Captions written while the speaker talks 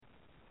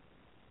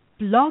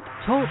Blog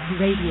Talk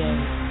Radio.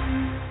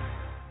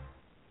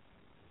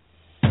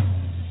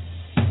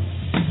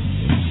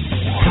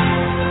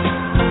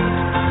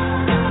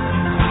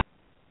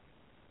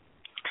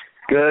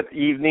 Good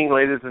evening,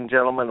 ladies and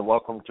gentlemen, and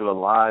welcome to a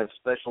live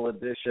special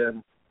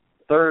edition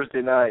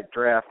Thursday night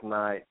draft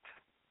night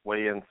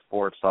weigh-in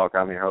sports talk.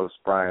 I'm your host,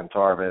 Brian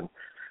Tarvin.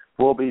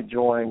 We'll be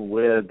joined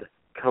with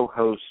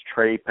co-host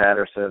Trey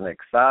Patterson.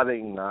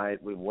 Exciting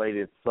night. We've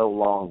waited so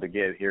long to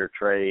get here,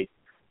 Trey.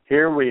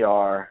 Here we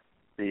are,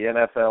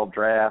 the NFL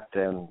draft,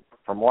 and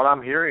from what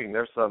I'm hearing,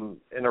 there's some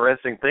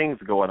interesting things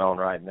going on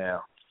right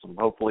now.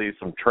 Hopefully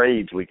some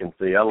trades we can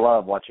see. I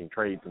love watching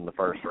trades in the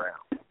first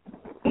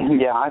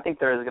round. Yeah, I think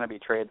there is going to be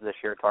trades this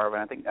year, Tarvin.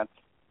 I think that's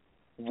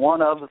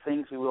one of the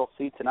things we will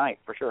see tonight,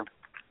 for sure.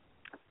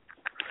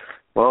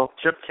 Well,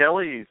 Chip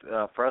Kelly's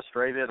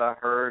frustrated. I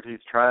heard he's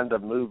trying to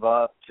move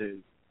up to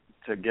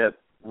get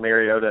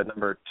Mariota at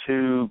number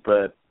 2,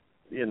 but,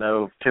 you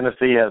know,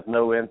 Tennessee has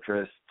no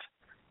interest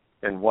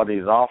in what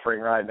he's offering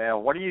right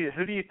now.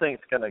 Who do you think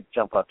is going to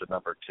jump up to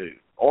number 2?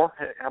 Or,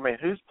 I mean,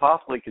 who's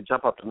possibly could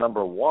jump up to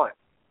number 1?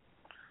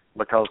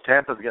 Because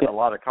Tampa's getting a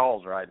lot of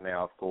calls right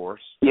now, of course.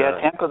 Yeah,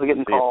 Tampa's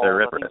getting calls.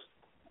 They're interested.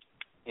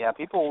 I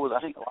think a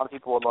lot of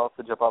people would love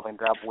to jump up and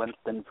grab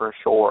Winston for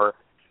sure.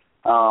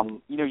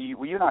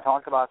 You and I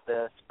talked about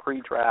this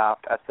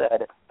pre-draft. I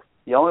said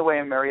the only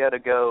way Mariota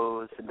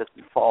goes this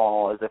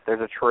fall is if there's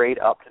a trade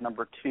up to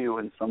number 2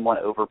 and someone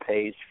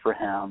overpays for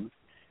him.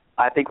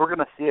 I think we're going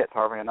to see it,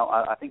 Tarvin.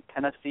 I think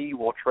Tennessee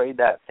will trade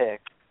that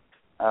pick.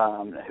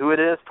 Who it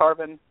is,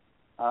 Tarvin,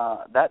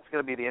 that's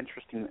going to be the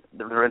interesting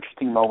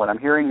moment. I'm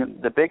hearing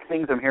the big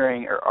things I'm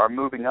hearing are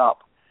moving up.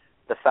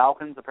 The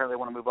Falcons apparently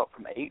want to move up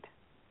from 8.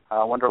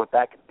 I wonder what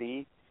that could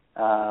be.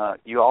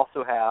 You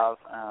also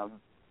have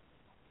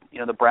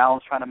the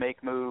Browns trying to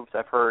make moves.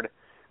 I've heard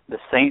the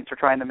Saints are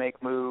trying to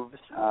make moves.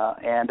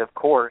 And, of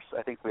course,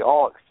 I think we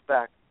all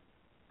expect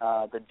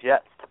the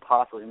Jets to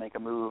possibly make a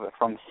move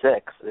from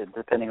 6,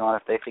 depending on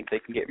if they think they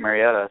can get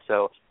Mariota.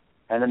 So,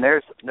 and then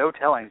there's no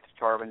telling,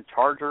 Tarvin.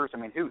 Chargers, I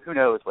mean, who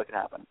knows what could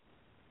happen?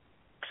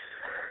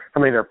 I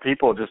mean, are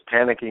people just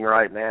panicking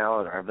right now,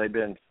 or have they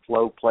been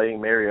slow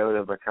playing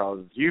Mariota?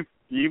 Because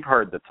you've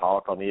heard the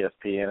talk on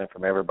ESPN and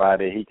from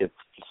everybody, he could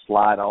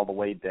slide all the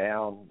way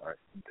down.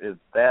 Is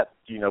that,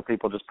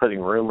 people just putting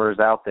rumors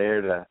out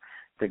there to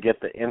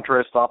get the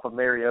interest off of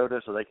Mariota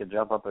so they could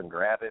jump up and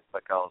grab it?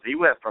 Because he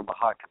went from a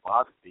hot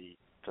commodity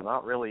to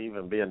not really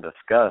even being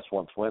discussed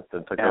once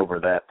Winston took over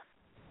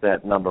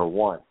that number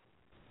 1.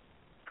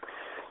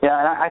 Yeah,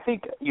 and I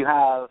think you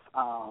have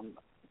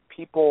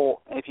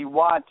people, if you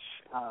watch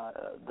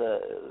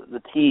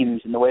the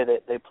teams and the way that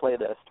they play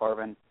this,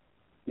 Tarvin,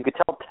 you could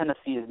tell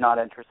Tennessee is not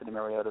interested in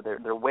Mariota.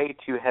 They're way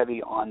too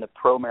heavy on the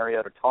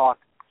pro-Mariota talk.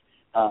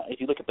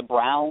 If you look at the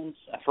Browns,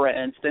 for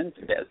instance,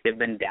 they've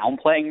been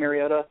downplaying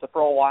Mariota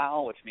for a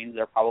while, which means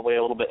they're probably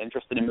a little bit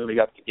interested in moving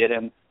up to get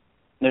him.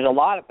 There's a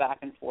lot of back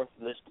and forth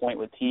at this point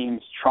with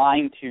teams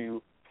trying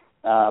to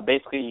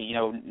basically,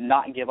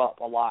 not give up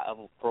a lot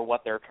for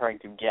what they're trying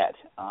to get.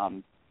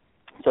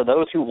 So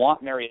those who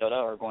want Mariota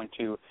are going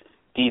to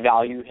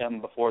devalue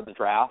him before the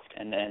draft,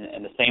 and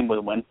the same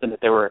with Winston. If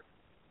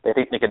they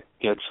think they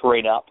could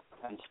trade up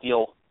and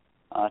steal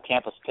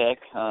Tampa's pick,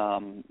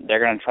 they're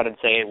going to try to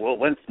say, well,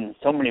 Winston,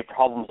 so many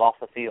problems off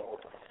the field.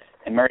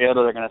 And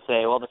Mariota, they're going to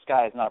say, well, this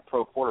guy is not a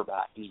pro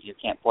quarterback. You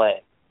can't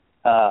play.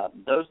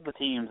 Those are the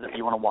teams that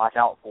you want to watch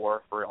out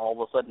for all of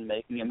a sudden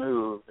making a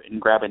move and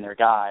grabbing their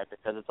guy,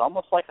 because it's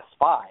almost like a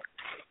spy.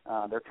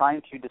 They're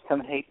trying to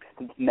disseminate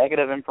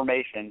negative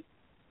information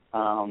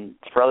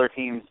for other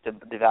teams to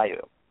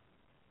devalue.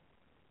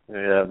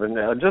 Yeah, but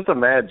now just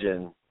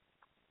imagine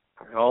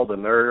all the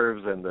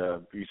nerves and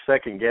you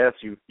second guess.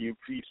 You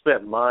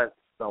spent months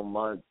on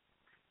months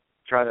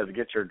trying to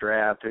get your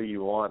draft, who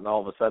you want, and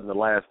all of a sudden the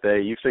last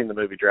day, you've seen the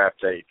movie Draft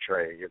Day,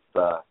 Trey.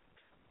 It's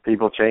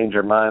people change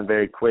their mind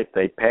very quick.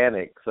 They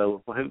panic.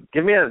 So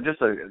give me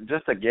just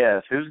a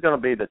guess. Who's going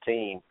to be the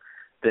team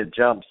that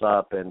jumps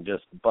up and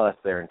just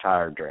busts their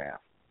entire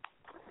draft?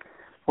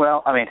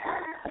 Well, I mean,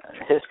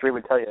 history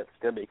would tell you it's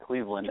going to be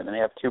Cleveland, and they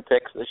have 2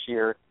 picks this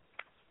year.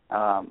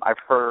 I've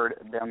heard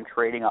them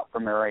trading up for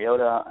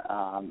Mariota,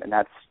 and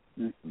that's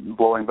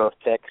blowing both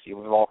picks. We've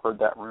all heard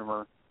that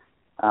rumor.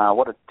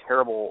 What a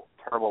terrible,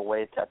 terrible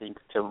way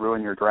to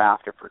ruin your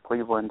draft for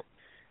Cleveland.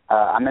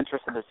 I'm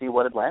interested to see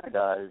what Atlanta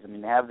does. I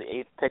mean, they have the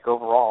 8th pick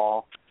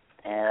overall,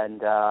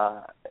 and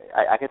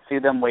I could see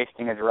them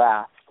wasting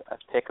a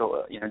pick,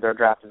 their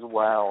draft as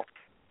well.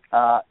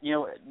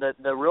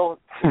 The real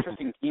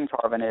interesting team,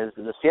 Tarvin, is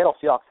the Seattle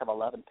Seahawks have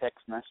 11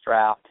 picks in this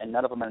draft, and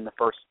none of them in the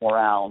first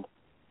round.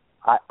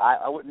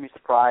 I wouldn't be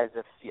surprised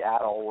if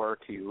Seattle were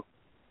to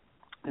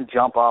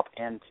jump up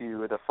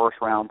into the first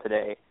round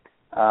today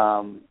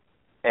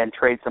and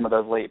trade some of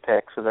those late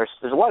picks. So there's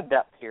a lot of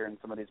depth here in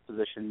some of these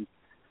positions.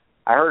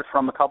 I heard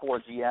from a couple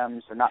of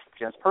GMs, or not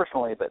GMs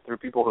personally, but through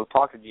people who've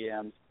talked to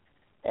GMs,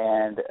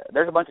 and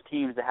there's a bunch of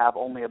teams that have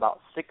only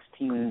about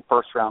 16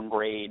 first-round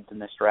grades in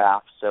this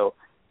draft. So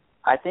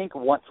I think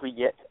once we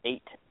get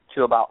 8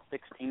 to about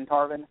 16,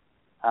 Tarvin,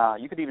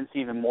 you could even see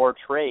even more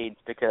trades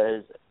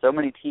because so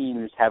many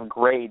teams have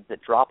grades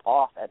that drop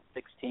off at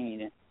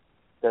 16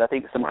 that I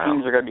think some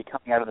teams are going to be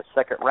coming out of the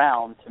second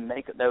round to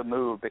make no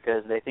move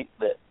because they think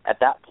that at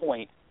that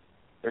point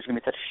there's going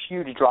to be such a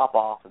huge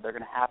drop-off that they're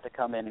going to have to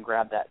come in and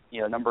grab that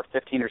number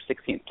 15 or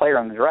 16th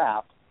player in the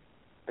draft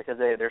because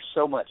they're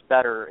so much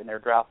better in their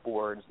draft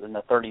boards than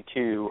the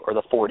 32 or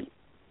the 40.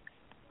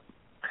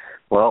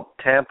 Well,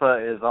 Tampa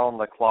is on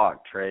the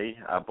clock, Trey,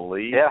 I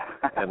believe. Yeah.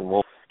 And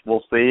we'll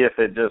see if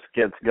it just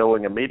gets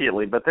going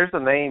immediately. But there's a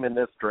name in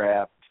this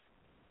draft.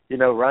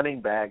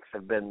 Running backs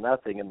have been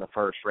nothing in the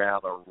first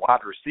round, or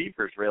wide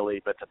receivers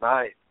really. But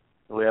tonight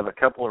we have a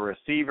couple of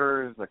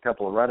receivers, a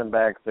couple of running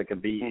backs that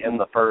could be in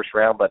the first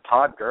round. But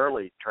Todd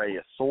Gurley, Trey,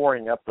 is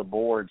soaring up the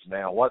boards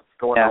now. What's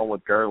going on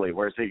with Gurley?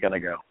 Where's he going to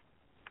go?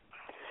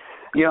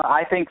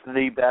 I think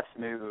the best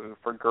move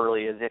for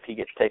Gurley is if he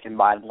gets taken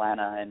by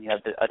Atlanta and you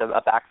have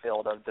a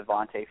backfield of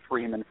Devontae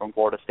Freeman from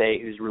Florida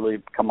State who's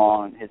really come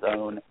on his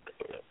own,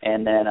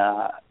 and then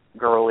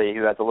Gurley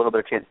who has a little bit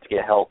of chance to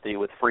get healthy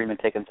with Freeman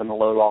taking some of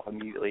the load off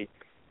immediately.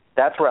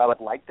 That's where I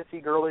would like to see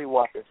Gurley.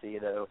 We'll have to see,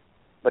 though.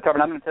 But,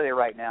 Carmen, I'm going to tell you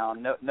right now,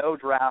 no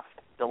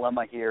draft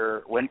dilemma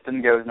here.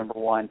 Winston goes number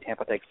 1,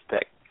 Tampa takes the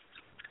pick.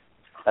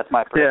 That's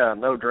my prediction. Yeah,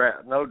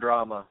 no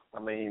drama.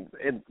 I mean,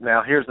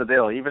 now here's the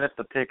deal. Even if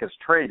the pick is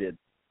traded,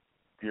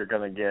 you're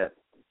going to get,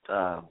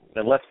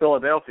 unless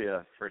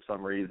Philadelphia for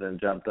some reason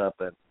jumped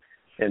up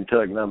and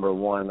took number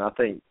 1, I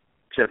think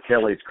Chip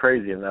Kelly's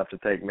crazy enough to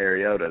take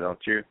Mariota, don't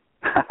you?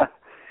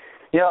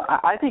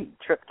 I think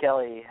Chip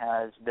Kelly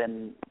has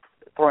been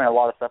throwing a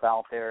lot of stuff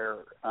out there,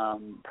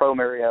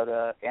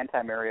 pro-Mariota,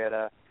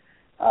 anti-Mariota.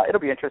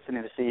 It'll be interesting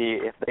to see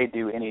if they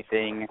do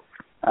anything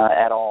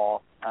at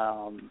all.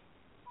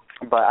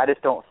 But I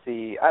don't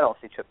see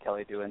Chip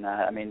Kelly doing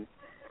that. I mean,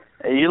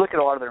 you look at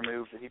a lot of their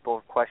moves that people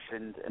have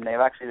questioned, and they've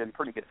actually been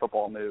pretty good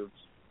football moves,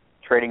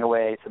 trading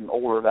away some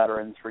older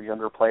veterans for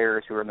younger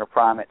players who are in their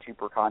prime at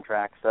cheaper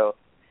contracts. So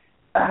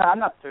I'm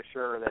not so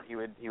sure that he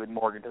would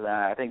mortgage to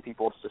that. I think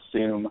people just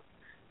assume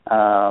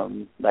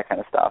that kind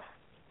of stuff.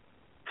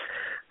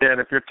 Yeah, and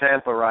if you're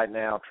Tampa right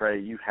now, Trey,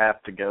 you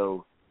have to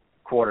go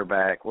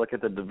quarterback. Look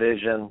at the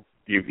division.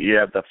 You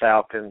have the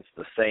Falcons,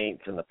 the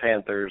Saints, and the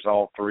Panthers,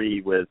 all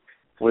three with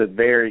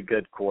very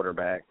good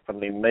quarterbacks. I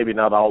mean, maybe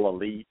not all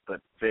elite, but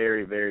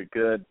very, very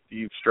good.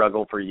 You've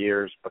struggled for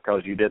years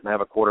because you didn't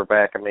have a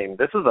quarterback. I mean,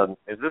 is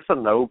this a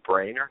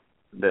no-brainer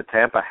that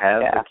Tampa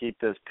has to keep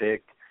this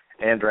pick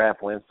and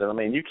draft Winston? I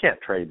mean, you can't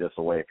trade this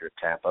away if you're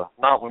Tampa.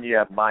 Not when you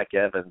have Mike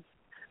Evans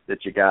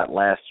that you got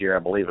last year. I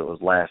believe it was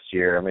last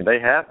year. I mean, they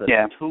have the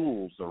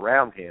tools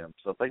around him.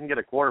 So if they can get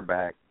a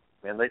quarterback,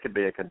 man, they could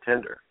be a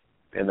contender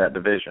in that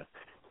division.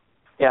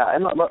 Yeah,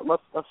 and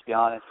let's be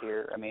honest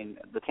here. I mean,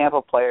 the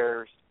Tampa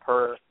players,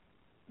 per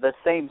the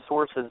same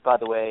sources, by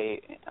the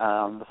way,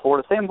 the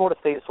Florida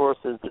State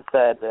sources that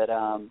said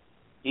that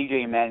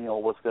E.J.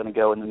 Manuel was going to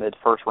go in the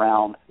mid-first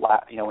round,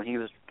 when he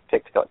was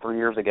picked about 3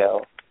 years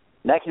ago.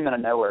 And that came out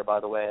of nowhere,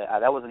 by the way.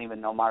 That wasn't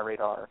even on my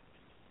radar.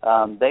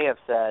 They have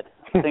said,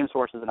 same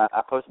sources, and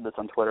I posted this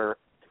on Twitter,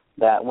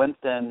 that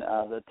Winston,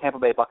 the Tampa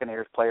Bay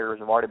Buccaneers players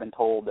have already been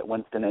told that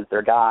Winston is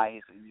their guy.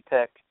 He's going to be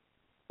picked.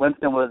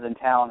 Winston was in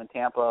town in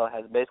Tampa,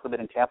 has basically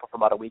been in Tampa for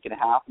about a week and a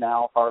half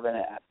now, Tarvin,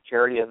 at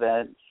charity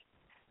events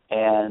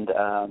and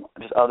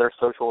just other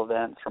social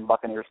events from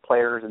Buccaneers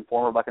players and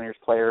former Buccaneers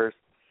players.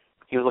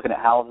 He was looking at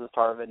houses,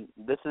 Tarvin.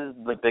 This is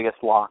the biggest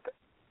lock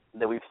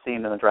that we've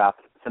seen in the draft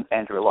since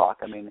Andrew Luck.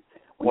 I mean,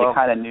 you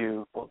kind of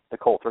knew the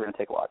Colts were going to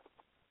take Luck.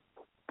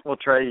 Well,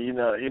 Trey, I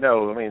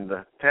mean,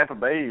 the Tampa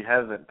Bay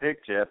hasn't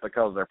picked yet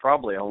because they're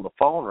probably on the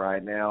phone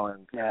right now.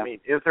 And, I mean,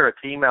 is there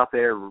a team out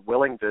there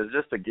willing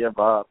to give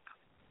up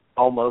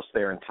almost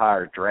their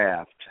entire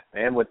draft?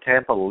 And would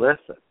Tampa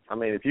listen? I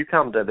mean, if you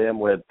come to them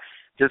with,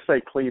 just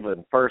say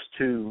Cleveland, first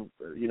two,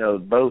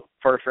 both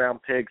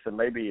first-round picks and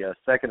maybe a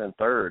second and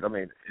third, I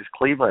mean, is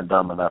Cleveland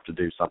dumb enough to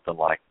do something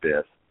like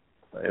this?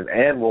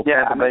 And will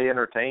Tampa Bay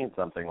entertain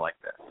something like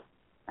that?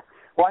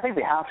 Well, I think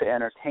they have to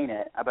entertain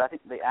it, but I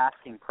think the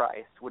asking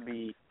price would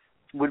be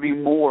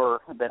more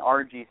than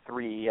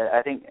RG3.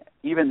 I think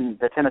even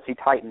the Tennessee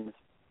Titans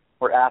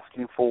were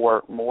asking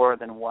for more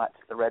than what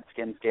the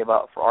Redskins gave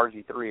up for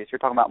RG3. So you're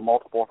talking about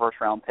multiple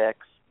first-round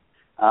picks.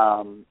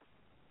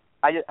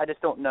 I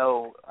just don't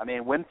know. I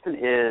mean, Winston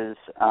is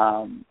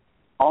on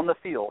the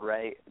field,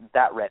 right,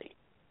 that ready.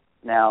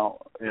 Now,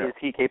 is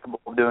he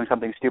capable of doing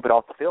something stupid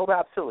off the field?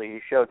 Absolutely. He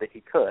showed that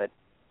he could.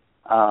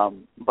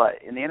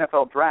 But in the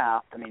NFL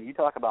draft, I mean, you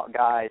talk about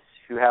guys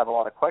who have a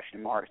lot of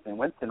question marks, and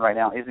Winston right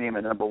now isn't even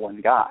the number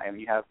one guy. I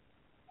mean, you have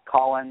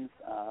Collins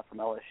from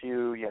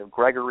LSU, you have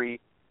Gregory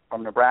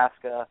from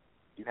Nebraska,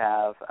 you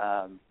have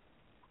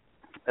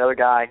the other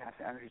guy,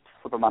 I'm just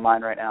slipping my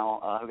mind right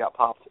now, who got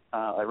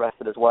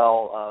arrested as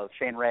well,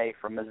 Shane Ray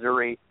from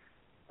Missouri.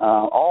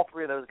 All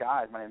three of those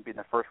guys might even be in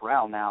the first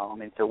round now. I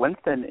mean, so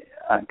Winston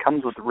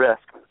comes with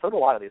risk. So do a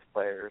lot of these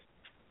players.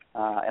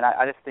 And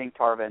I just think,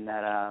 Tarvin,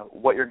 that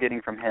what you're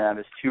getting from him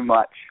is too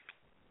much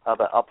of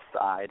an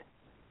upside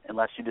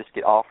unless you just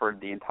get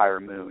offered the entire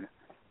moon.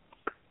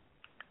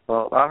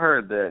 Well, I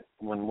heard that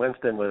when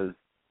Winston was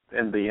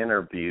in the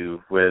interview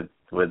with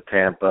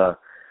Tampa,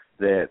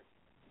 that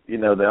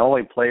the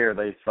only player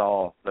they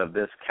saw of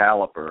this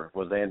caliber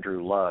was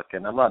Andrew Luck,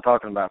 and I'm not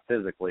talking about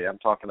physically. I'm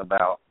talking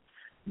about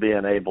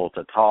being able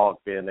to talk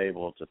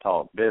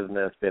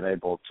business, being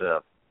able to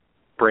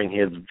bring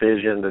his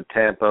vision to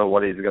Tampa,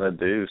 what he's going to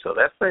do. So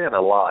that's saying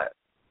a lot.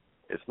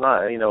 It's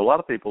not, a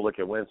lot of people look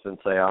at Winston and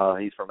say, oh,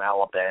 he's from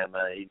Alabama,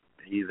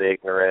 he's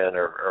ignorant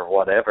or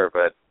whatever,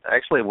 but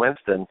actually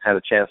Winston had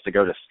a chance to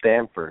go to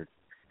Stanford,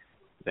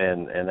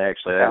 and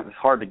actually it's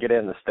hard to get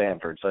into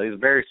Stanford. So he's a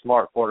very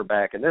smart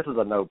quarterback, and this is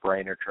a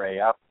no-brainer, Trey.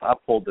 I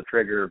pulled the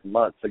trigger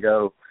months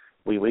ago.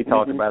 We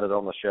talked about it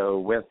on the show.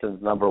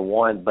 Winston's number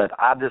one, but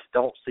I just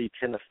don't see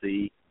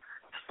Tennessee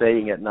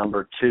staying at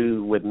number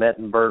two with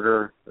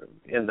Mettenberger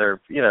in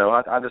their,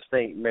 I just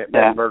think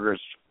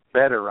Mettenberger's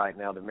better right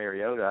now than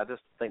Mariota. I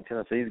just think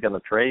Tennessee's going to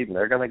trade, and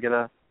they're going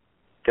to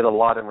get a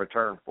lot in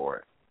return for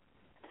it.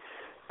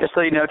 Just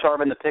so you know,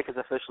 Tarvin, the pick is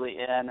officially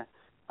in,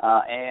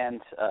 and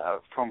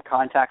from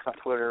contacts on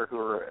Twitter who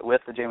are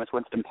with the Jameis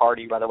Winston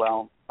party, by the way,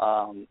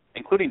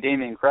 including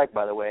Damian Craig,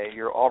 by the way,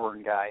 your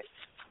Auburn guy.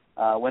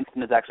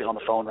 Winston is actually on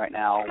the phone right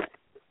now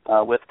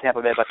with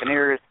Tampa Bay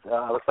Buccaneers.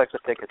 Looks like the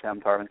pick is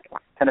him, Tarvin.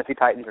 Tennessee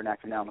Titans are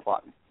next and down the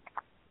clock,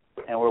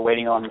 and we're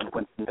waiting on the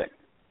Winston pick.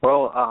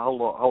 Well,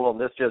 hold on.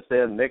 This just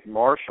in. Nick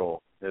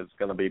Marshall is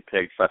going to be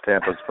picked by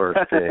Tampa's first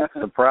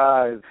pick.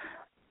 Surprise.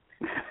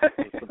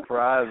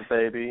 Surprise,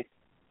 baby.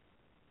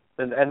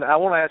 And I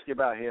want to ask you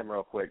about him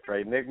real quick,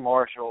 Trey. Nick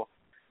Marshall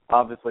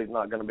obviously is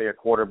not going to be a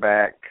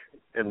quarterback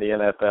in the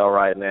NFL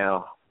right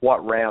now.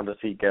 What round does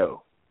he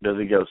go? Does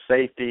he go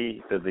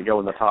safety? Does he go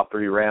in the top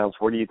 3 rounds?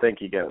 Where do you think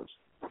he goes?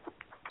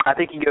 I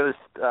think he goes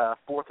 4th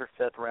or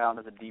 5th round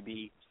as a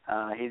DB.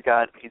 He's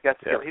got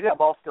skills. He's got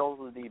ball skills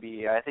as a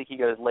DB. I think he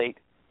goes late.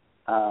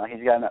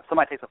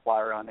 Somebody takes a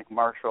flyer on Nick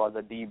Marshall as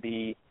a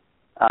DB.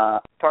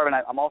 Tarvin,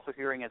 I'm also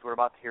hearing, as we're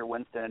about to hear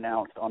Winston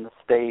announced on the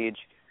stage,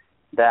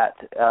 that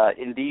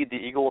indeed the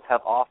Eagles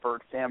have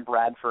offered Sam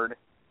Bradford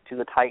to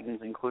the Titans,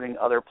 including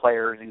other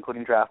players,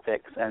 including draft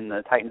picks, and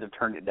the Titans have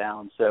turned it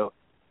down. So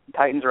the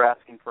Titans are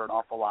asking for an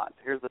awful lot.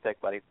 So here's the pick,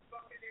 buddy.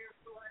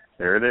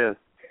 There it is.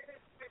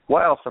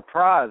 Well,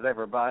 surprise,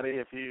 everybody.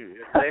 If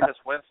Jameis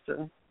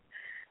Winston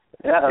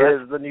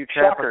is the new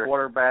Tampa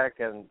quarterback,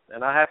 and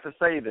I have to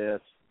say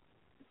this,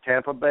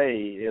 Tampa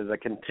Bay is a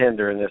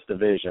contender in this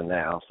division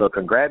now. So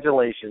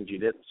congratulations. You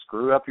didn't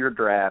screw up your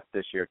draft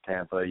this year,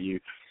 Tampa.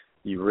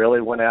 You really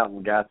went out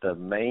and got the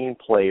main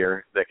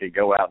player that could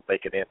go out and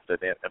make an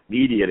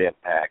immediate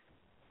impact.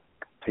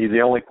 He's the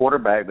only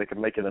quarterback that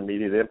can make an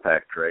immediate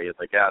impact, Trey, if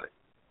they got it.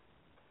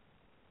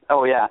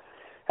 Oh, yeah,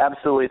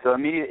 absolutely. So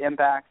immediate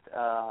impact,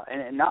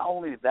 and not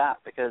only that,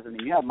 because,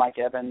 you have Mike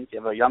Evans,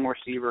 you have a young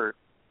receiver.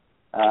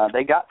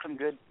 They got some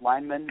good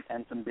linemen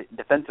and some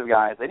defensive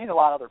guys. They need a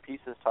lot of other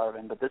pieces,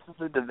 Tarvin, but this is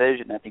a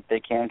division I think they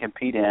can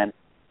compete in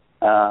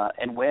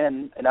and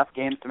win enough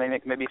games to maybe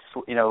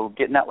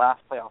get in that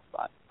last playoff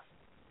spot.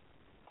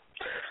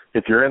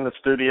 If you're in the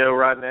studio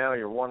right now,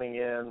 you're wanting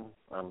in,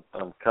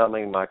 I'm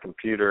coming. My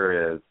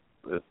computer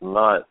is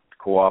not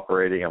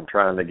cooperating. I'm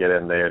trying to get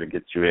in there to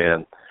get you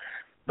in.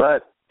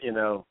 But,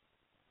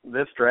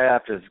 this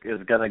draft is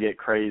going to get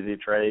crazy,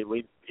 Trey.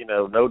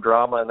 No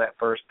drama in that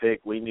first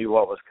pick. We knew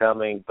what was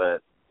coming,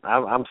 but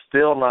I'm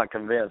still not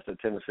convinced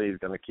that Tennessee is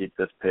going to keep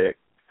this pick.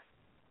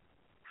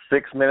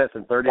 6 minutes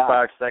and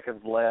 35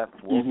 seconds left.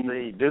 We'll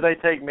see. Do they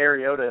take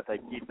Mariota if they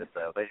keep it,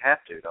 though? They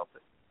have to, don't they?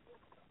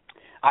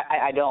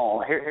 I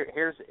don't.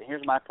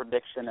 Here's my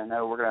prediction. I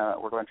know we're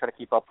gonna try to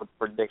keep up with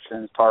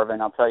predictions, Tarvin.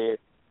 I'll tell you,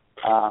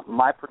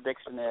 my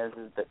prediction is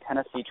that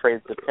Tennessee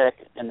trades the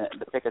pick, and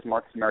the pick is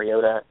Marcus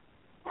Mariota.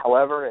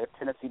 However, if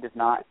Tennessee does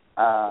not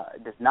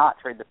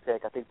trade the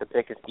pick, I think the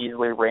pick is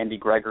easily Randy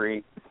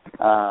Gregory.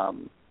 Not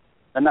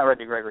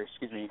Randy Gregory,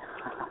 excuse me.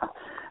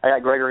 I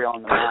got Gregory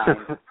on the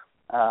line.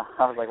 I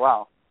was like,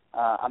 wow.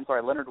 I'm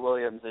sorry, Leonard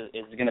Williams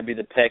is going to be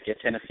the pick if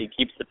Tennessee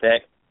keeps the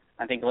pick.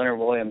 I think Leonard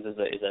Williams is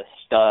a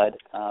stud,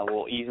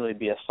 will easily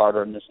be a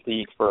starter in this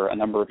league for a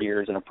number of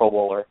years and a Pro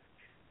Bowler.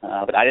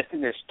 But I just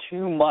think there's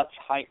too much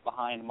hype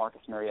behind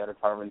Marcus Mariota,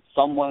 Tarvin.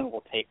 Someone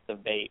will take the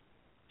bait,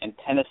 and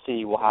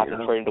Tennessee will have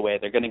to trade it away.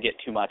 They're going to get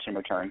too much in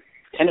return.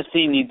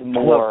 Tennessee needs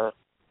more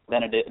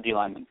than a D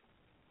lineman.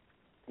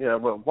 Yeah,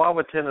 but why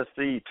would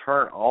Tennessee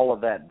turn all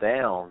of that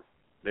down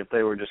if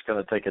they were just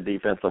going to take a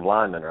defensive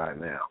lineman right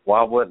now?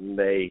 Why wouldn't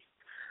they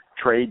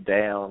trade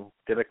down,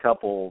 get a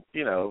couple, a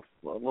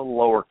little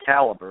lower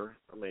caliber,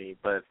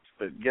 but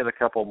get a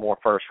couple more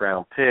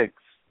first-round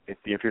picks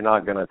if you're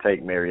not going to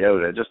take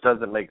Mariota? It just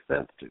doesn't make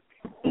sense to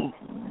me.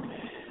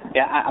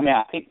 Yeah, I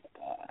think,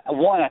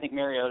 I think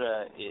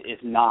Mariota is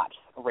not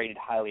rated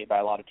highly by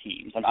a lot of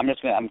teams. I'm going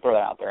to throw that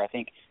out there. I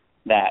think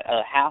that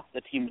half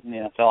the teams in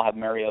the NFL have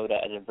Mariota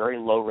as a very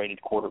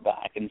low-rated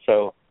quarterback, and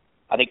so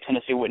I think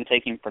Tennessee wouldn't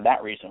take him for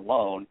that reason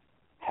alone.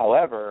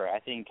 However, I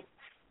think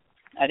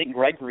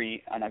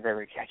Gregory, not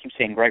Gregory, I keep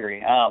saying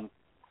Gregory,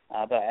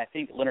 but I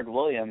think Leonard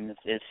Williams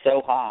is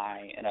so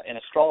high in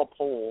a straw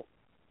poll.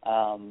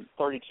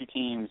 32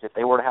 teams, if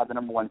they were to have the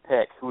number one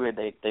pick, who would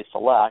they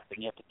select?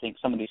 And you have to think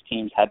some of these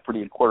teams had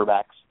pretty good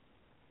quarterbacks.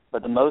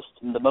 But the most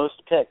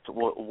picked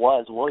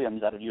was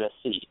Williams out of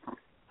USC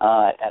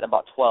at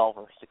about 12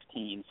 or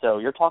 16. So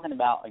you're talking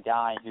about a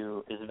guy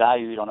who is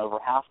valued on over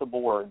half the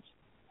boards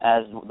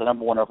as the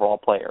number one overall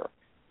player.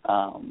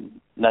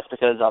 That's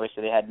because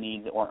obviously they had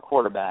needs that weren't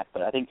quarterback.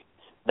 But I think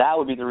that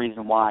would be the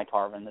reason why,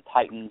 Tarvin, the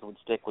Titans would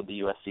stick with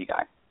the USC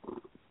guy.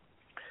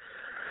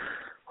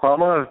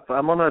 Well,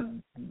 I'm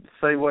gonna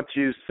say what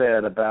you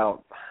said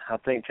about I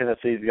think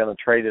Tennessee's going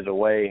to trade it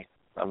away.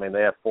 I mean,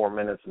 they have 4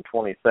 minutes and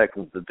 20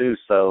 seconds to do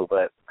so,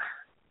 but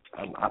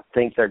I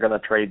think they're going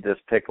to trade this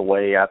pick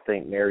away. I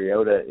think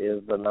Mariota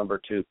is the number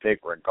 2 pick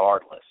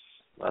regardless.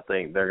 I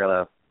think they're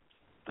going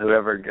to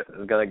whoever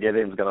is going to get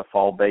him is going to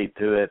fall bait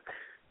to it.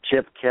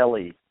 Chip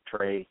Kelly,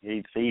 Trey,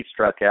 he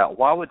struck out.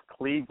 Why would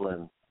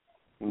Cleveland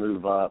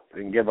move up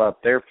and give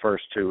up their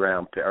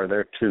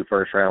their 2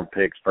 first-round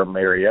picks for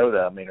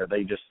Mariota? I mean, are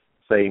they just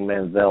saying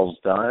Manziel's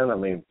done? I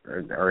mean,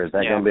 or is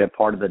that going to be a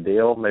part of the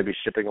deal, maybe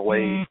shipping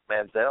away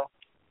Manziel?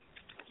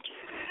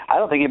 I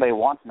don't think anybody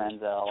wants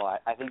Manziel.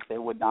 I think they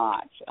would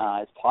not.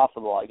 It's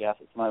possible, I guess,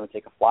 that somebody would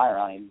take a flyer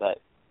on him,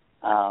 but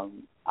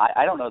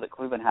I don't know that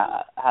Cleveland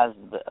has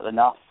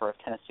enough for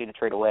Tennessee to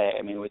trade away.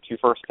 I mean, with 2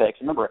 first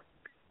picks. Remember,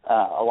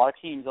 a lot of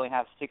teams only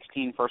have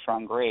 16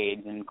 first-round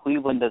grades, and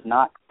Cleveland does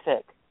not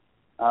pick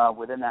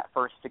within that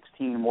first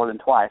 16 more than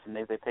twice, and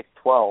they picked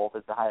 12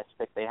 as the highest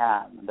pick they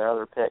have. And their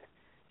other pick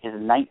is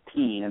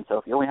 19, and so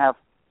if you only have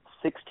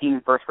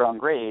 16 first-round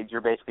grades,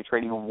 you're basically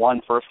trading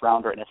 1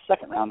 first-rounder and a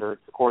second-rounder,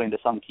 according to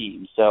some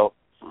teams. So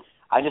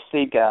I just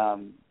think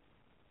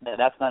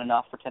that's not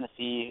enough for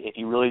Tennessee if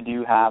you really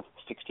do have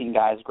 16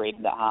 guys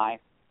graded that high.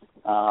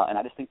 And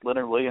I just think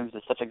Leonard Williams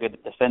is such a good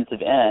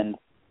defensive end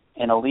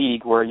in a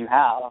league where you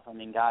have,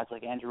 guys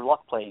like Andrew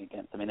Luck playing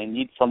against. They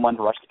need someone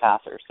to rush the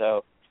passer.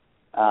 So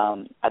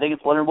I think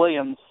it's Leonard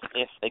Williams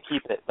if they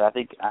keep it, but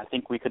I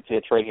think we could see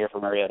a trade here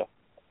for Mariota.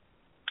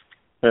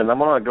 And I'm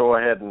going to go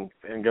ahead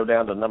and go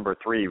down to number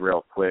 3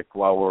 real quick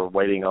while we're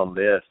waiting on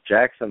this.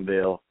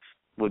 Jacksonville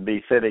would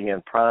be sitting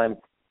in prime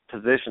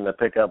position to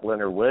pick up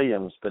Leonard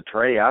Williams. But,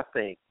 Trey, I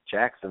think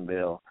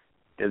Jacksonville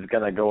is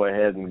going to go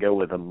ahead and go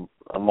with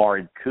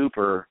Amari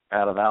Cooper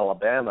out of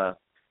Alabama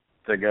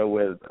to go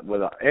with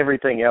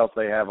everything else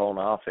they have on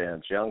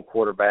offense. Young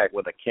quarterback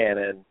with a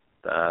cannon.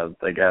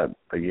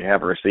 You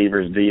have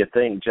receivers. Do you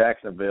think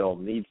Jacksonville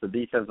needs the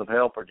defensive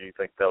help, or do you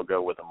think they'll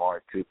go with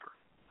Amari Cooper?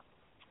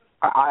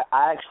 I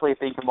actually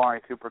think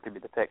Amari Cooper could be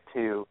the pick,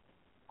 too.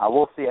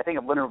 We'll see. I think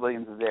if Leonard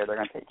Williams is there, they're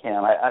going to take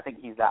him. I think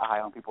he's that high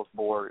on people's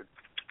boards.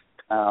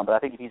 But I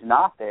think if he's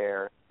not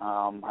there,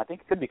 I think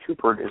it could be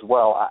Cooper as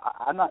well.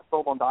 I'm not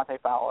sold on Dante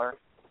Fowler.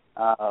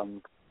 I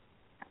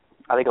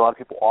think a lot of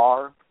people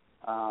are.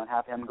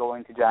 Have him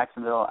going to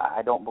Jacksonville.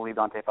 I don't believe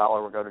Dante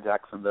Fowler will go to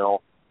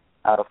Jacksonville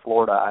out of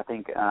Florida. I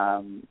think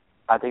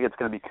it's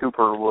going to be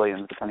Cooper or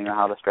Williams, depending on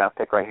how this draft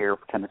pick right here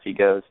for Tennessee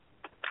goes.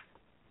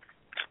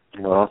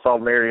 Well, I saw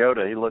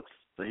Mariota. He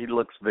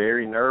looks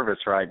very nervous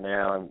right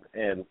now,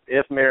 and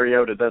if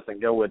Mariota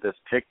doesn't go with this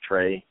pick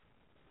tray,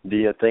 do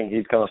you think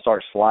he's going to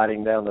start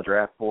sliding down the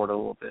draft board a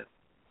little bit?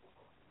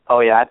 Oh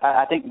yeah,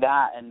 I think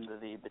that and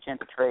the chance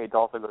of trades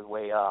also goes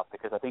way up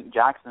because I think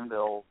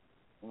Jacksonville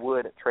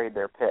would trade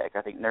their pick.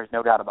 I think there's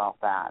no doubt about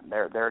that.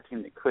 They're a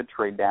team that could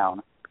trade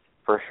down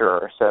for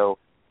sure. So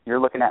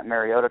you're looking at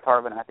Mariota,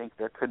 Tarvin. I think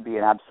there could be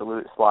an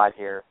absolute slide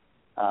here.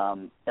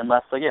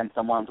 Unless, again,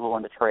 someone's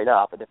willing to trade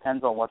up. It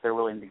depends on what they're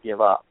willing to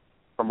give up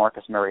for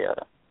Marcus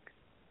Mariota.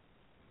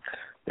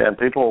 Yeah, and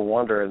people are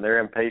wondering. They're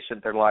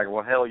impatient. They're like,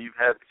 well, hell, you've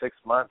had 6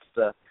 months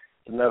to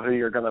know who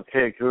you're going to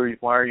pick.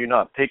 Why are you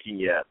not picking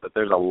yet? But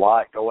there's a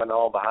lot going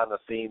on behind the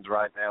scenes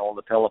right now on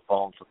the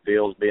telephones with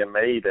deals being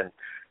made. And,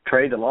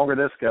 Trey, the longer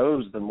this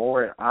goes, the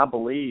more I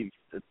believe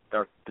that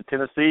the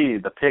Tennessee,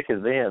 the pick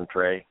is in,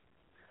 Trey.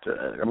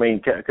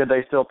 Could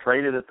they still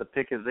trade it if the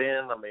pick is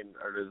in?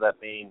 Or does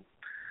that mean –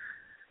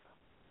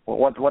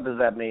 what does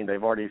that mean?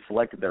 They've already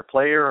selected their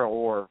player,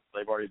 or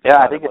they've already? Yeah,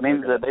 I think it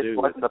means that they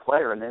selected the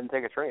player and didn't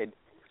take a trade.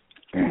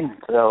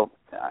 So,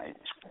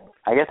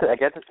 I guess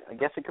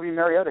it could be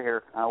Mariota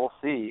here. We'll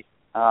see.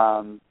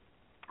 I'm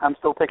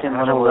still picking.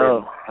 I don't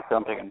know. That's what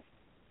I'm picking.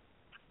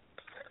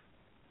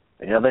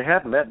 Yeah, they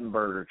have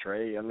Mettenberger,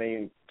 Trey. Are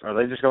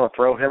they just going to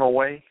throw him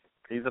away?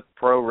 He's a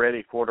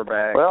pro-ready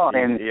quarterback. Well,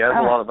 he has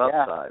a lot of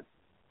upside.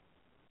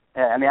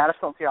 Yeah, I just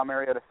don't see how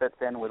Mariota fits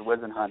in with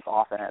Wisenhunt's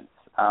offense.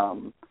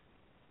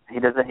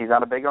 He's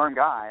not a big arm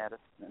guy.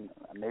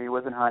 Maybe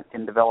Wisenhunt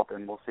can develop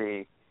him. We'll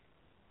see.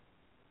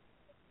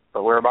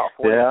 But we're about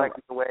 40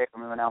 seconds away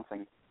from him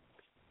announcing.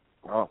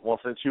 Well,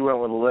 since you went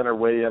with Leonard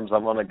Williams,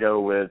 I'm going to go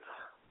with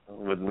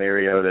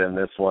Mariota in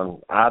this one.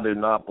 I do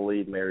not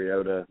believe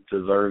Mariota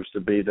deserves to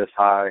be this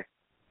high.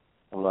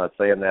 I'm not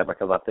saying that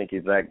because I think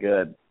he's that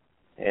good.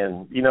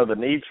 And, the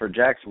needs for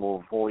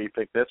Jacksonville before you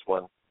pick this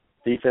one,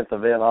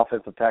 defensive end,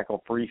 offensive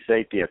tackle, free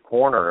safety, a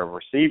corner, a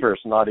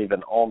receiver's not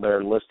even on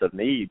their list of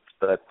needs.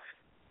 But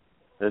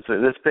this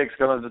pick's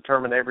going to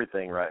determine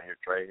everything right here,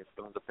 Trey. It's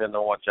going to depend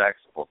on what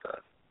Jacksonville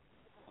does.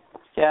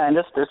 Yeah, and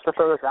just to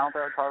throw this out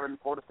there, Tarvin,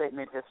 Florida State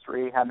made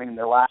history having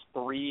their last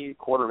 3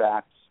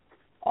 quarterbacks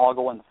all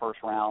go in the first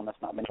round.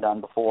 That's not been done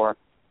before.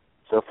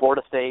 So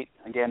Florida State,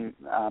 again,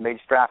 made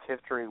draft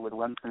history with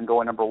Winston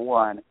going number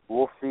 1.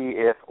 We'll see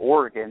if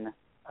Oregon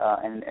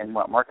and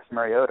Marcus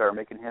Mariota are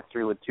making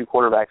history with 2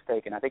 quarterbacks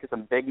taken. I think it's a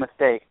big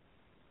mistake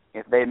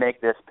if they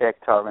make this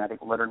pick, Tarvin. I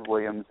think Leonard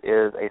Williams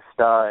is a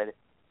stud.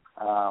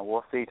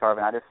 We'll see,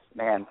 Tarvin.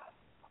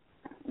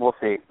 We'll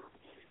see.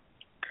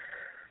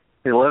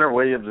 See, Leonard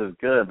Williams is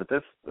good, but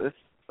this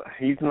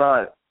he's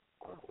not.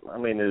 I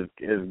mean, as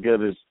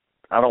good as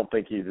I don't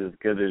think he's as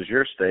good as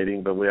you're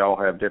stating, but we all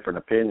have different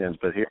opinions.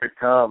 But here it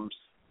comes.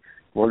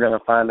 We're going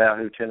to find out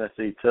who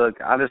Tennessee took.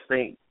 I just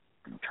think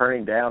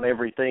turning down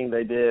everything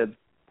they did,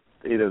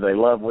 either they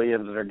love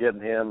Williams and are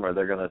getting him, or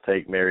they're going to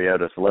take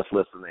Mariota. So let's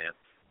listen in.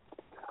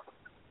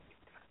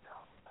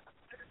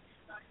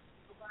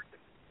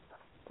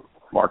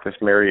 Marcus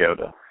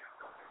Mariota.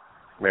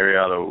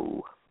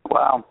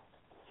 Wow.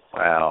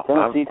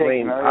 I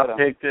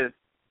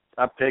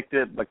picked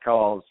it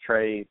because,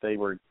 Trey, they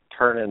were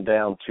turning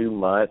down too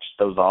much,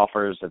 those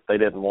offers. If they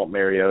didn't want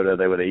Mariota,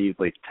 they would have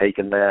easily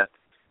taken that.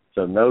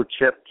 So no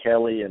Chip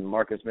Kelly and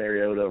Marcus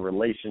Mariota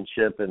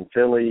relationship in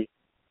Philly.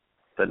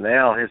 But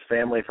now his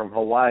family from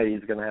Hawaii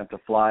is going to have to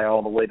fly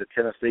all the way to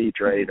Tennessee,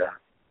 Trey, to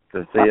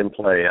see him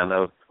play. I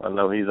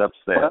know he's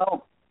upset.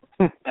 Well,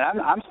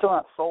 and I'm still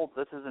not sold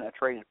this isn't a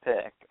traded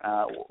pick.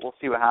 We'll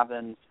see what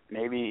happens.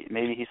 Maybe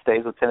he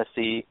stays with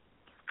Tennessee.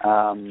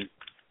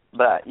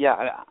 But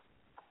yeah,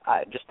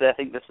 I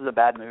think this is a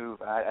bad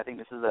move. I think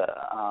this is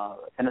a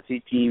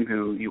Tennessee team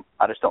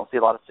I just don't see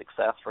a lot of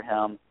success for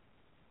him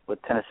with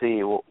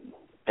Tennessee. Well,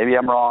 maybe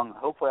I'm wrong.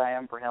 Hopefully I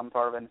am for him,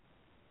 Tarvin.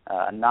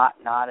 Not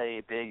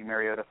a big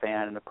Mariota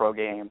fan in the pro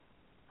game.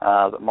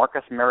 But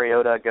Marcus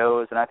Mariota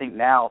goes, and I think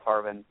now,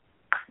 Tarvin,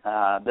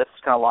 this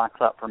kind of locks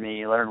up for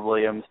me, Leonard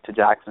Williams to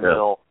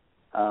Jacksonville.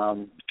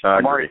 Yeah.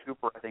 Amari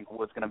Cooper, I think,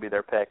 was going to be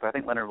their pick, but I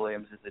think Leonard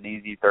Williams is an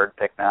easy 3rd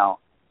pick now.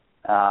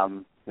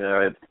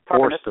 It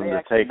forced them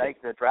to take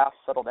make the draft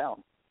settle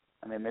down.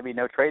 I mean, maybe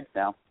no trades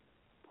now.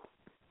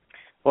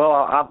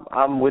 Well,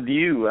 I'm with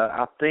you.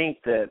 I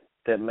think that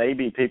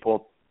maybe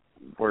people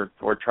were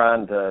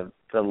trying to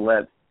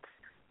let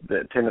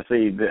the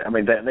Tennessee. I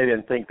mean, they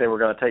didn't think they were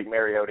going to take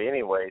Mariota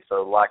anyway.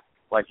 So,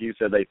 like you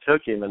said, they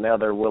took him, and now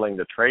they're willing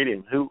to trade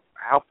him.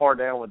 How far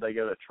down would they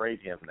go to trade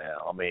him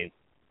now? I mean,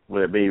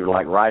 would it be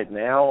like right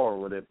now, or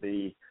would it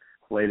be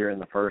later in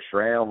the first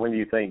round? When do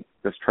you think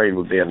this trade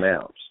would be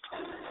announced?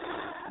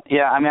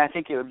 Yeah, I mean, I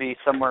think it would be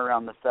somewhere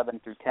around the 7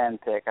 through 10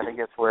 pick. I think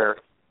that's where.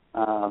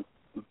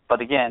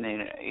 But again,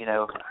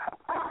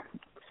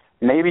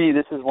 maybe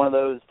this is one of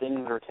those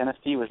things where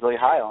Tennessee was really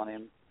high on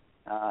him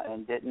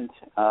and didn't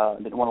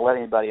want to let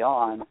anybody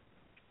on.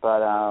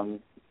 But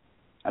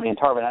I mean,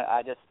 Tarvin,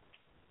 I just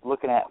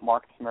looking at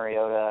Marcus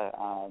Mariota,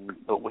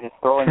 but with his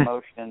throwing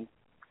motion,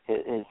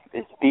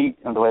 his feet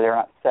and the way they're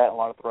not set in a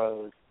lot of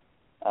throws,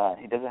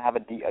 he doesn't have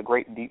a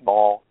great deep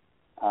ball.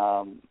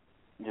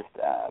 Just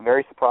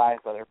very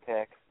surprised by their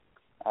pick.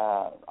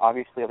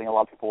 Obviously, I think a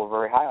lot of people were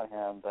very high on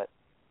him, but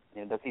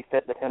does he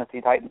fit the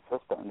Tennessee Titans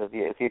system?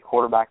 Is he a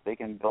quarterback they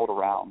can build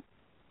around?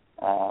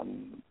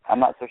 I'm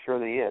not so sure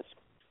that he is.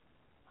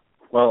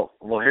 Well,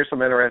 here's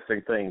some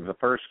interesting things. The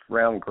first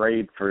round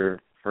grade for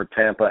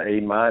Tampa,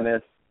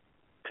 A-.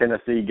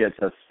 Tennessee gets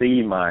a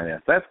C-.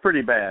 That's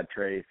pretty bad,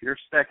 Trey. If you're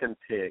second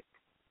pick,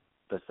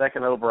 the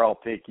second overall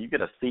pick, you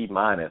get a C-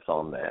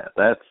 on that.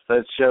 That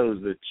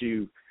shows that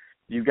you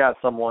got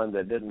someone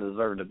that didn't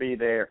deserve to be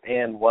there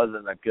and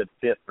wasn't a good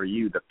fit for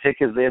you. The pick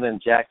is in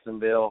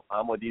Jacksonville.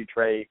 I'm with you,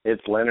 Trey.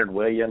 It's Leonard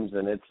Williams,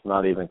 and it's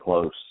not even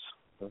close,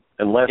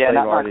 unless they've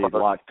already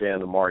locked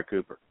in Amari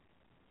Cooper.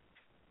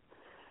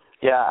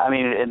 Yeah, I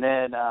mean, and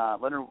then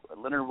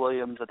Leonard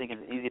Williams, I think, is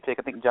an easy pick.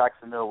 I think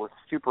Jacksonville was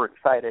super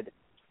excited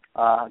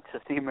to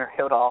see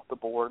Mariota off the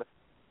board.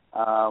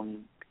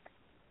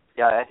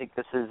 Yeah, I think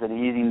this is an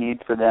easy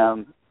need for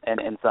them,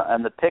 and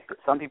the pick that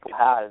some people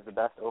had is the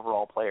best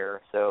overall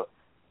player. So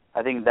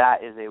I think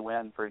that is a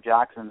win for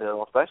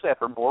Jacksonville, especially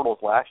after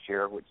Bortles last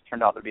year, which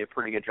turned out to be a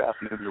pretty good draft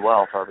move as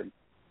well, Tarvin.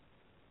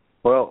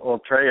 Well,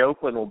 Trey,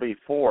 Oakland will be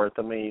 4th.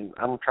 I mean,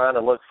 I'm trying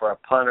to look for a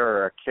punter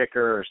or a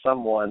kicker or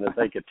someone that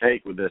they could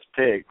take with this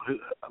pick.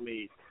 I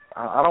mean,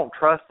 I don't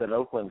trust that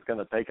Oakland's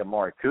going to take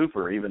Amari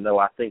Cooper, even though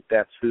I think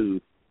that's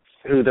who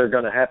they're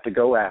going to have to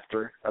go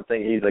after. I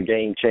think he's a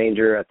game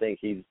changer. I think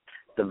he's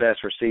the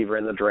best receiver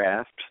in the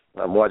draft.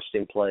 I've watched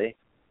him play.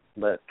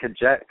 But could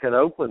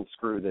Oakland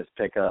screw this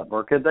pick up,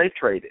 or could they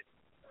trade it?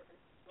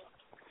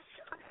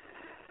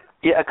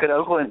 Yeah, could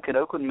Oakland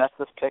mess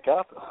this pick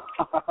up?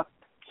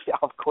 Yeah,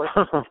 of course.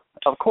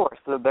 Of course.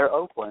 They're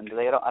Oakland.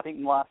 I think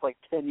in the last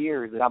 10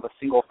 years they have a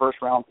single first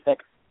round pick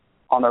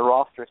on their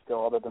roster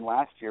still, other than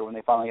last year when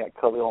they finally got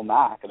Khalil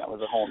Mack, and that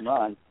was a home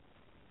run.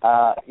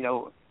 I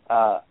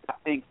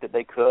think that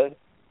they could.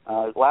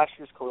 Last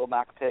year's Khalil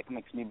Mack pick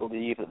makes me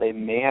believe that they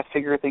may have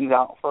figured things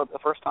out for the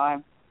first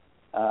time.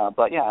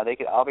 But yeah, they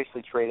could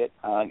obviously trade it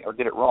or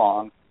get it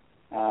wrong.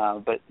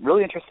 But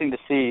really interesting to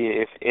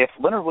see if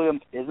Leonard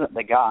Williams isn't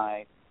the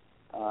guy,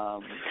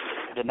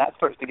 then that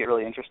starts to get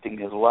really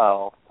interesting as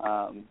well.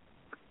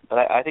 But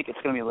I think it's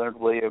going to be Leonard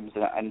Williams.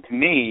 And to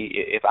me,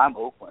 if I'm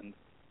Oakland,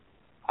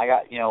 I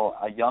got,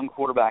 a young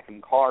quarterback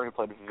in Carr who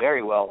played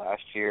very well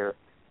last year.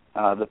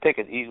 The pick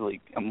is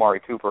easily Amari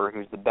Cooper,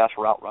 who's the best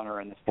route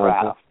runner in this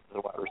draft as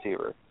a wide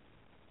receiver.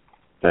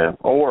 Yeah.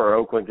 Or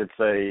Oakland could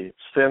say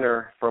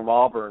center from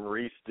Auburn,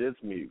 Reese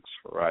Dismukes,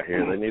 right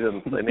here. They need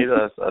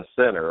a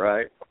center,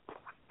 right?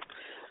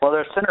 Well,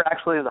 their center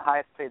actually is the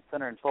highest paid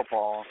center in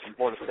football from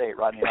Florida State,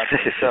 Rodney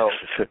Hudson. So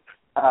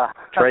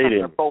trade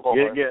him.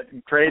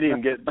 Trade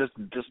him.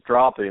 Just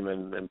drop him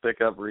and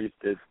pick up Reese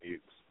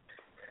Dismukes.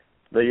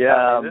 But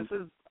yeah,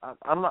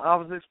 I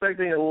was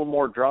expecting a little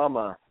more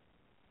drama.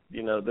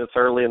 This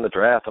early in the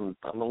draft, I'm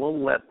a little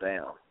let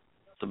down,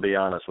 to be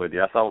honest with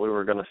you. I thought we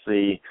were going to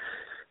see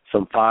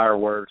some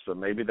fireworks, but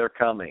maybe they're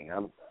coming.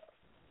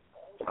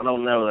 I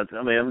don't know.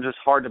 I'm just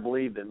hard to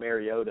believe that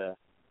Mariota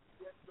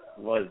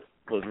was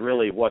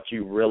really what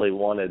you really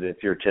wanted if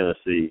you're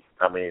Tennessee.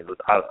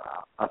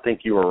 I think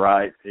you were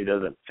right. He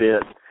doesn't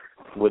fit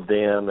with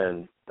them,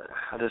 and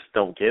I just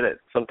don't get it.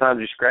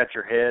 Sometimes you scratch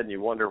your head and you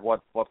wonder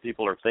what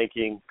people are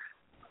thinking.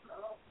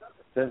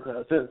 Since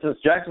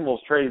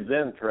Jacksonville's traded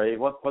in, Trey,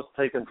 what's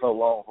taken so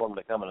long for them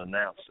to come and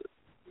announce it?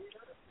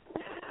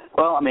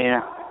 Well,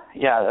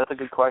 yeah, that's a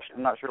good question.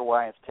 I'm not sure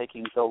why it's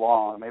taking so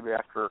long. Maybe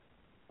after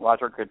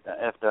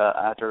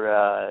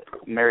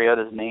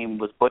Mariota's name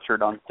was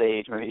butchered on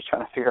stage, maybe he's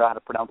trying to figure out how to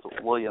pronounce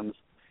it, Williams.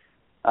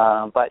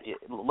 But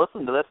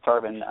listen to this,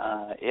 Tarvin.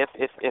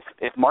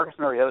 If Marcus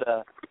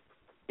Mariota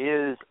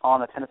is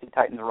on the Tennessee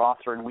Titans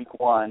roster in Week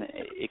 1,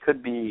 it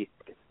could be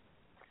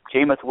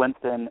Jameis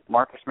Winston,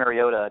 Marcus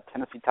Mariota,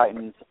 Tennessee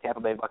Titans,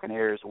 Tampa Bay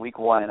Buccaneers, Week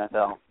 1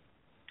 NFL.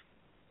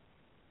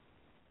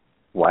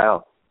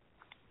 Wow.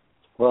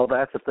 Well,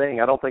 that's the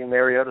thing. I don't think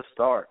Mariota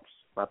starts.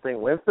 I think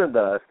Winston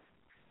does.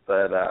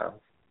 But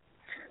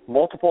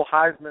multiple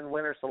Heisman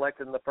winners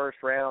selected in the first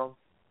round.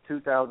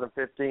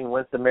 2015,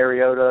 Winston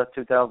Mariota.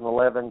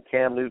 2011,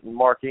 Cam Newton,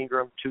 Mark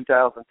Ingram.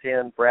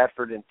 2010,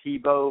 Bradford and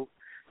Tebow.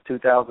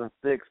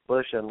 2006,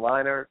 Bush and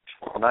Leinart.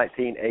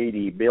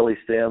 1980, Billy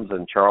Sims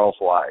and Charles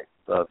White.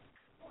 So, a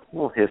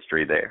little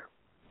history there.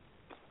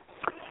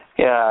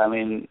 Yeah,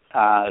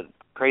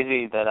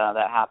 crazy that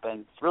that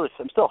happened. It's really,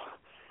 I'm still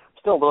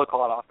a little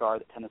caught off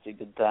guard that Tennessee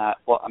did that.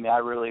 Well, I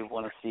really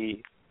want to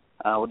see,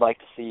 would like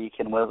to see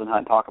Ken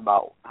Whisenhunt talk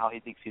about how he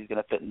thinks he's going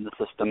to fit in the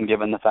system,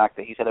 given the fact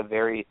that he's had a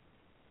very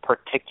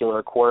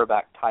particular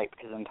quarterback type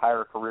his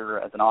entire career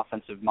as an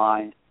offensive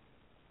mind.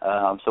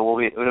 So it'll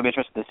be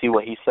interesting to see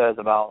what he says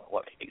about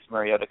what he thinks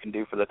Mariota can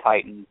do for the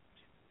Titans.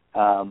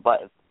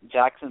 But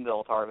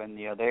Jacksonville, Tarvin,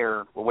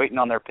 we're waiting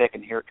on their pick,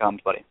 and here it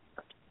comes, buddy.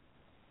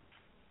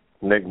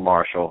 Nick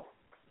Marshall.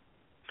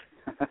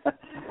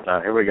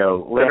 Here we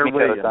go. Leonard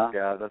Williams,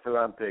 guys. That's who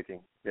I'm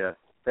picking. Yeah.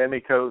 Sammy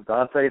Coates,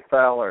 Dante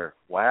Fowler.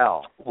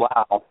 Wow.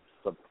 Wow.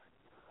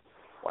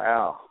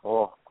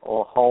 Little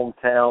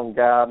hometown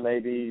guy,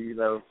 maybe,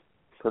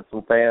 put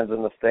some fans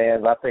in the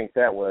stands. I think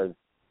that was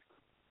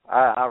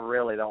I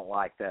really don't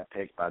like that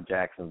pick by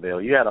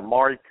Jacksonville. You had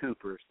Amari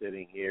Cooper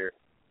sitting here,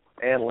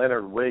 and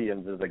Leonard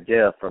Williams is a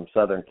gift from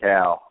Southern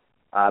Cal.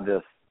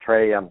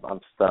 Trey, I'm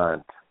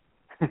stunned.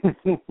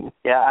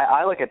 Yeah,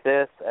 I look at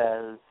this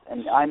as,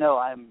 and I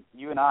know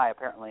you and I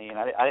apparently, and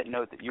I didn't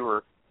know that you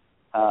were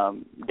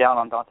down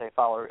on Dante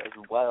Fowler as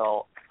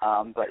well,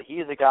 but he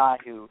is a guy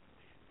who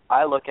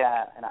I look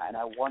at and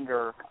I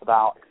wonder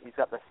about. He's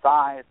got the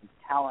size and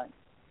talent,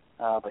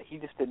 but he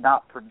just did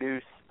not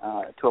produce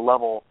to a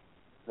level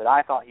that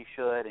I thought he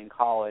should in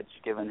college,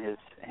 given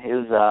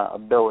his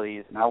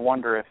abilities. And I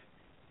wonder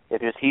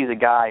if he's a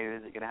guy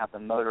who's going to have the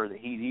motor that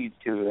he needs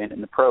to in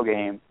the pro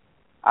game.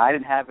 I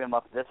didn't have him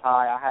up this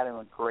high. I had him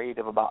a grade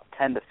of about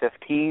 10 to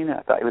 15.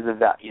 I thought he was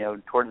about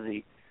towards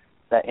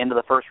that end of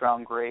the first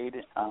round grade.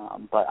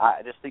 But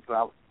I just think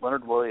about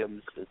Leonard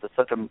Williams is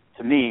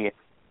to me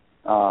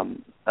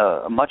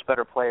a much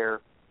better player.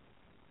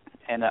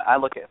 And I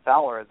look at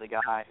Fowler as a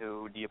guy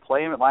who, do you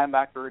play him at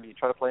linebacker? Do you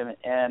try to play him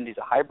at end? He's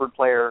a hybrid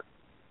player.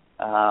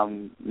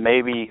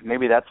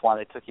 Maybe that's why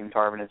they took him,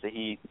 Tarvin, is that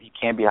he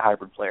can be a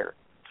hybrid player.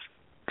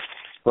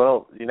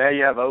 Well, now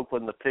you have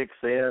Oakland the picks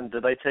in.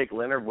 Did they take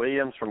Leonard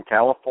Williams from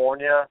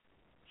California?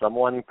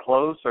 Someone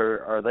close,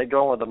 or are they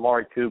going with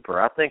Amari Cooper?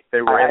 I think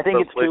they were. I think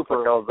it's Cooper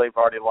because they've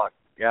already locked.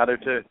 Yeah, I do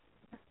too.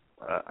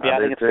 I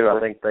do too. I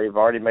think they've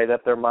already made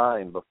up their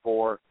mind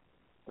before.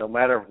 No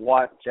matter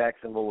what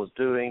Jacksonville was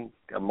doing,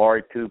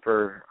 Amari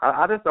Cooper.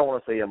 I just don't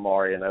want to see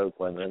Amari in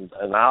Oakland, and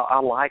I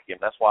like him.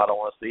 That's why I don't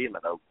want to see him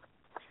in Oakland.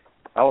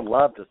 I would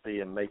love to see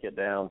him make it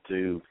down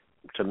to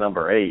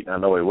number 8. I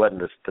know he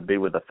wasn't to be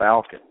with the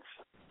Falcons.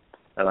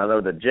 And I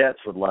know the Jets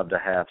would love to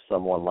have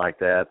someone like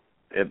that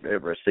at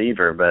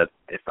receiver. But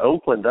if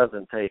Oakland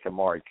doesn't take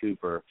Amari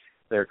Cooper,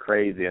 they're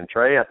crazy. And,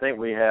 Trey, I think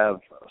we have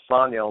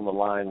Sonia on the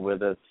line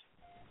with us.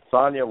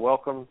 Sonia,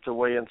 welcome to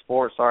Williams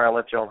Sports. Sorry I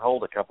let you on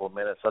hold a couple of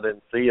minutes. I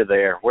didn't see you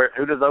there.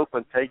 Who does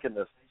Oakland take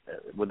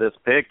with this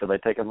pick? Do they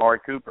take Amari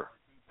Cooper?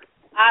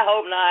 I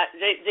hope not.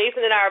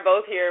 Jason and I are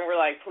both here, and we're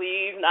like,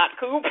 please, not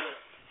Coop.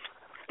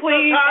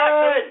 Please.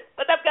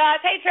 What's up, guys?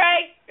 Hey,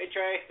 Trey. Hey,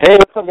 Trey. Hey,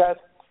 what's up, guys?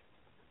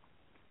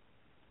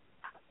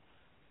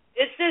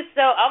 It's just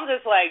so, I'm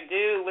just like,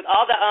 dude, with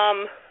all the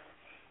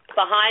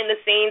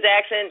behind-the-scenes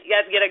action, you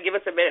guys got to give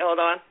us a minute.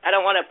 Hold on. I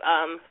don't want to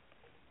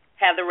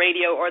have the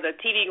radio or the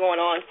TV going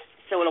on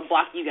so it'll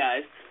block you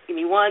guys. Give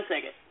me 1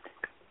 second.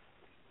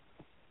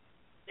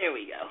 There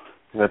we go.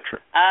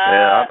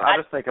 I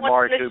just think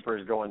Amari Cooper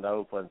is going to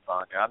Oakland,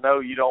 Sonya. I know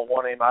you don't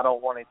want him. I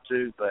don't want him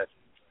to, but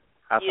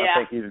I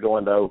think he's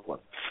going to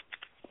Oakland.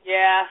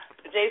 Yeah.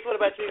 Jace, what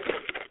about you?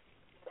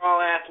 All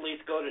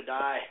athletes go to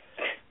die.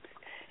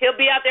 He'll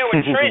be out there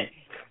with Trent.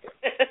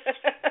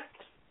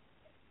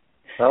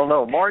 I don't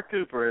know. Amari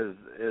Cooper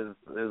is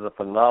a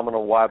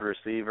phenomenal wide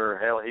receiver.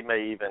 Hell, he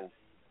may even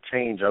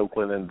change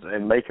Oakland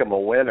and make him a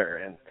winner.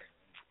 And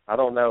I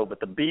don't know, but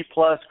the B+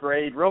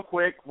 grade, real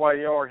quick, while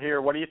you are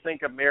here, what do you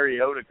think of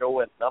Mariota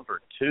going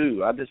number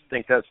 2? I just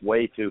think that's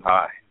way too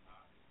high.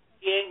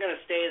 He ain't going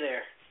to stay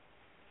there.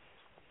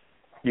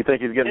 You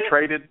think he's getting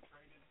traded?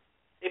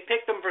 They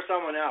picked him for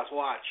someone else.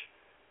 Watch.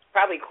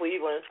 Probably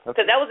Cleveland.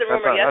 Because that was the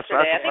rumor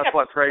yesterday. That's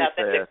what Trey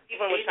said. He's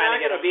not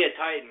going to be a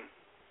Titan.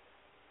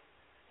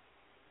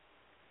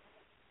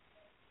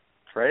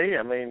 Trey,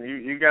 I mean,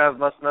 you guys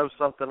must know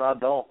something I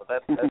don't, but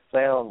that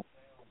sounds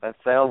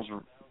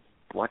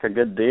like a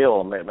good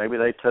deal. Maybe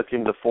they took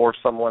him to force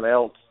someone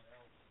else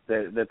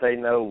that they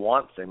know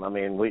wants him. I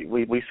mean,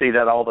 we see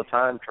that all the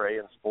time, Trey,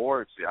 in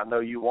sports. I know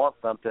you want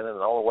something, and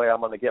the only way I'm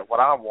going to get what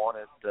I want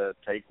is to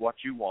take what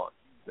you want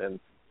and,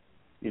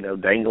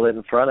 dangle it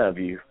in front of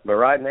you. But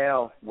right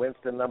now,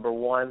 Winston number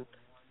 1,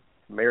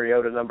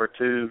 Mariota number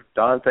 2,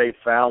 Dante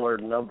Fowler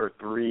number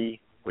 3,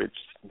 which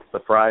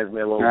surprised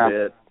me a little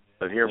bit.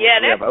 But here we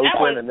have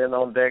Oakland, and then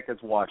on deck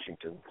is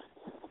Washington.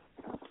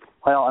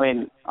 Well, I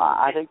mean,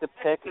 I think the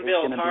pick is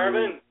going to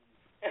be...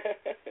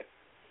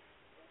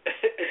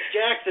 It's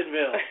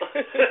Jacksonville.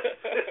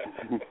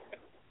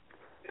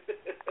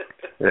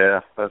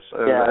 There's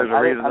a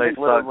reason they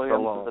suck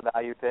so long. Is the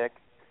value pick.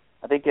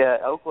 I think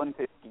Oakland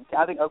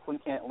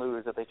can't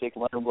lose if they take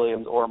Leonard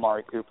Williams or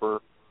Amari Cooper.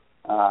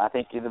 I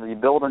think either you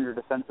build on your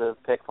defensive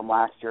pick from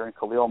last year in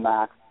Khalil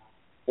Mack,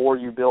 or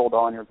you build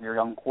on your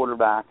young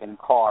quarterback in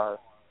Carr.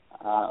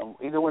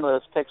 Either one of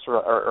those picks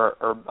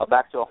are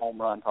back to a home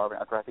run,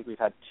 Tarvin. After I think we've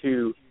had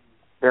 2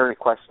 very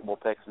questionable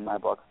picks in my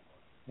book.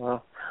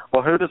 Well,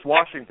 who does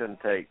Washington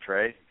take,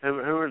 Trey?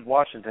 Who is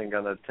Washington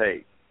going to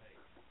take?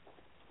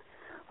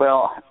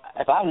 Well,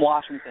 if I'm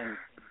Washington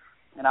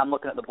and I'm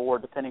looking at the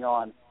board, depending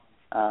on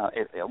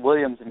if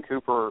Williams and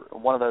Cooper,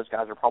 one of those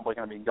guys are probably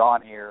going to be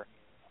gone here.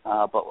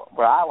 But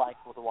what I like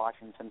with the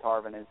Washington,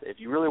 Tarvin, is if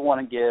you really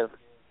want to give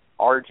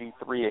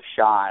RG3 a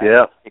shot,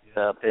 the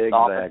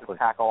offensive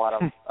tackle out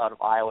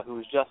of Iowa, who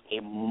is just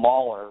a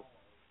mauler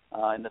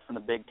in the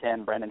Big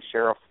Ten, Brandon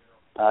Sheriff.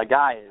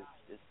 Guy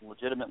is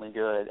legitimately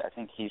good. I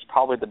think he's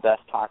probably the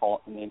best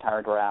tackle in the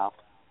entire draft.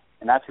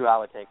 And that's who I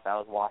would take if I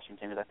was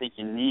Washington, because I think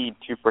you need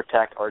to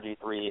protect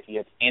RG3 if he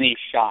has any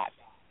shot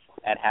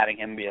at having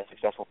him be a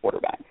successful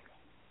quarterback.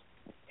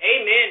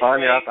 Amen.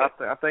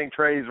 I think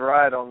Trey's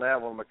right on that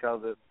one,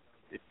 because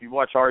if you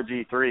watch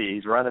RG3,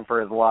 he's running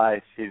for his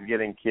life. He's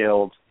getting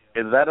killed.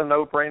 Is that a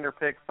no-brainer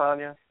pick,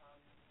 Sonya?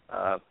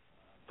 The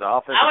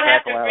offensive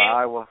tackle out of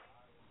Iowa.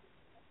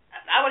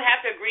 I would have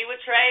to agree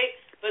with Trey,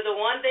 but the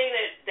one thing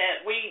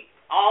that we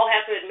all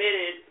have to admit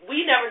is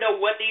we never know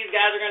what these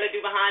guys are going to do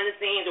behind the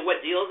scenes or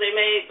what deals they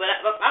made, but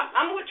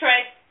I'm with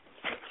Trey.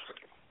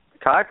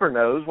 Kiper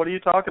knows. What are you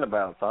talking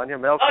about, Sonya?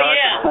 Mel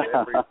Kiper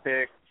knows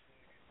pick.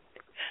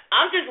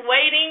 I'm just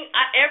waiting.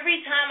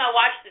 Every time I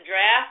watch the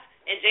draft,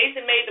 and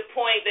Jason made the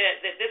point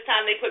that this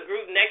time they put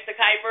Gruden next to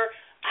Kiper,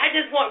 I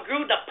just want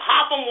Gruden to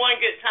pop him one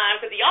good time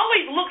because he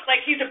always looks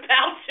like he's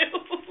about to.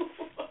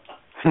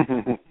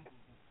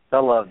 I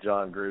love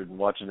John Gruden,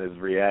 watching his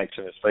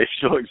reaction, his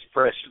facial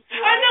expression.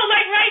 I know,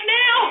 like right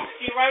now.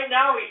 See, right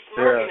now he's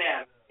smirking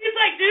at him. He's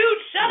like,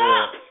 dude, shut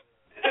up.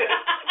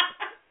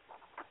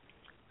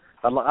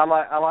 I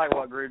like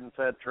what Gruden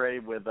said, Trey,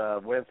 with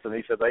Winston.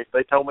 He said,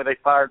 they told me they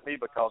fired me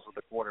because of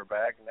the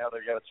quarterback, and now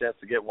they've got a chance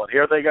to get one.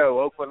 Here they go,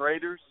 Oakland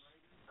Raiders.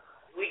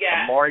 We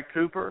got Amari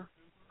Cooper.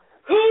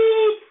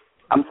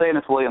 I'm saying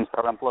it's Williams,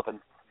 but I'm flipping.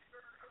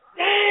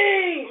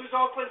 Dang! Who's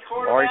Oakland's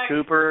quarterback? Amari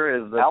Cooper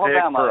is the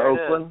Alabama, pick for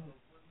Oakland.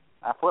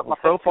 I flipped my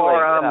so pick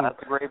far,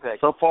 that's a great pick.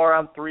 So far,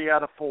 I'm 3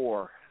 out of 4.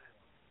 All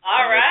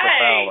right.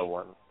 The Fowler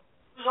one.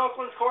 Who's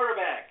Oakland's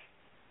quarterback?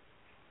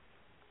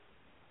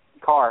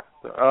 Carr.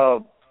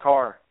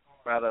 Carr,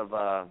 out of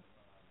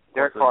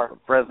Derek Carr,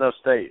 Fresno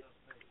State.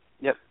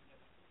 Yep.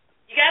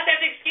 You guys have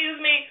to excuse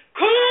me.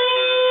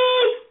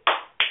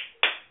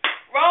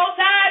 Roll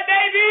Tide,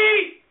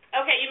 baby.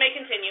 Okay, you may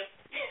continue.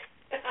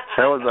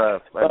 That was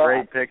a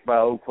great pick by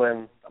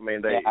Oakland. I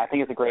mean, I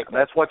think it's a great pick.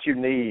 That's what you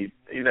need.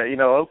 You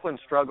know, Oakland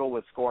struggle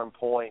with scoring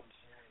points.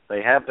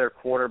 They have their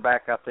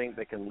quarterback, I think,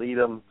 that can lead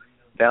them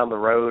down the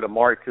road.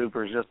 Amari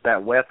Cooper is just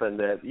that weapon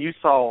that you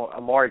saw.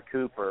 Amari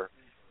Cooper,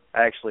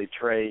 actually,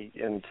 Trey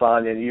and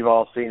Sonya, and you've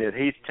all seen it.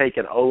 He's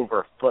taken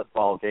over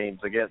football games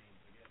against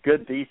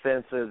good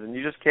defenses, and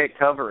you just can't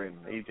cover him.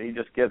 He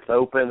just gets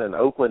open, and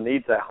Oakland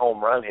needs that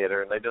home run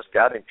hitter, and they just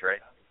got him, Trey.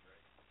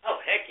 Oh,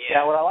 heck yeah.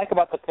 Yeah, what I like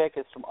about the pick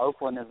is from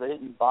Oakland is they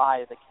didn't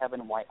buy the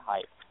Kevin White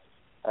hype.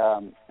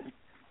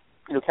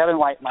 Kevin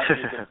White might be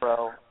a good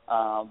pro,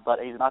 but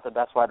he's not the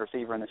best wide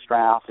receiver in this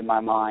draft in my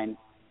mind.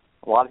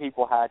 A lot of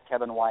people had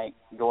Kevin White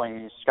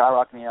going,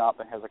 skyrocketing up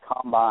and has a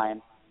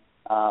combine.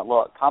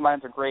 Look,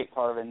 combines are great,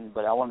 Tarvin,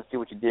 but I wanted to see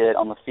what you did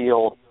on the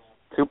field.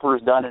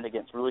 Cooper's done it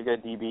against really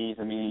good DBs.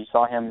 I mean, you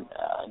saw him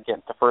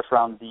get the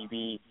first-round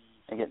DB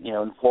and get,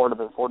 in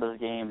Florida's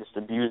game, just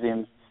abuse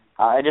him.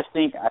 I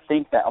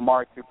think that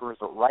Amari Cooper is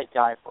the right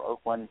guy for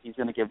Oakland. He's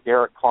going to give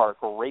Derek Carr a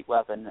great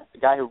weapon. The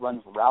guy who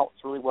runs routes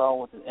really well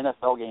with an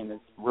NFL game is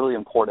really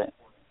important.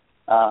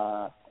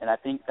 And I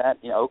think that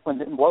Oakland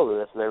didn't blow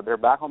this. They're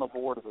back on the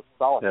board as a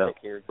solid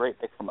pick here. Great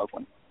pick from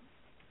Oakland.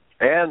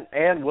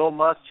 And Will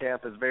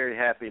Muschamp is very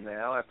happy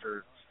now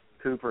after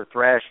Cooper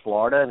thrashed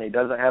Florida, and he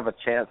doesn't have a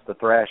chance to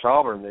thrash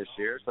Auburn this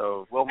year.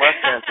 So Will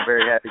Muschamp's a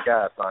very happy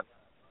guy, son.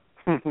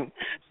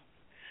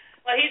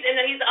 Well,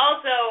 he's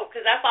also,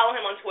 because I follow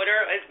him on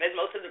Twitter as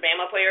most of the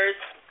Bama players,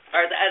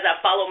 or as I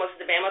follow most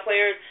of the Bama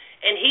players,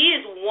 and he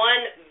is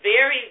one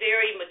very,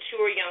 very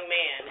mature young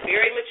man.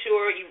 Very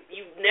mature.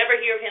 You never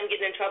hear of him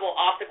getting in trouble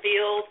off the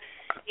field.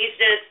 He's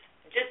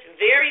just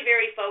very,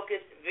 very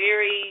focused,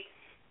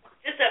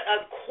 just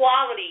a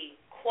quality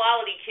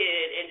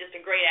kid and just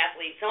a great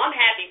athlete. So I'm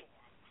happy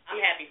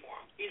for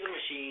him. He's a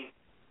machine.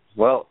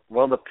 Well,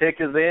 the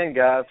pick is in,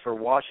 guys, for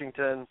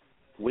Washington.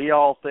 We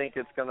all think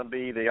it's going to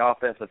be the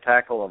offensive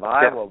tackle of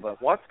Iowa,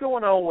 but what's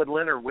going on with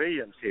Leonard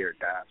Williams here,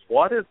 guys?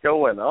 What is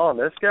going on?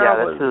 This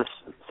guy this is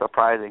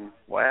surprising.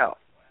 Wow.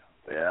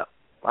 Yeah.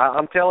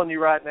 I'm telling you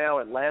right now,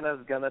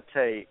 Atlanta's going to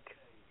take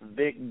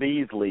Vic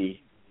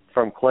Beasley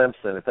from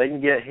Clemson. If they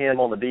can get him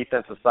on the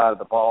defensive side of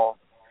the ball,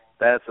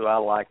 that's who I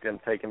like them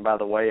taking. By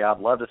the way, I'd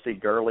love to see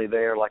Gurley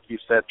there, like you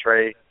said,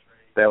 Trey.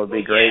 That would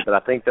be great, but I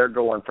think they're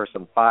going for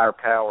some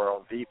firepower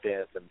on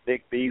defense, and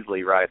Vic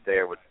Beasley right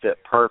there would fit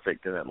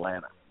perfect in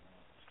Atlanta.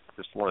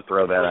 Just want to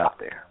throw that out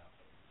there.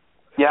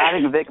 Yeah, I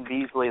think Vic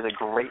Beasley is a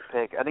great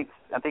pick. I think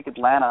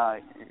Atlanta,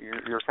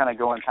 you're kind of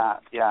going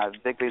past. Yeah,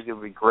 Vic Beasley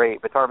would be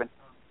great. But Tarvin,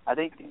 I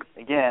think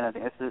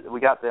we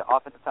got the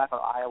offensive tackle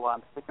of Iowa.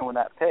 I'm sticking with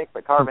that pick.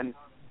 But Tarvin,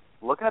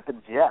 looking at the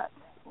Jets,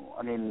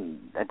 I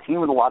mean, a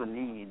team with a lot of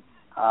needs,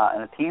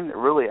 and a team that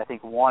really I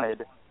think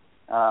wanted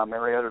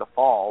Mariota to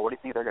fall. What do you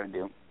think they're going to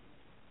do?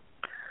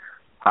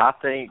 I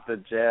think the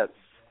Jets,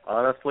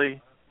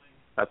 honestly,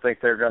 I think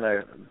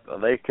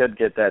they could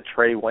get that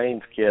Trey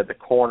Waynes kid, the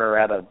corner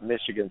out of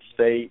Michigan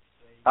State.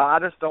 I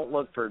just don't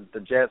look for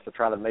the Jets to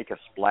try to make a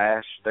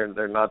splash.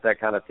 They're not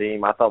that kind of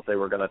team. I thought they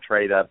were going to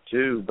trade up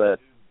too, but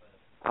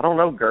I don't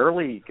know.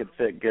 Gurley could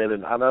fit good,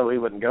 and I know he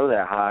wouldn't go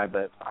that high,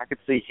 but I could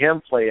see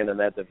him playing in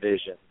that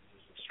division.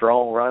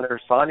 Strong runner.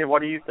 Sonia,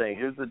 what do you think?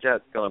 Who's the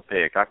Jets going to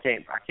pick? I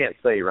can't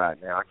say right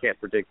now. I can't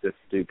predict this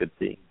stupid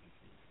team.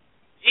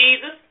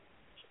 Jesus,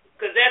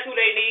 because that's who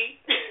they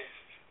need.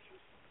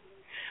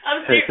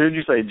 Hey, who'd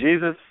you say,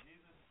 Jesus?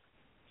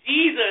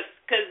 Jesus,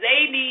 because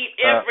they need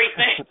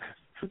everything.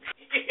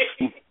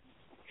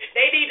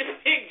 They need to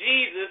pick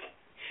Jesus.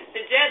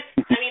 The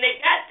Jets, I mean,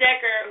 they got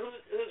Decker,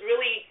 who's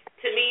really,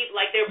 to me,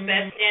 like their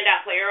best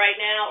standout player right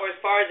now, or as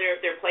far as their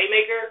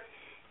playmaker.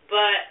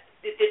 But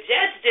the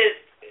Jets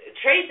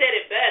Trey said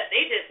it best,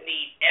 they just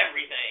need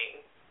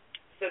everything.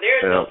 So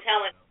there's no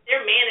telling.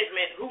 Their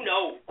management, who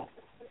knows?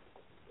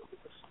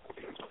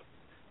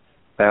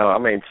 Now, I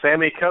mean,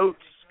 Sammy Coates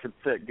could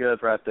fit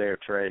good right there,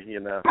 Trey.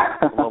 I'm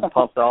gonna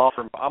pump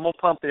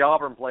the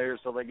Auburn players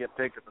so they get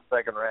picked in the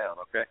second round.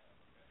 Okay.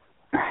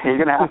 You're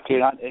gonna have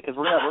to, because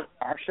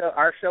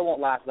our show won't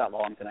last that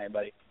long tonight,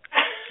 buddy.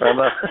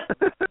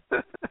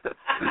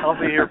 I'll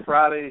be here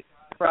Friday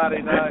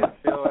night,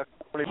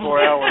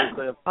 24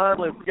 hours.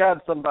 Finally, we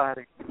got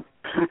somebody.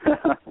 We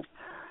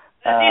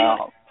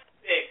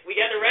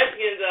got the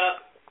Redskins up.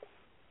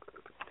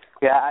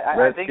 Yeah,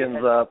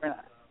 Redskins up.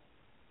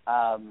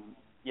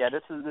 Yeah,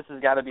 this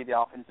has got to be the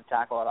offensive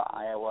tackle out of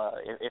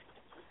Iowa.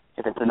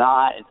 If it's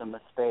not, it's a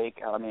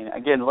mistake. I mean,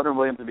 again, Leonard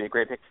Williams would be a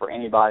great pick for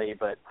anybody,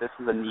 but this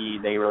is a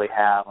need they really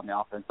have on the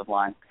offensive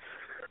line.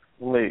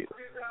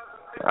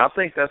 I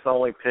think that's the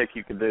only pick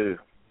you can do.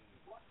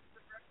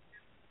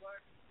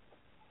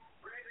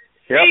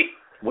 Yep,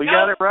 we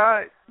got it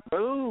right.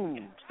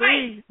 Boom.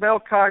 See, Mel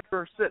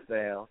Kiper, sit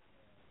down.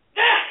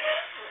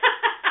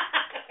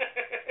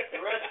 The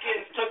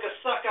Redskins took a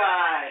suck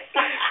eye.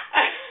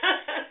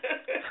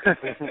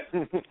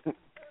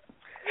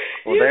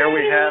 Well, there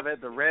we have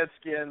it. The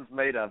Redskins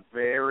made a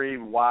very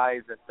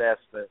wise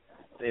investment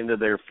into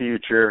their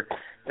future.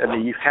 I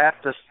mean, you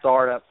have to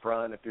start up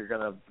front if you're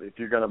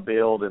gonna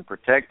build and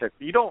protect it.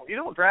 You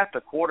don't draft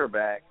a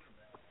quarterback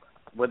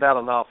without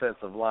an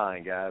offensive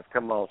line, guys.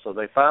 Come on. So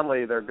they're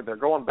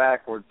going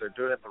backwards. They're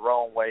doing it the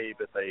wrong way,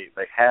 but they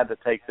had to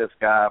take this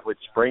guy, which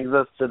brings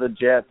us to the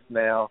Jets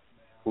now.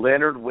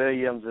 Leonard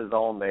Williams is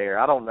on there.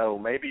 I don't know.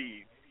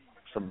 Maybe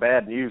some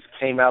bad news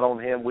came out on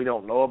him we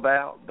don't know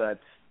about, but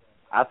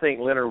I think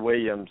Leonard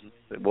Williams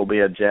will be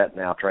a Jet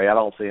now, Trey. I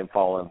don't see him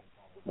falling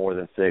more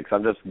than 6.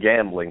 I'm just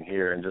gambling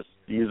here and just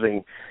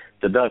using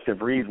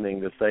deductive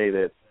reasoning to say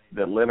that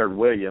Leonard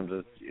Williams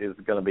is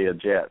going to be a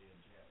Jet,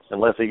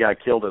 unless he got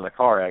killed in a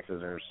car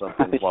accident or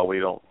something. While we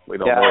don't know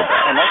about.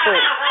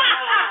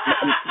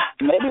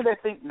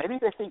 Maybe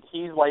they think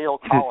he's Lael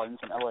Collins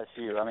from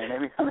LSU. I mean,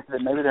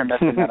 maybe they're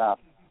messing that up.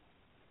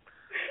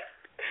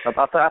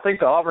 I think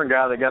the Auburn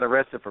guy that got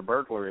arrested for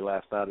burglary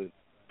last night is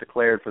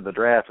declared for the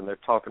draft, and they're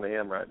talking to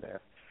him right now.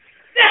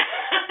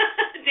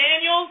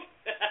 Daniels?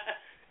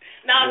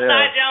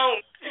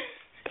 Jones.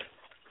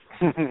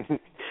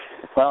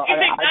 Well, you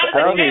think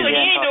Jonathan Taylor, he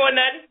ain't doing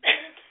nothing.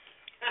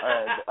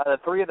 The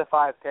 3 of the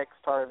 5 picks,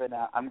 Tarvin,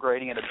 I'm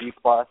grading it a B+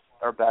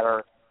 or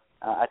better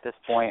at this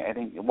point. I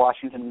think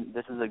Washington,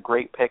 this is a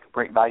great pick,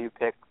 great value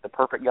pick. The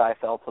perfect guy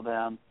fell to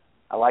them.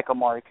 I like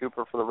Amari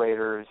Cooper for the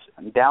Raiders.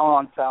 I'm down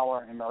on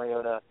Fowler and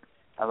Mariota.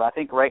 I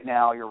think right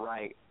now you're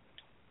right.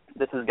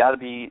 This has got to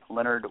be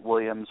Leonard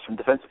Williams from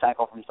defensive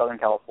tackle from Southern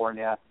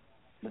California.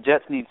 The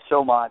Jets need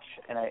so much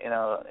in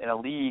a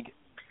league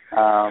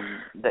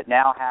that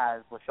now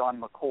has LaShawn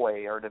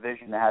McCoy, or a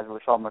division that has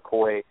LaShawn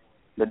McCoy.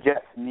 The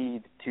Jets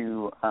need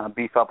to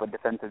beef up a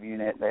defensive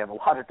unit. They have a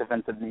lot of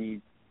defensive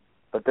needs,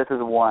 but this is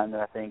one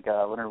that I think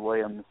Leonard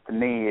Williams, to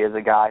me, is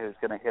a guy who's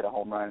going to hit a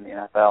home run in the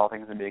NFL. I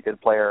think he's going to be a good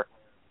player.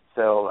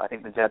 So I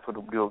think the Jets would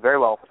do very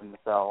well for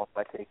themselves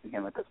by taking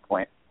him at this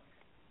point.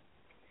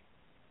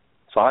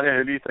 Sonia,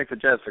 who do you think the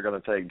Jets are going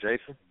to take,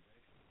 Jason?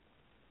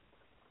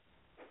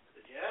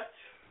 The Jets?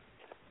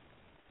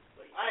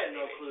 I have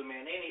no clue,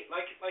 man. They need,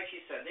 like you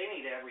said, they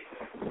need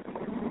everything.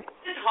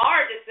 It's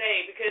hard to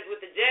say because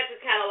with the Jets, it's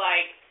kind of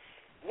like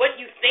what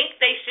you think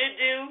they should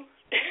do,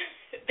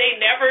 they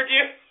never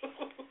do.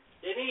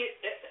 They need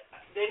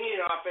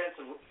an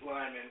offensive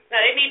lineman. No,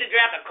 they need to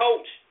draft a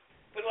coach.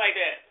 Put it like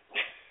that.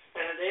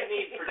 They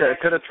need protection.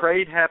 Could a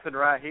trade happen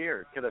right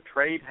here? Could a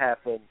trade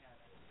happen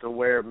to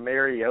where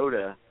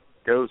Mariota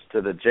goes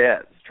to the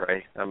Jets,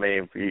 Trey? I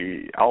mean,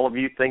 all of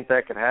you think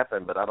that could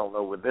happen, but I don't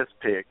know with this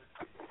pick.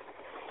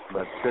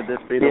 But could this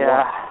be the one?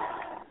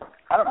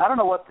 I don't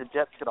know what the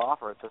Jets could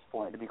offer at this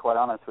point, to be quite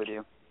honest with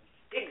you.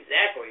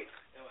 Exactly.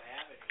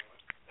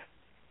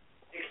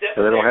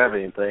 They don't have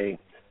anything.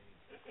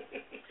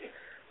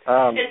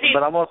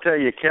 But I'm going to tell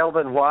you,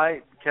 Kevin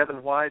White,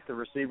 the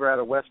receiver out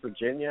of West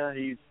Virginia,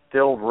 he's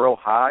still real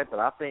high, but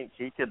I think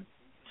he could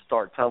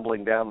start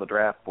tumbling down the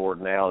draft board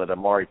now that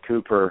Amari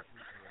Cooper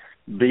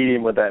beat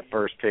him with that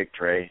first pick,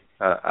 Trey.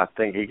 I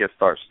think he could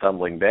start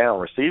stumbling down.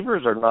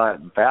 Receivers are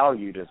not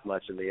valued as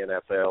much in the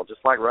NFL,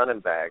 just like running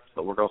backs,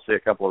 but we're going to see a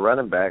couple of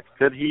running backs.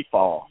 Could he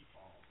fall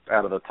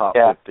out of the top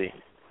 15?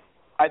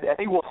 I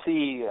think we'll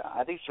see.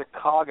 I think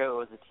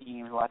Chicago is a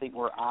team who I think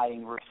we're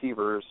eyeing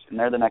receivers, and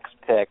they're the next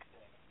pick.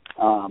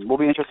 We'll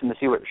be interested to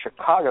see what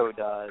Chicago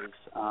does,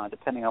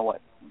 depending on what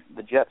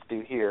the Jets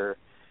do here.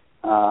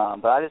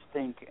 But I just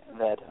think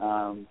that,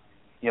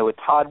 with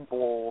Todd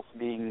Bowles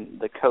being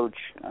the coach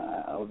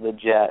of the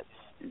Jets,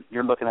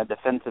 you're looking at a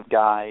defensive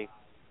guy.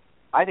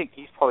 I think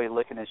he's probably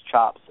licking his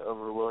chops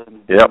over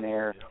Williams being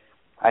there.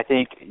 I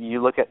think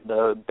you look at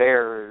the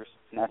Bears,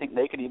 and I think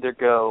they could either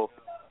go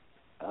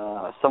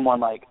someone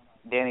like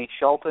Danny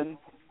Shelton,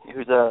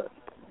 who's a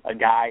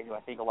guy who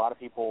I think a lot of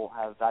people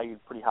have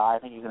valued pretty high. I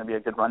think he's going to be a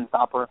good run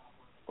stopper.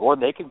 Or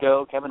they could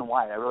go Kevin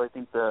White. I really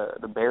think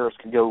the Bears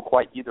could go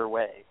quite either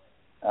way.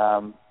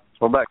 What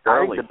about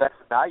Gurley? I think the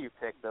best value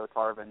pick, though,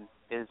 Tarvin,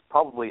 is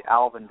probably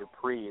Alvin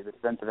Dupree, the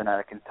defensive end out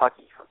of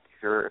Kentucky,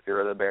 if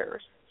you're the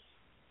Bears.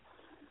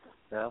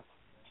 Yeah,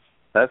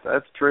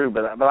 that's true.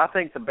 But I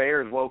think the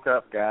Bears woke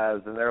up, guys,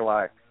 and they're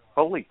like,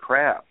 holy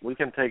crap, we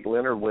can take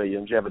Leonard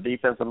Williams. You have a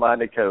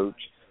defensive-minded coach.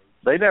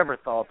 They never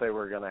thought they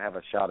were going to have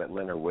a shot at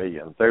Leonard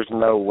Williams. There's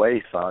no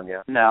way,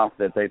 Sonia,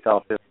 that they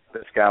thought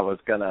this guy was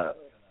gonna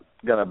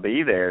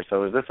be there.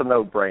 So is this a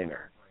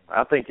no-brainer?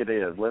 I think it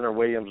is. Leonard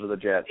Williams or the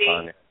Jets,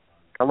 Sonia.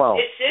 Come on,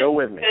 go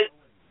with me.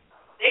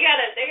 They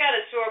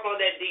gotta shore up on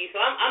that D. So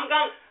I'm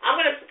gonna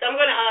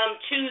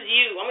choose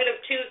you. I'm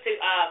gonna choose to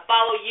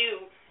follow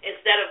you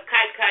instead of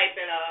Kite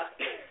and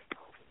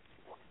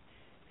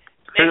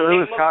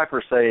Who is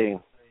Kiper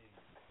saying?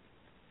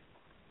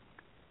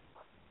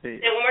 Say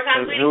one more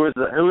time, please. Who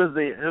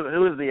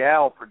is the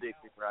owl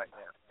predicting right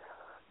now?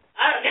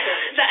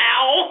 The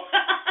owl.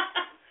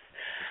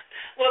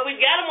 Well,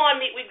 we've got him on.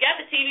 We've got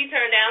the TV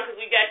turned down because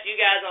we've got you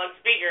guys on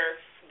speaker.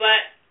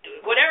 But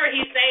whatever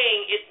he's saying,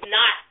 it's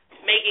not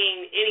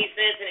making any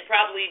sense, and it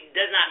probably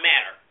does not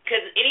matter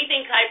because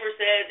anything Kiper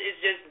says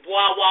is just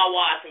blah blah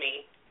blah to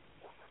me.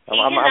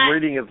 I'm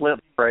reading his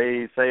lips,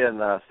 Ray. He's saying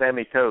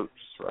Sammy Coates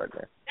right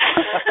there.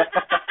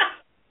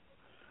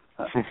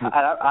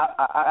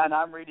 And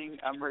I'm reading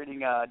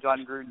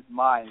John Gruden's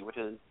mind, which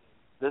is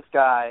this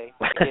guy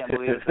can't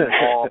believe he's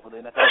involved with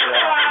the NFL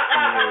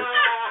draft.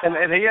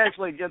 And he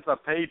actually gets a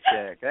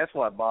paycheck. That's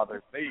what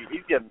bothers me.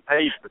 He's getting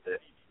paid for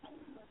this.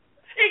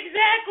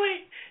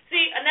 Exactly.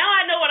 See, now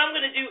I know what I'm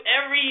going to do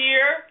every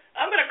year.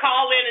 I'm going to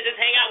call in and just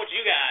hang out with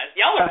you guys.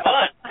 Y'all are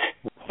fun.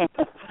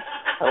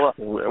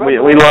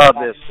 we We love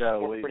this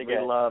show. We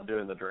good. love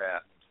doing the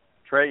draft.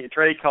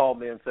 Trey called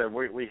me and said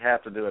we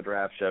have to do a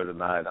draft show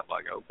tonight. I'm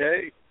like,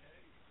 okay.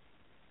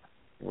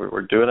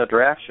 We're doing a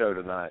draft show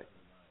tonight.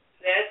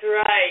 That's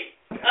right.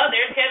 Oh,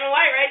 there's Kevin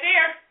White right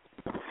there.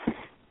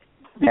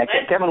 Yeah,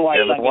 Kevin White.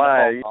 Kevin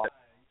White.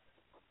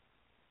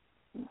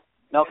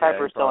 Mel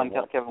Kiper is telling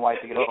Kevin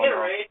White to get a phone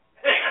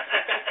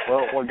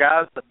call. Well,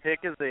 guys, the pick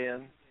is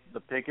in.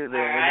 Right. We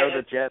know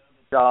the Jets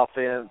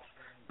offense,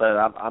 but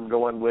I'm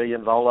going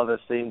Williams. All of us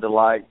seem to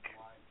like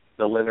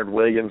the Leonard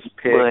Williams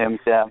pick. Williams,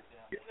 yeah.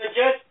 The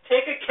Jets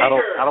take a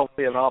kicker. I don't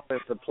see an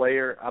offensive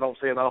player.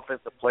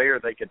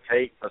 They could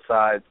take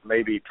besides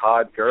maybe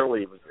Todd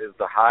Gurley is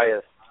the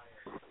highest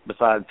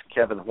besides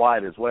Kevin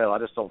White as well. I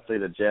just don't see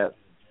the Jets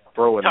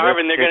throwing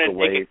Tarvin, this they're going pick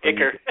away. to take a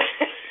kicker.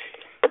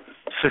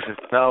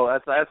 No,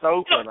 that's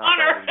Oakland.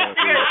 Punter. They're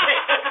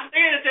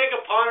going to take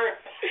a punter.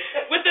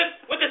 With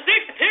the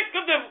sixth pick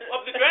of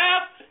the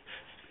draft,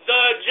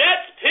 the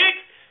Jets pick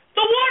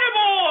the Water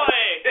Boy.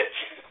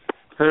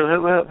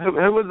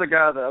 Who was the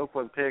guy that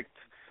Oakland picked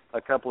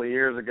a couple of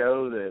years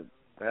ago that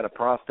had a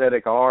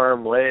prosthetic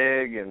arm,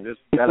 leg, and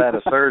just got out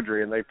of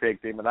surgery, and they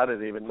picked him, and I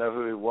didn't even know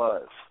who he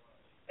was.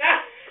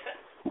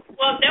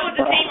 Well, that was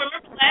the team.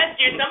 Remember last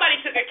year, somebody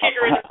took a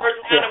kicker in the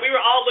first round, and we were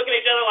all looking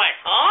at each other like,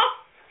 huh?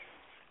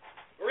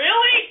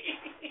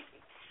 Really?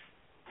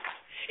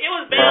 It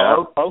was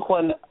Bama.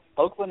 Oakland. It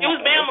was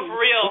Bama for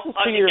real. This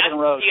is 2 years in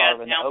a row,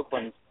 Tarvin.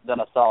 Oakland's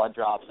done a solid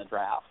job in the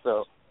draft.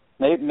 So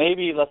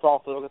maybe let's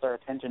all focus our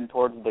attention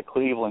towards the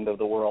Cleveland of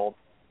the world.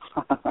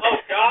 Oh,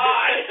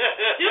 God.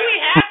 Do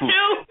we have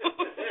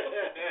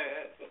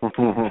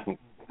to?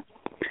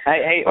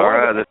 Hey, all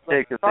right, let's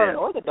take it in.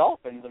 Or the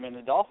Dolphins. I mean,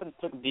 the Dolphins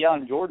took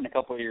Deion Jordan a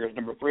couple of years,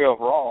 number 3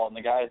 overall, and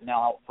the guy is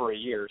now out for a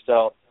year.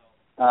 So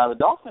the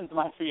Dolphins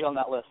might be on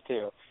that list,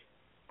 too.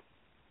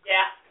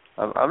 Yeah.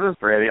 I'm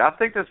just ready. I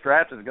think this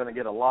draft is going to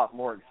get a lot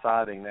more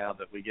exciting now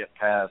that we get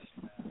past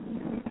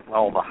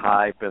all the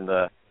hype and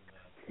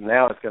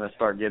now it's going to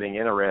start getting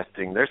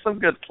interesting. There's some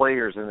good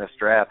players in this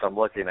draft I'm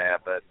looking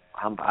at, but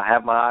I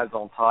have my eyes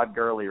on Todd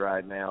Gurley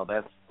right now.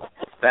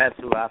 That's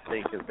who I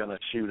think is going to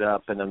shoot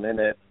up in a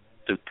minute.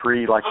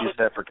 Dupree, like you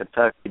said, for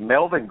Kentucky.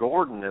 Melvin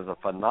Gordon is a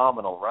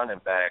phenomenal running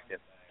back, and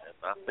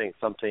I think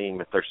some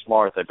team, if they're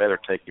smart, they better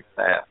take him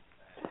fast.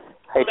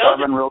 Hey,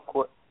 Tarvin, real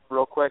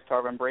quick,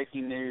 Tarvin,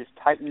 breaking news.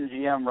 Titan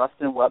GM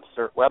Rustin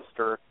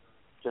Webster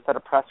just had a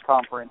press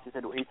conference. He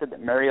said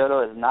that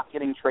Mariota is not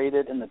getting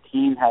traded, and the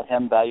team had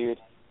him valued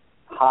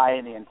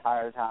high the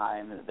entire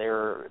time. They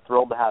were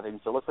thrilled to have him.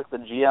 So it looks like the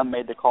GM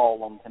made the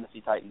call on the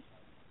Tennessee Titans.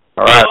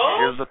 All right,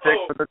 here's the pick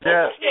for the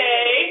Jets.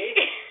 Okay.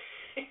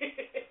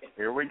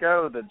 Here we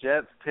go. The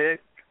Jets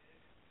pick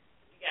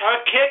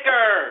A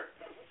kicker.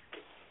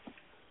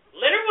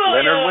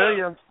 Leonard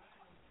Williams.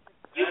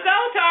 You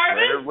go, Tarvin.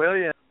 Leonard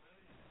Williams.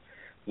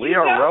 We You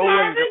are go,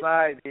 rolling Tarvin.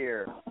 tonight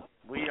here.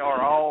 We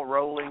are all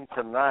rolling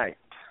tonight.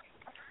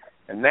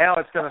 And now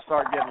it's going to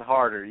start getting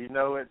harder. You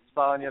know it,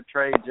 Sonia,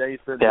 Trey,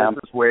 Jason. Yeah.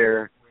 This is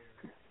where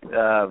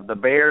the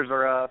Bears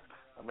are up.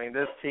 I mean,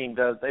 this team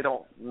they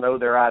don't know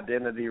their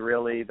identity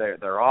really.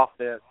 Their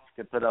offense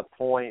can put up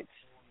points.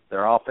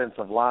 Their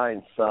offensive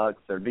line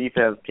sucks. Their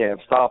defense can't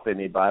stop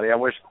anybody. I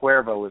wish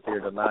Cuervo was here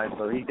tonight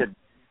so he could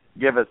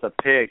give us a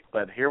pick.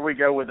 But here we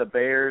go with the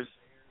Bears,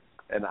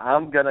 and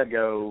I'm going to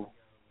go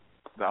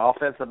the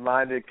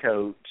offensive-minded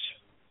coach.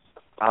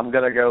 I'm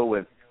going to go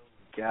with,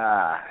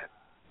 God,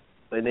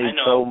 they need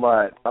so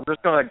much. I'm going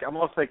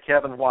to say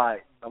Kevin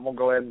White. I'm going to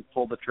go ahead and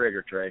pull the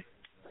trigger, Trey.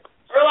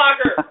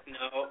 Urlacher.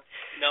 No.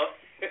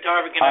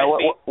 Tarvin, can I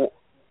speak?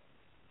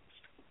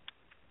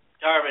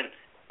 Tarvin,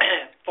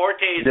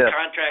 Forte's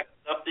contract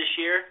is up this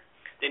year.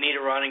 They need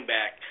a running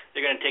back.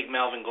 They're going to take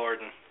Melvin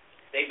Gordon.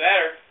 They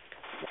better.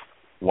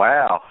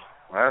 Wow.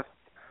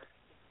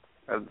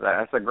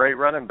 That's a great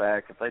running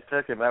back. If they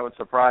took him, that would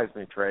surprise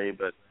me, Trey.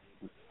 But,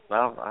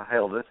 well,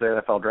 hell, this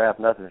NFL draft,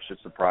 nothing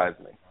should surprise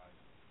me.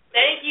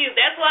 Thank you.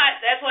 That's why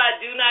I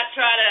do not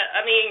try to,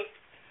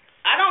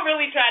 I don't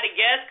really try to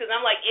guess because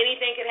I'm like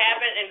anything could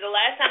happen. And the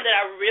last time that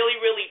I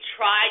really, really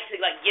tried to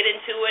like get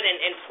into it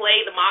and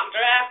play the mock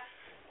draft,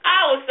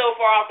 I was so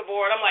far off the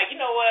board. I'm like, you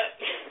know what?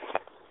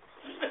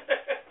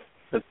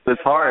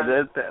 It's hard.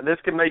 This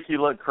can make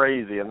you look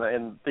crazy,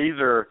 and these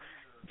are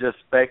just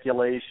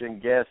speculation,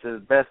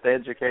 guesses, best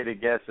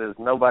educated guesses.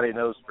 Nobody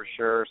knows for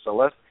sure. So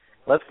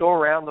let's go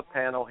around the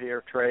panel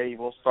here, Trey.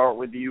 We'll start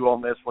with you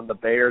on this one. The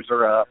Bears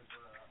are up.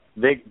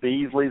 Vic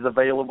Beasley's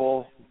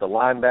available. The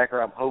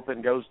linebacker, I'm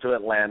hoping, goes to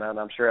Atlanta, and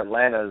I'm sure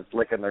Atlanta is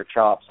licking their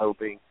chops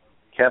hoping.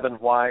 Kevin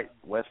White,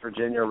 West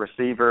Virginia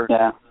receiver.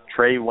 Yeah.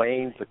 Trey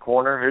Waynes, the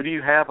corner. Who do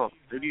you have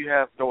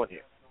going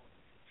here?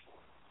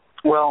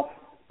 Well,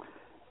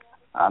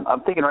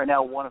 I'm thinking right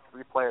now one of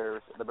 3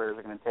 players the Bears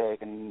are going to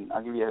take, and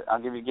let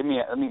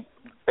me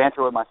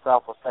banter with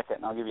myself a second,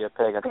 and I'll give you a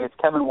pick. I think it's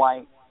Kevin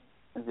White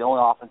is the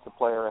only offensive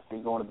player I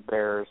see going to the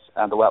Bears,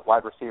 the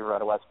wide receiver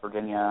out of West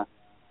Virginia.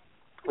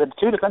 The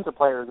 2 defensive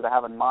players that I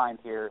have in mind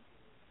here,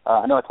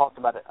 I know I talked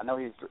about it. I know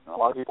a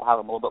lot of people have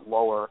him a little bit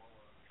lower.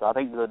 So I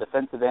think the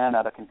defensive end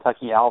out of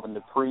Kentucky, Alvin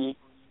Dupree,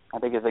 I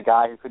think is a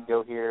guy who could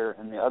go here.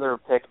 And the other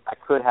pick I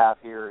could have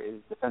here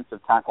is defensive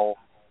tackle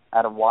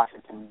out of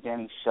Washington,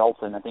 Danny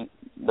Shelton. I think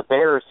the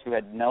Bears, who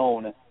had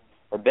known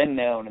or been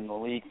known in the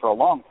league for a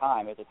long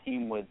time as a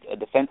team with a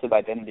defensive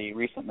identity,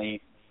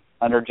 recently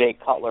under Jay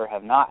Cutler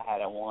have not had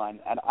one.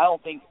 And I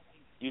don't think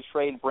you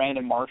trade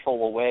Brandon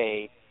Marshall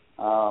away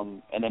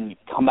and then you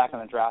come back in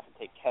the draft and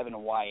take Kevin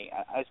White.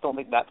 I just don't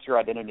think that's your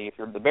identity.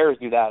 If the Bears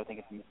do that, I think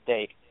it's a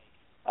mistake.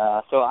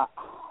 So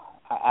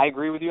I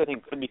agree with you. I think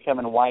it could be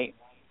Kevin White.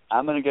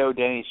 I'm going to go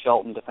Danny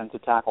Shelton,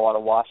 defensive tackle out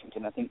of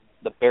Washington. I think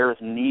the Bears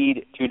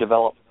need to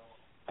develop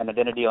an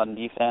identity on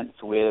defense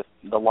with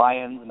the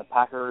Lions and the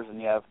Packers, and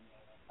you have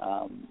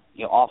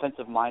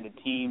offensive-minded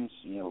teams,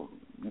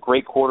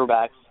 great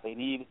quarterbacks. They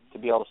need to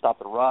be able to stop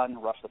the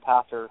run, rush the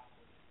passer.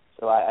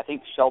 So I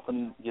think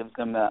Shelton gives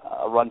them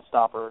a run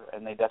stopper,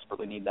 and they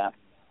desperately need that.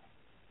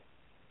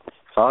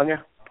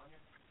 Sonia?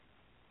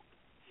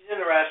 She's in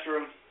the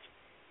restroom.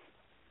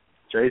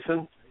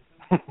 Jason?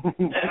 My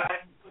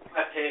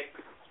pick.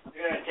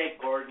 You're going to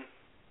take Gordon.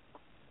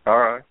 All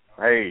right.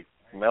 Hey,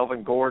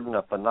 Melvin Gordon,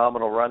 a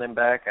phenomenal running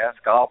back.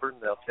 Ask Auburn;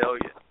 they'll tell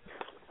you.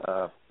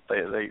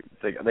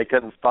 They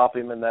couldn't stop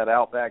him in that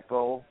Outback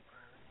Bowl.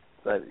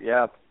 But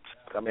yeah,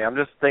 I mean, I'm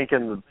just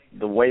thinking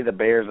the way the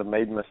Bears have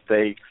made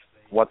mistakes,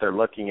 what they're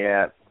looking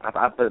at.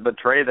 But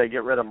Trey, they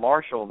get rid of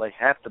Marshall, they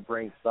have to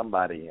bring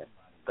somebody in.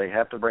 They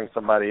have to bring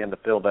somebody in to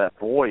fill that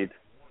void.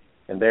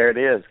 And there it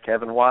is,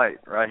 Kevin White,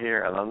 right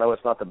here. And I know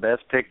it's not the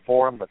best pick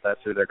for him, but that's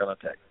who they're going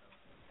to take.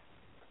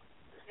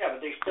 Yeah,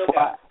 but they still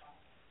got.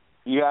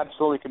 You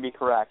absolutely can be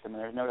correct. I mean,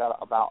 there's no doubt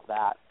about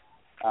that.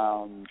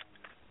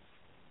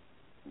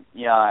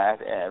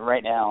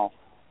 Right now,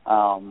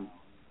 I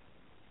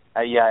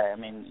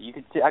mean, you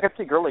could see. I could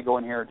see Gurley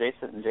going here,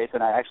 Jason.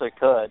 I actually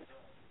could,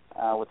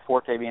 with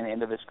Forte being the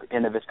end of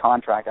his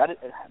contract.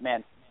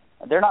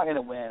 They're not going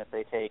to win if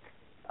they take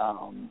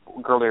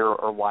Gurley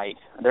or White.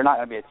 They're not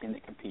going to be a team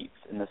that competes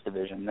in this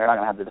division. They're not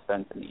going to have the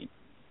defense they need.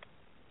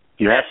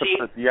 You have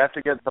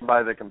to get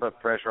somebody that can put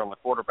pressure on the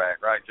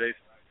quarterback, right, Jason?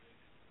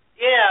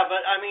 Yeah,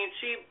 but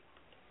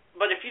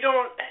if you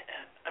don't,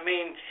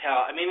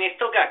 they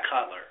still got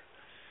Cutler,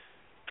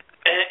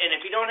 and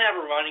if you don't have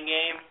a running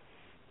game,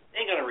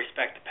 they ain't gonna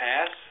respect the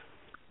pass.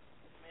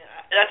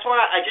 That's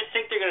why I just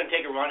think they're gonna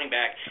take a running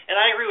back. And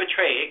I agree with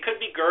Trey. It could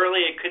be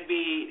Gurley. It could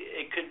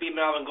be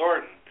Melvin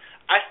Gordon.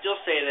 I still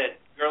say that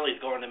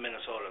Gurley's going to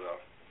Minnesota though.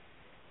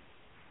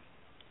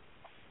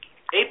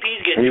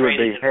 AP's getting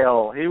traded.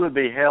 He would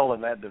be hell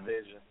in that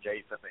division,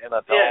 Jason. In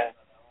a dome. Yeah.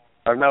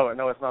 Or no,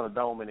 it's not a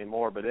dome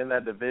anymore. But in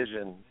that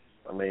division,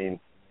 I mean,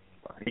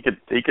 he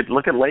could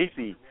look at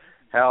Lacey,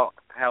 how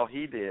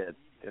he did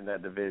in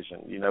that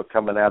division.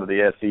 Coming out of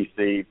the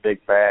SEC,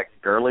 big back.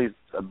 Gurley's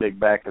a big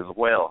back as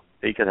well.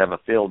 He could have a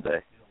field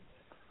day.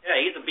 Yeah,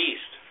 he's a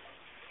beast.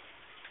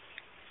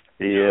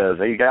 He is.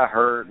 He got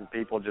hurt, and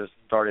people just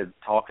started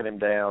talking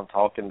down.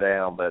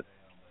 But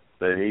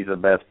he's the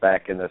best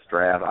back in this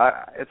draft.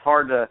 It's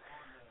hard to.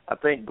 I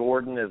think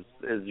Gordon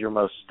is your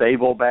most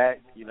stable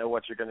back. You know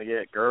what you're going to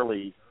get.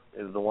 Gurley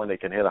is the one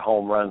that can hit a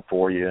home run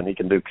for you, and he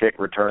can do kick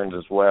returns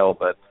as well.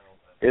 But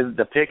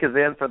the pick is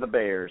in for the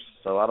Bears,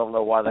 so I don't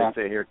know why they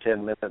sit here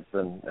 10 minutes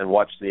and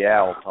watch the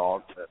owl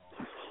talk. But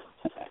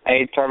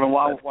hey, Tarvin,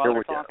 while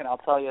we're talking, I'll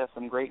tell you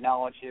some great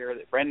knowledge here.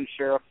 That Brandon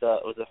Sheriff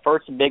was the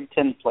first Big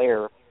Ten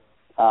player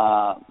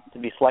to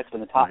be selected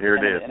in the top 10 of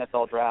the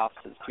NFL draft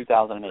since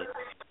 2008.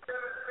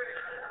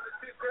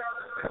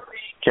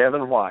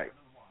 Kevin White.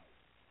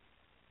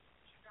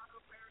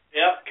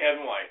 Yep,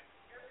 Kevin White.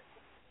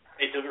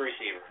 They took a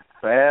receiver.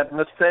 Bad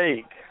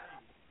mistake.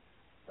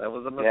 That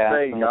was a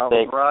mistake. I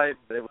was right.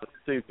 It was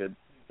stupid.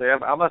 See,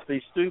 I must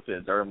be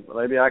stupid, or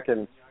maybe I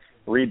can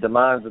read the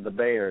minds of the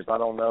Bears. I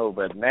don't know.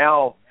 But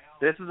now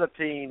this is a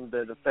team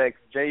that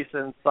affects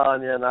Jason,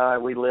 Sonia, and I.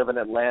 We live in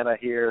Atlanta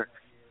here.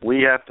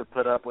 We have to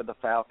put up with the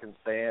Falcons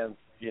fans,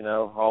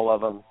 all of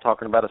them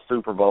talking about a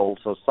Super Bowl.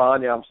 So,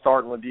 Sonia, I'm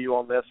starting with you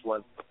on this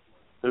one.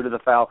 Who do the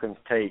Falcons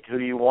take? Who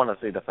do you want to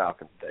see the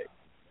Falcons take?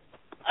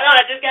 Oh, no,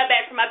 I just got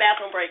back from my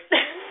bathroom break.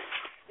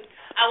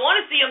 I want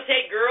to see them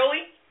take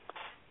Gurley.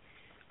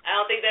 I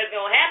don't think that's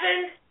going to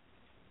happen.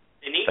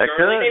 They need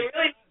Gurley. They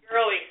really need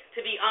Gurley,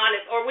 to be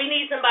honest. Or we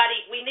need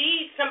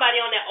somebody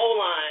on that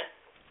O-line.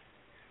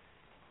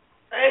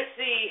 Let's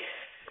see.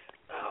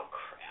 Oh,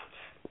 crap.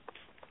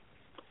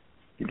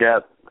 You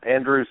got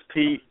Andrews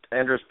Pete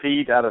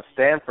out of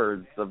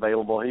Stanford's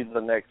available. He's the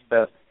next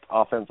best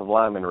offensive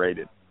lineman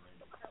rated.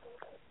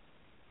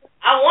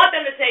 I want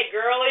them to take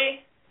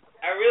Gurley.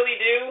 I really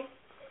do.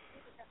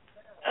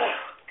 Oh,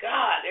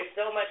 God, there's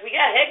so much. We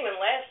got Hegman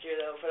last year,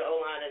 though, for the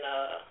O-line and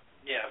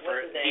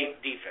for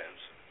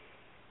defense.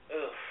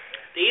 Ugh.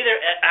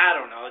 I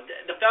don't know.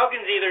 The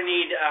Falcons either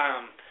need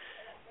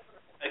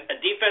a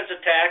defensive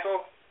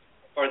tackle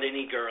or they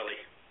need Gurley.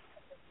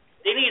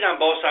 They need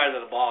on both sides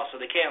of the ball, so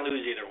they can't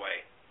lose either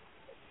way.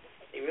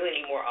 They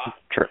really need more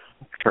offense.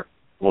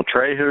 Well,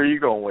 Trey, who are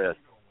you going with?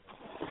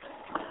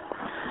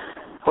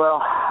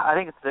 Well, I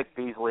think it's Vic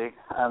Beasley.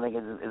 I think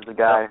is the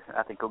guy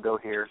I think will go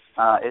here.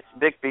 It's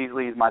Vic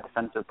Beasley is my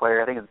defensive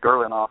player. I think it's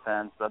Gurley on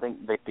offense, but I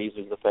think Vic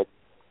Beasley's the pick.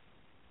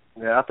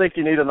 Yeah, I think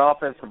you need an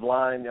offensive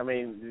line. I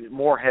mean,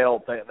 more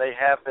help. They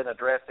have been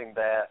addressing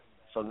that.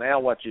 So now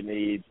what you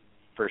need,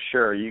 for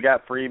sure, you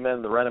got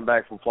Freeman, the running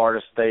back from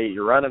Florida State.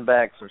 Your running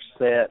backs are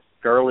set.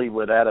 Gurley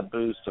would add a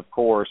boost, of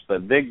course.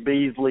 But Vic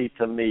Beasley,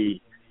 to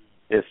me,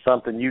 is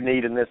something you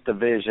need in this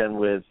division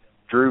with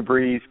Drew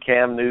Brees,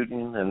 Cam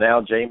Newton, and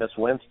now Jameis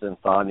Winston,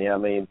 Sonya. I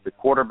mean, the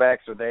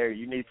quarterbacks are there.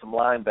 You need some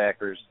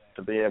linebackers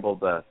to be able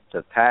to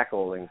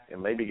tackle and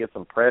maybe get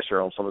some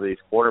pressure on some of these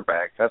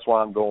quarterbacks. That's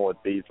why I'm going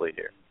with Beasley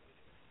here.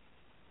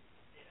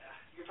 Yeah,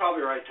 you're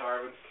probably right,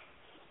 Tarvin.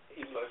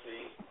 He's must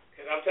be.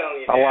 Because I'm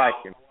telling you I now,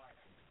 like him.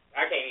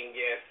 I can't even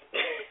guess.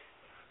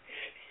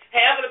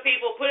 Half of the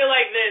people put it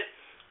like this.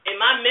 In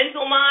my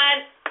mental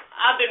mind,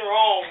 I've been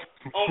wrong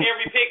on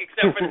every pick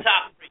except for the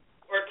top 3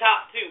 or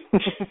top 2.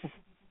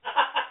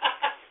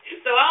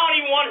 So I don't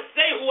even want to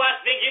say who I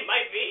think it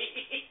might be.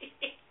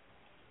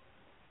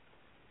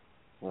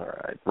 All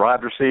right.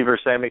 Wide receiver,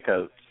 Sammy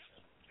Coates.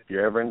 If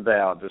you're ever in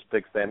doubt, just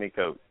pick Sammy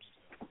Coates.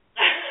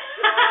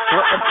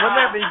 Wouldn't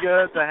that be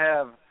good to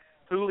have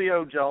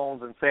Julio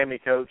Jones and Sammy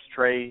Coates,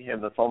 Trey,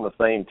 and that's on the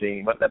same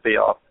team? Wouldn't that be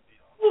awesome?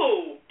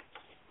 Ooh.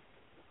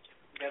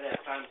 Gotta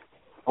have time.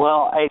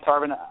 Well, hey,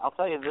 Tarvin, I'll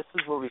tell you, this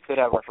is where we could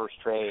have our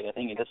first trade. I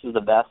think this is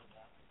the best.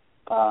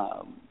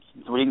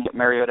 Since we didn't get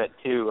Mariota at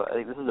 2, I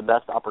think this is the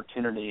best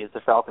opportunity as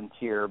the Falcons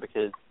here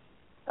because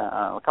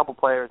a couple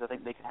players I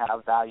think they could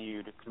have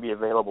value to be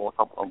available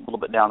a little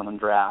bit down in the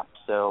draft.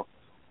 So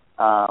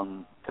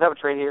could have a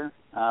trade here.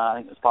 I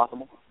think it's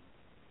possible.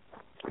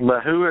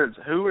 But who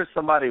is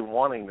somebody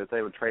wanting that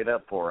they would trade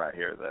up for right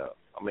here, though?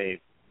 I mean,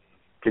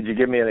 could you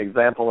give me an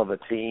example of a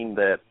team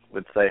that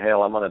would say,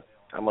 "Hell, I'm gonna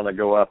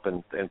go up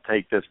and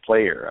take this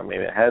player"? I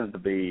mean, it has to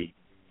be.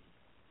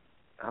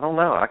 I don't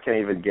know. I can't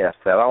even guess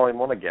that. I don't even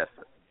want to guess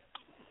it.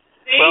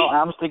 See? Well,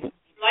 I was thinking.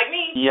 Like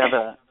me. You have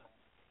a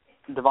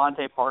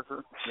Devontae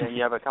Parker.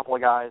 You have a couple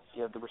of guys.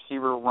 You have the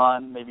receiver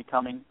run maybe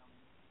coming.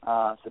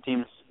 So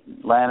teams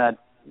Atlanta,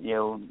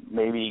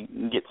 maybe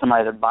get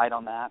somebody to bite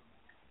on that.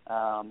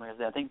 Because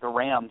I think the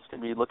Rams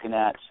could be looking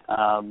at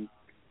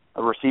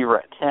a receiver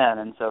at 10,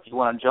 and so if you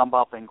want to jump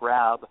up and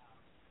grab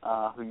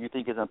who you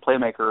think is a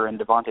playmaker in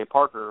Devontae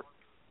Parker,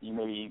 you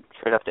maybe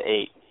trade up to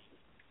 8.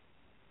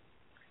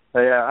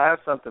 Hey, I have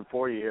something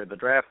for you here. The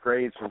draft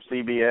grades from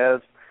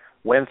CBS.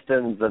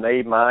 Winston's an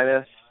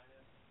A-.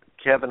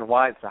 Kevin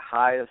White's the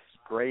highest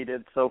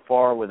graded so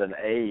far with an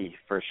A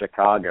for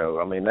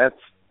Chicago. I mean, that's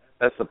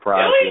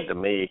surprising to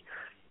me.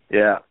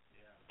 Yeah.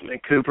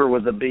 And Cooper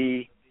was a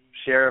B.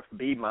 Sheriff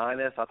B-.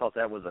 I thought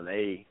that was an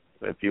A,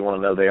 if you want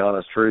to know the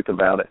honest truth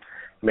about it.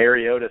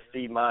 Mariota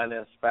C-.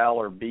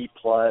 Fowler B+.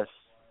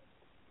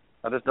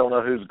 I just don't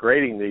know who's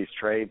grading these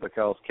trades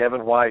because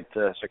Kevin White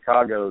to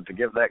Chicago, to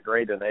give that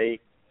grade an A,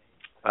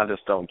 I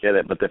just don't get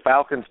it. But the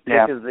Falcons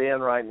pick is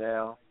in right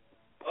now.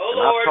 Oh, and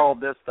Lord. I've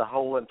called this the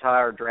whole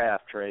entire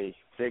draft, Trey.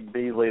 Vic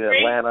Beasley to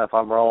Atlanta. If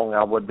I'm wrong,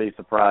 I would be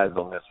surprised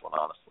on this one,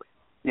 honestly.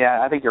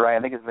 Yeah, I think you're right.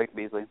 I think it's Vic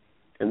Beasley.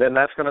 And then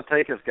that's going to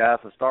take us, guys,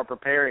 to start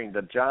preparing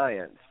the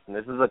Giants. And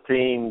this is a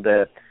team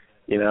that,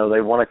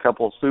 they won a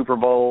couple of Super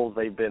Bowls.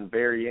 They've been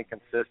very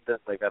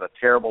inconsistent. They've got a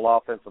terrible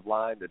offensive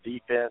line. The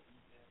defense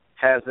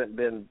hasn't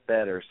been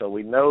better. So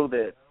we know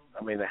that,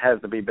 it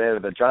has to be better.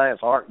 The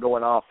Giants aren't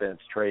going offense,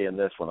 Trey, in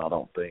this one, I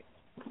don't think.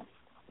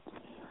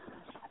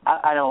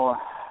 I don't.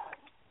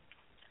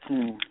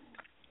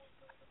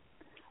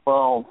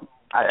 Well,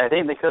 I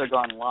think they could have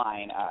gone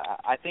line.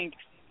 I think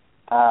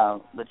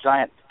the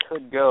Giants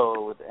could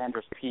go with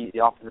Andrus Peat,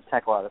 the offensive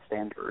tackle out of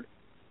Stanford.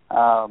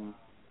 But,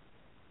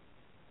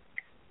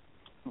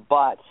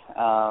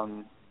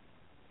 I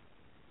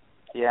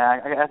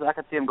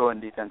could see him going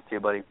defense too,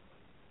 buddy.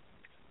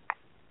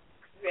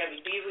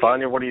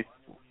 Sonya, what do you...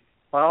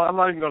 Well, I'm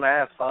not even going to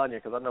ask Sonya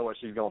because I know what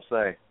she's going to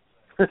say.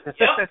 Yep.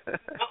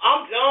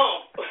 I'm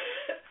dumb.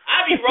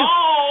 I'd be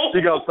wrong.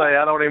 She's going to say,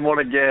 I don't even want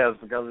to guess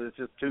because it's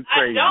just too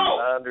crazy.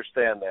 I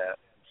understand that.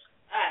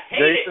 I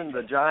hate Jason,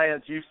 the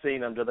Giants, you've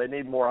seen them. Do they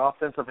need more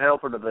offensive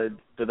help or do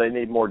they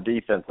need more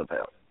defensive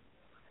help?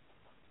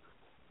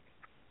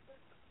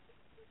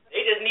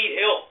 They just need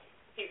help.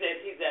 He's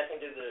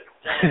asking to the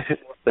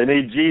Giants. They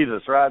need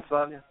Jesus, right,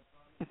 Sonya?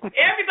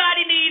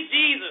 Everybody needs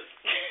Jesus.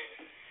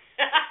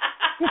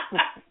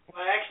 If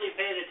I actually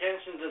paid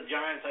attention to the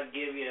Giants, I'd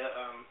give you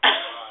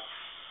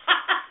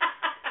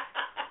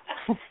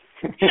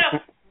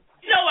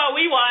you know what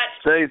we watch?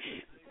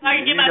 Jason, I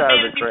can get my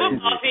fantasy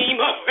football team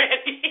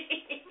already.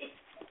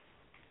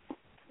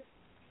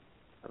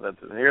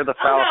 Here are the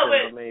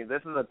Falcons.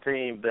 This is a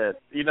team that,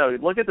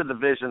 look at the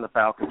division the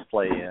Falcons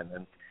play in,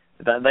 and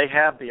they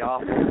have the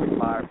offensive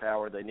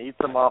firepower. They need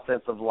some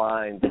offensive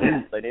line.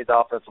 They need the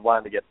offensive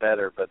line to get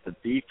better, but the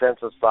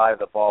defensive side of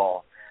the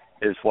ball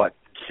is what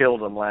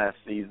killed them last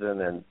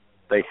season, and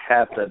they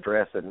have to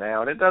address it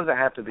now. And it doesn't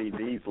have to be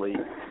Beasley.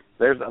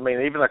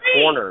 Even a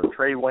corner,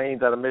 Trey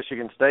Waynes out of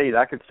Michigan State,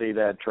 I could see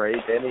that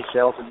trade. Danny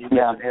Shelton, you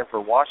mentioned him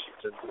for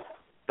Washington.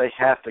 they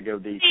have to go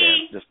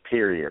defense, just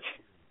period.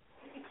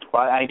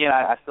 Well, again,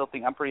 I still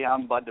think I'm pretty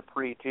on Bud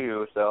Dupree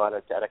too. So out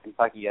of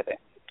Kentucky, I think.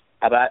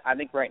 But I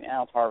think right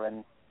now,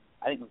 Tarvin,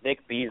 I think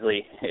Vic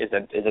Beasley is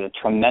a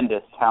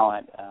tremendous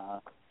talent,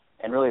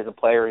 and really is a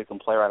player who can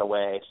play right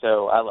away.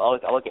 So I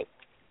look at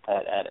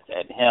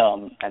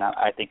him, and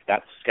I think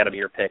that's got to be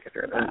your pick if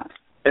you're in that.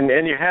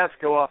 And you have to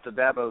go off to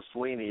Dabo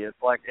Swinney.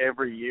 It's like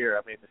every year.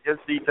 I mean, his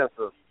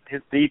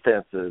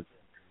defenses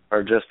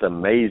are just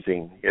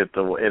amazing. It's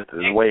the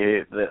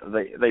way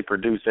they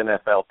produce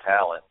NFL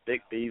talent.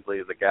 Vic Beasley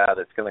is a guy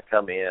that's going to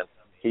come in.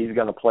 He's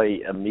going to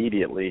play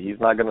immediately. He's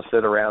not going to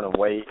sit around and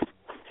wait.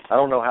 I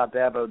don't know how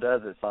Dabo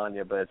does it,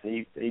 Sonia, but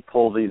he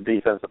pulls these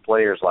defensive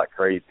players like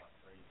crazy.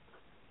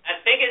 I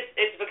think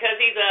it's because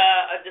he's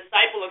a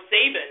disciple of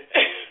Saban,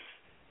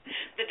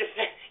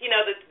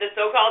 the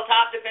so-called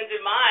top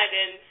defensive mind.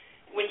 And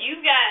when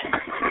you've got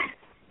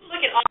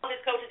look at all his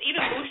coaches,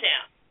 even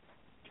Bouchon,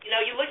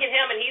 you look at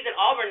him and he's at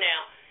Auburn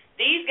now.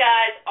 These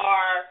guys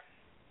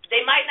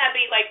they might not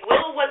be like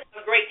Will wasn't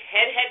a great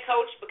head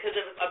coach because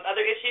of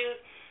other issues,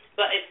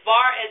 but as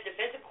far as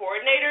defensive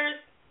coordinators,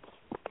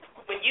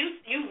 when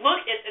you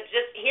look at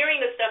just hearing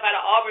the stuff out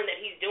of Auburn that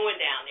he's doing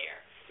down there.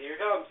 Here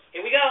it comes.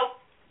 Here we go.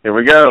 Here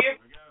we go.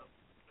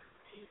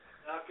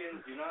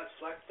 Falcons do not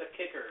select the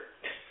kicker.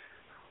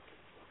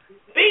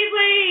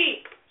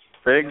 Beasley!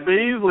 Big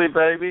Beasley,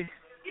 baby.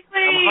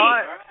 Beasley! I'm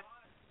hot.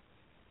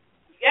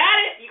 You got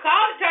it. You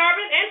called it,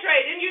 Tarvin. And Trey,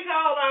 didn't you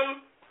call,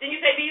 didn't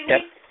you say Beasley?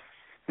 Yep.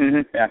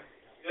 Mm-hmm. Yeah.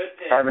 Good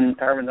pick.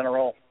 Tarvin's on a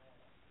roll.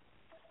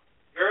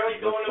 Girls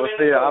going to Let's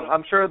win. see.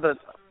 I'm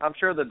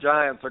sure the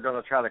Giants are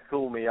going to try to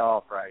cool me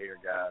off right here,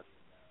 guys.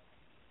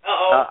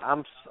 Uh-oh.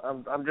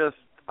 I'm just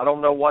I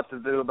don't know what to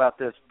do about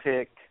this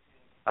pick.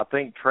 I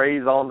think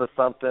Trey's on to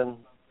something.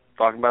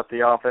 Talking about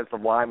the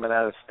offensive lineman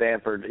out of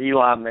Stanford,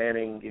 Eli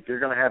Manning. If you're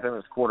going to have him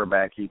as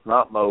quarterback, he's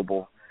not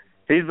mobile.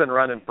 He's been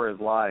running for his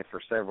life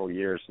for several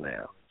years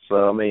now.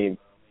 So, I mean,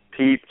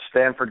 Pete,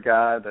 Stanford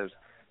guy, that's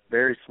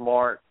very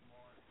smart.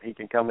 He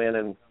can come in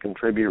and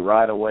contribute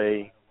right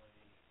away.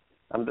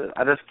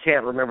 I just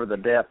can't remember the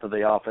depth of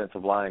the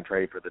offensive line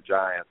trade for the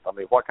Giants. I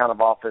mean, what kind of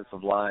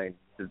offensive line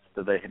did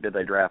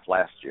they draft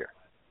last year?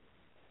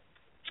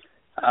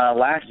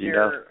 Last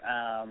year,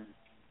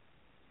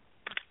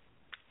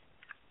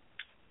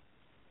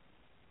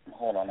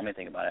 hold on, let me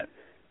think about it.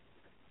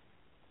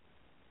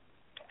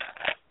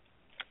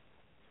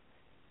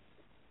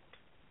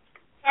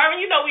 Tarvin,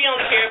 we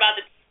only care about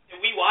the teams that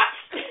we watch.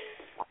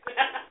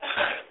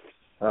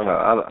 I don't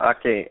know. I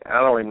can't. I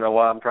don't even know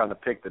why I'm trying to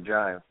pick the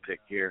Giants pick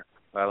here.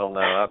 I don't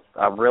know.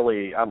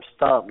 I'm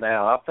stumped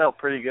now. I felt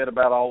pretty good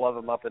about all of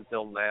them up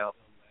until now.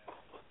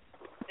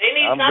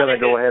 I'm going to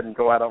go ahead and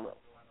go out on.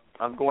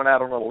 I'm going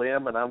out on a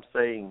limb, and I'm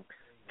saying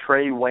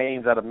Trey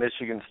Waynes out of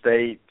Michigan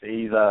State.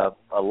 He's a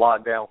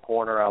lockdown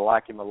corner. I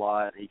like him a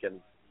lot. He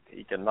can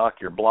knock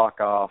your block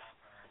off.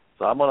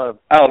 So I'm going to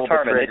pull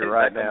the trigger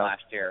right now.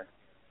 Last year.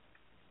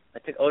 They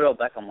took Odell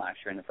Beckham last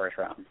year in the first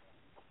round.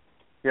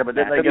 Yeah, but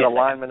didn't they get a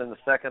lineman in the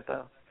second,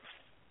 though?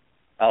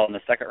 Oh, in the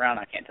second round?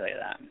 I can't tell you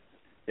that.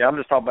 Yeah, I'm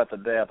just talking about the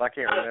depth. I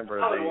can't remember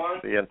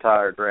the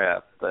entire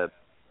draft. But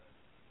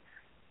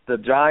the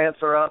Giants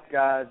are up,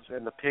 guys,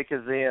 and the pick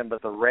is in,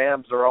 but the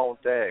Rams are on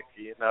deck.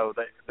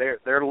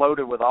 They're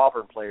loaded with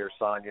Auburn players,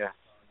 Sonia.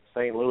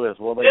 St. Louis,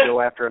 will they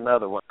go after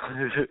another one?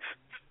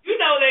 You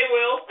know they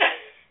will.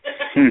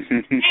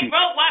 Hey,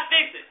 bro, why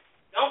fix it?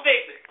 Don't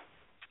fix it.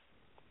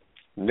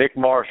 Nick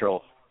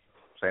Marshall,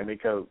 Sammy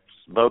Coates,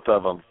 both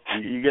of them.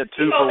 You get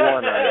two for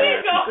one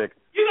right there.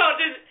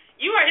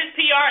 You are his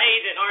PR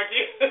agent, aren't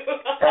you?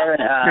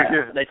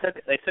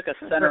 They took a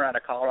center out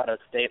of Colorado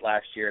State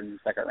last year in the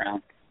second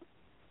round.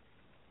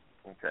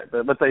 Okay,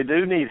 but they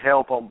do need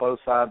help on both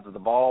sides of the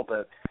ball,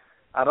 but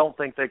I don't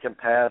think they can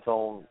pass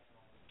on,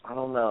 I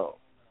don't know,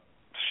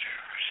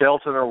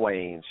 Shelton or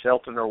Waynes.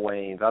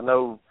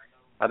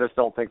 I just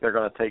don't think they're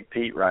going to take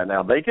Pete right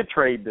now. They could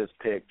trade this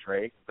pick,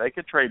 Trey. They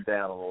could trade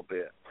down a little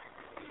bit.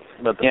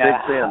 But the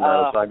pick's in,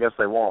 though, so I guess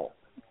they won't.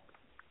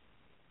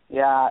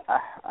 Yeah,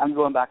 I'm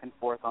going back and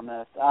forth on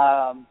this.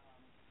 Man.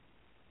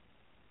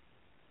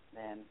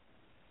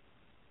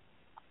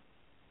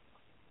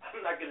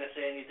 I'm not going to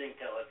say anything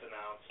till it's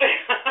announced.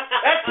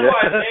 That's the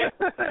one, man.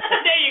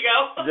 There you go.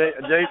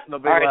 Jason will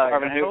be right, like,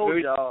 Tarvin,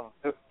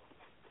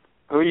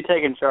 who are you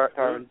taking,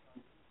 Tarvin?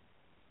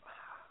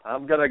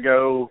 I'm going to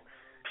go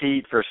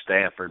Pete for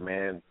Stanford,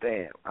 man.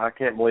 Damn, I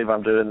can't believe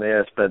I'm doing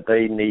this, but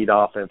they need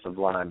offensive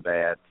line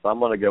bad. So I'm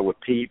going to go with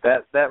Pete.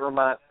 That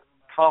reminds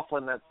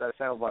Coughlin, that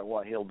sounds like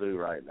what he'll do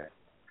right now.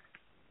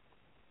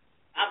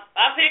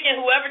 I'm picking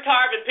whoever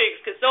Tarvin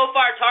picks, because so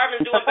far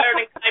Tarvin's doing better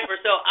than Kiper.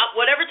 So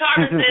whatever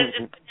Tarvin says,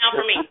 just put down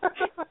for me.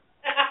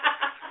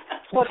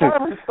 Well,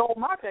 Tarvin stole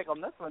my pick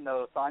on this one,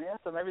 though,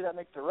 Sonia, so maybe that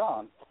makes it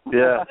wrong.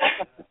 Yeah.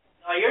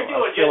 No, you're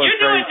doing just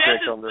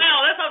as well.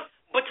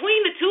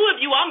 Between the two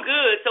of you, I'm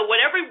good. So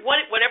whatever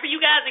you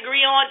guys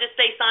agree on, just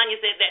say Sonia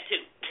said that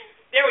too.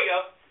 There we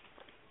go.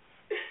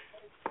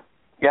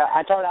 Yeah,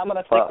 I'm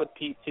going to stick with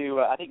Pete, too.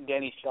 I think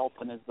Danny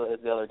Shelton is the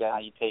other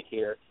guy you take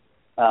here.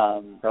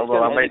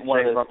 I made one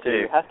of those up two.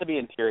 too. It has to be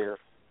interior.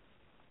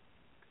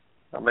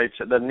 I made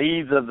the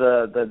needs of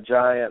the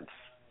Giants.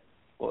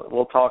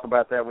 We'll talk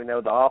about that. We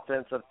know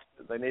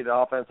they need an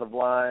offensive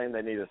line.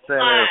 They need a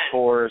center, of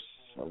course,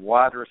 a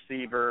wide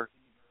receiver,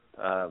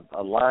 a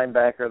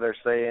linebacker. They're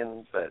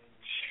saying, but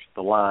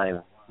the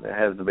line, it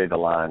has to be the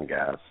line,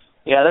 guys.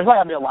 Yeah, there's not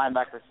going to be a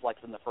linebacker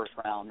selected in the first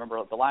round.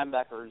 Remember, the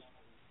linebackers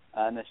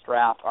in this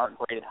draft aren't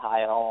graded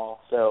high at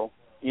all, so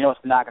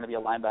it's not going to be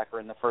a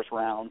linebacker in the first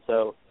round.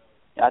 So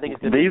I think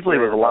it's Beasley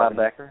was a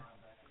linebacker.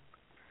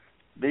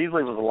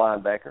 Beasley was a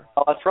linebacker.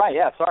 Oh, that's right.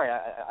 Yeah, sorry,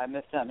 I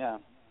missed him. Yeah.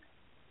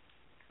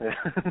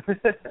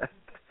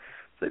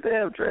 Say,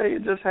 damn, Trey,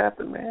 it just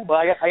happened, man. Well,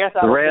 I guess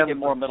I was thinking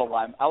more middle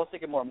line. I was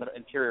thinking more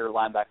interior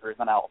linebackers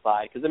than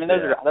outside, because those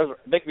are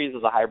Vic Beasley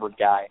is a hybrid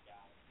guy.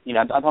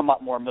 I'm talking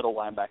about more middle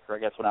linebacker, I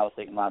guess, when I was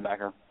thinking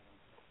linebacker.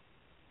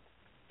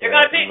 They're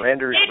going to pick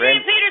Adrian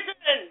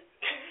Peterson.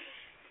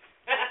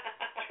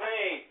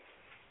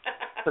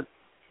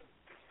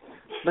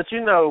 But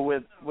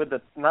with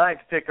the ninth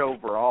pick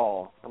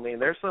overall, I mean,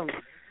 there's some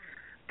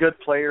good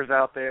players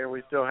out there.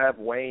 We still have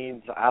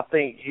Waynes. I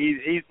think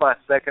he's my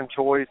second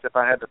choice if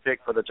I had to pick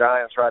for the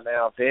Giants right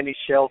now. Danny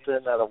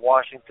Shelton out of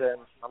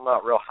Washington. I'm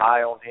not real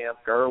high on him.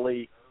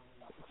 Gurley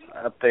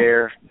up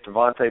there.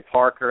 Devontae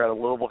Parker out of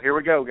Louisville. Here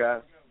we go,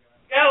 guys.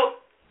 Go.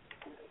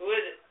 Who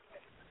is it?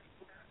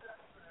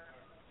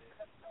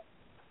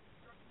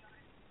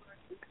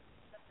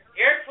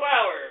 Eric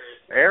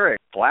Flowers. Eric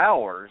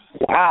Flowers.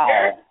 Wow.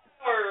 Eric Flowers.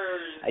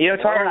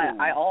 Tarvin,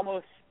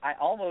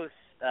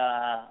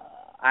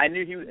 I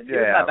knew he was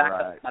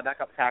my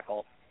backup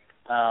tackle,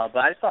 but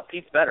I just thought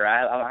Pete's better.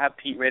 I have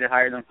Pete rated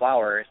higher than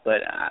Flowers,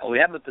 but we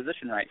have the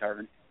position right,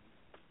 Tarvin.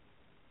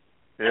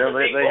 Yeah,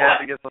 they have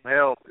to get some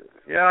help.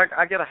 Yeah,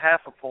 I get a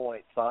half a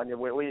point, Sonia.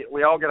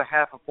 We all get a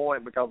half a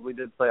point because we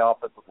did say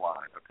offensive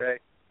line. Okay.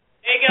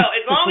 There you go.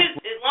 As long as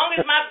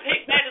my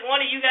pick matches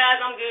one of you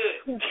guys, I'm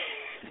good.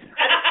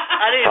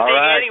 I didn't think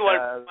anyone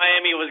from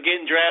Miami was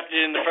getting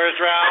drafted in the first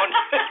round.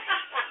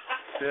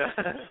 Yeah.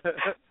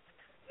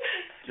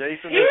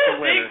 Jason He is was the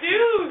a winner. big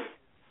dude.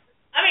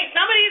 I mean,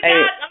 some of these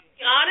guys, I'm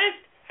being honest,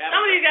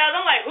 some of these guys,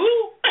 I'm like, who?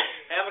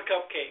 Have a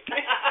cupcake.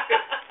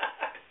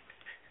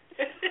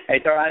 Hey,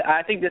 Tarvin,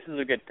 I think this is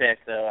a good pick,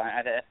 though.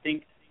 I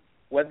think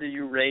whether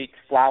you rate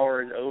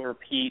Flowers over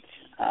Pete,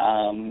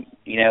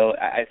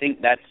 I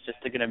think that's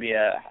just going to be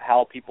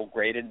how people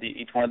graded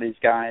each one of these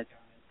guys.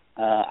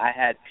 I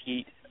had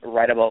Pete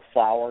right above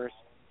Flowers,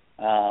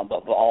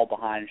 but all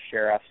behind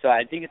Sheriff. So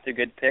I think it's a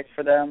good pick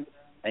for them.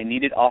 They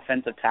needed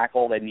offensive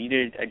tackle. They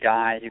needed a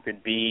guy who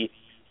could be,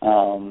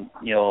 and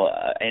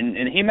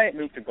he might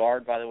move to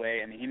guard, by the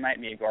way. I mean, he might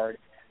be a guard.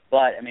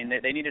 But, I mean,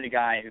 they needed a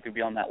guy who could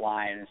be on that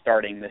line and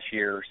starting this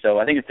year. So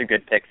I think it's a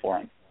good pick for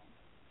him.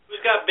 Who's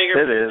got bigger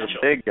potential? It is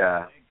a big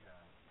guy.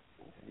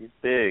 He's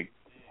big.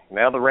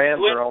 Now the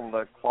Rams are on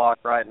the clock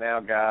right now,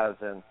 guys,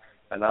 and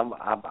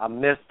I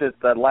missed it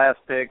that last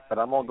pick, but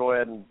I'm gonna go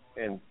ahead and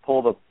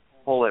pull it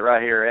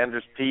right here.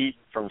 Andrews Pete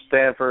from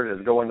Stanford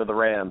is going to the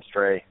Rams,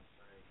 Trey.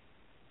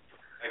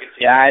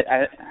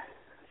 I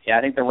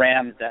think the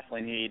Rams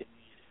definitely need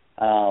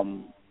a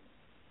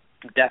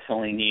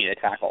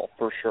tackle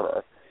for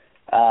sure.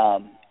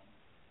 I'm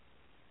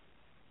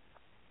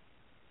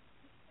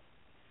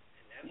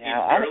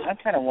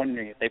kind of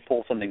wondering if they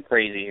pull something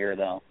crazy here,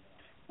 though.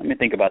 Let me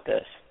think about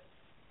this.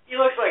 He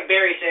looks like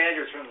Barry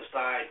Sanders from the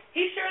side.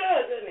 He sure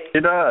does, doesn't he? He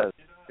does.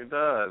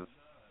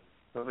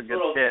 That was a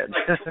good kid.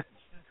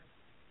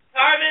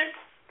 Tarvin,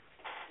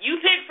 you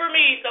pick for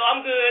me, so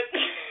I'm good.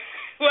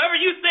 Whoever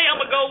you say, I'm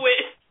going to go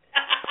with.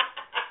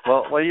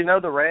 Well,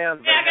 the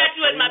Rams. Yeah, I got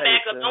you as my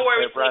backup. Don't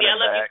worry, sweetie. I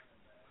love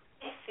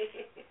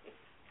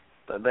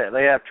you.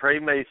 They have Trey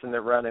Mason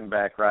at running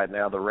back right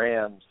now, the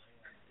Rams.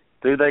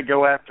 Do they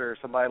go after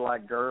somebody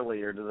like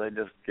Gurley, or do they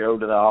just go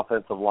to the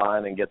offensive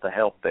line and get the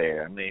help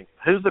there? I mean,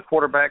 who's the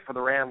quarterback for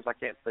the Rams? I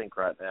can't think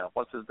right now.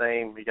 What's his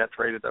name? He got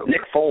traded over.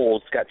 Nick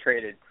Foles got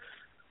traded.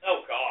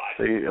 Oh, God.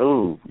 See,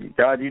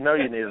 God, you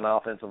need an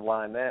offensive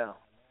line now.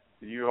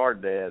 You are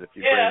dead if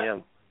you bring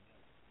him.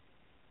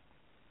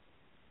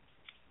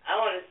 I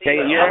want to see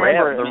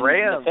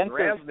the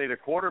Rams need a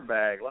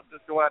quarterback. Let's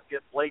just go out and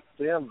get Blake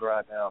Sims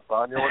right now,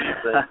 Sonia. What do you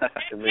think?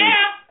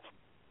 Yeah.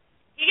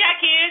 He got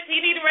kids.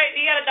 He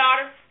got a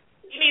daughter.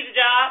 He needs a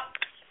job.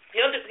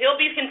 He'll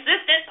be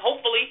consistent,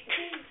 hopefully.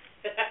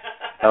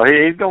 Oh,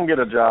 he's gonna get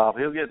a job.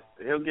 He'll get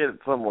it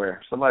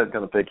somewhere. Somebody's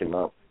gonna pick him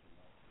up.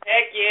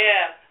 Heck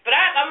yeah! But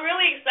I'm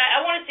really excited.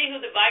 I want to see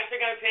who the Vikes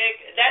are gonna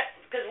pick. That's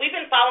because we've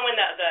been following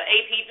the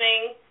AP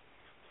thing,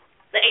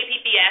 the AP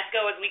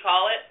fiasco as we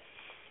call it.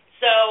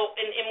 So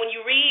and when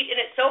you read,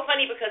 and it's so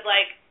funny because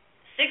like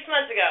 6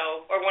 months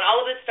ago, or when all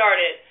of this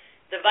started,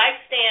 the Vikes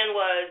stand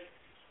was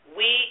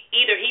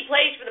either he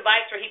plays for the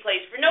Vikes or he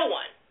plays for no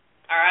one.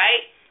 All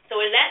right?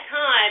 So in that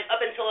time,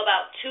 up until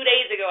about 2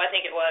 days ago, I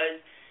think it was,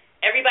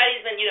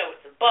 everybody's been,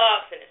 it's the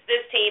Bucks and it's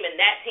this team and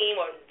that team,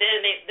 or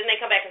then they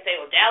come back and say,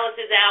 well, Dallas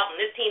is out and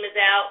this team is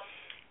out,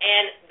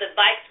 and the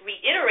Vikes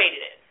reiterated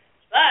it.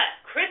 But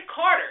Chris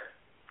Carter,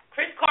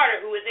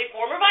 who is a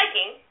former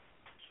Viking,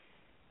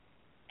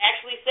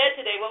 actually said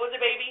today, what was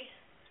it, baby,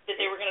 that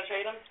they were going to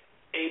trade him?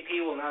 AP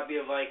will not be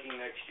a Viking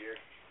next year.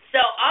 So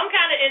I'm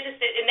kind of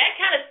interested in that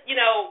kind of,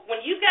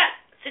 when you've got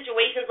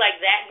situations like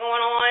that going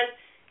on,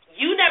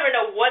 you never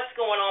know what's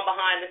going on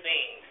behind the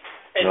scenes.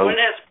 And when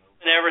has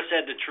never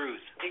said the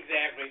truth?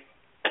 Exactly.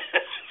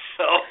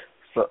 So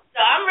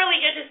I'm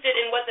really interested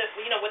in what the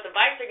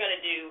Vikes are going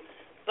to do,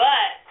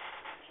 but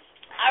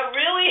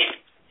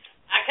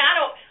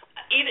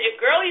either if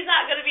Gurley's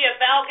not going to be a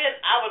Falcon,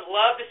 I would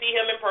love to see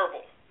him in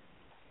purple.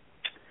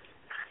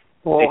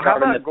 Well, how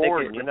about the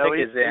Gordon? Pick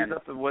He's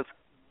up in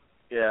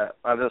yeah,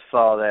 I just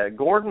saw that.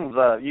 Gordon's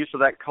used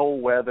to that cold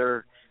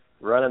weather,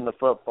 running the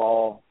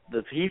football.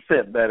 Does he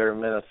fit better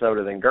in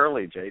Minnesota than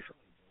Gurley, Jason?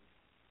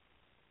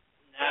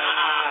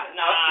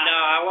 No,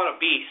 I want a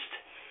beast.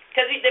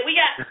 Because I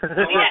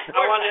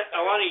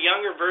want a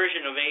younger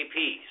version of AP,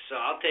 so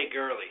I'll take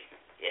Gurley.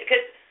 Yeah,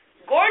 because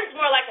Gordon's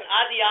more like an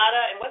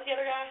Asiata, and what's the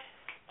other guy?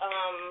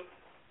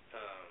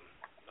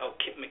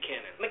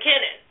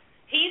 McKinnon.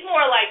 He's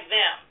more like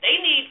them. They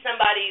need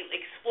somebody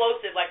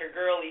explosive like a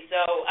Gurley.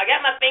 So I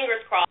got my fingers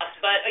crossed.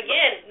 But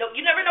again,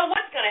 you never know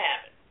what's going to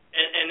happen.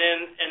 And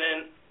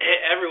then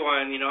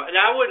everyone, and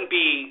I wouldn't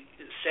be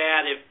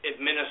sad if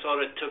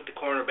Minnesota took the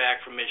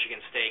cornerback from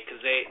Michigan State, because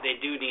they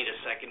do need a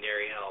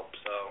secondary help.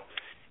 So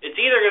it's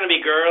either going to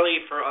be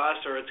Gurley for us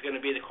or it's going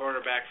to be the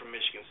cornerback from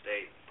Michigan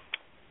State.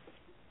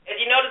 As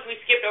you notice, we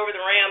skipped over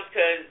the Rams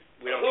because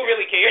who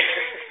really cares?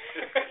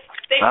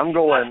 I'm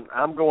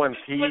going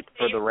Pete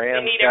for the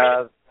Rams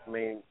guys. I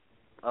mean,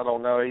 I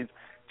don't know.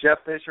 Jeff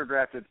Fisher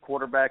drafted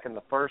quarterback in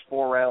the first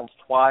 4 rounds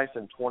twice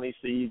in 20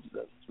 seeds.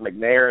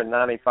 McNair in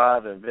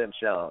 95 and Vince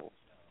Young.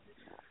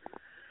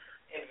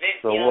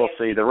 So we'll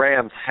see. The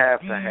Rams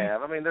have to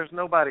have. I mean, there's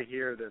nobody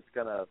here that's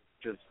going to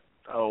just,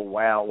 oh,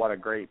 wow, what a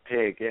great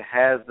pick. It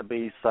has to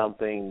be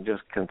something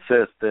just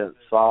consistent,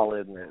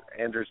 solid. And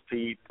Andrews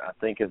Pete, I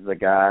think, is the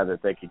guy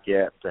that they could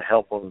get to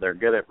help them. They're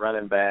good at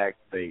running back.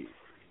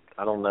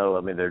 I don't know.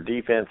 I mean, their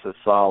defense is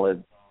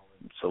solid.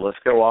 So let's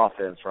go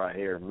offense right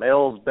here.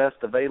 Mel's best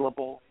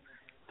available,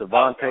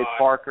 Devontae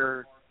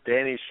Parker,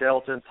 Danny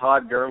Shelton,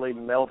 Todd Gurley,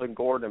 Melvin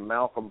Gordon, and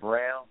Malcolm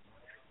Brown.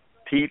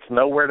 Pete's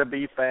nowhere to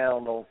be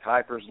found on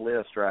Kiper's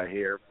list right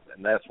here,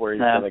 and that's where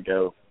he's going to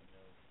go.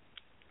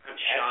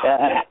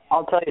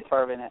 I'll tell you,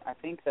 Tarvin, I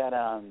think that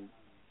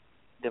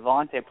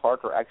Devontae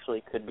Parker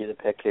actually could be the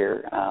pick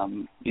here.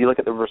 You look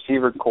at the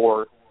receiver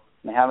core,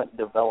 and they haven't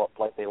developed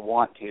like they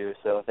want to.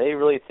 So if they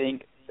really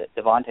think that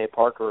Devontae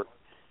Parker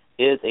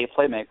is a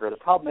playmaker, the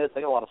problem is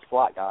they got a lot of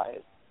slot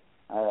guys.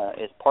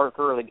 Is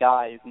Parker the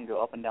guy who can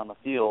go up and down the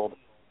field?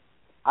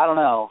 I don't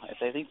know. If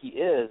they think he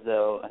is,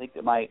 though, I think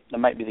that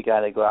might be the guy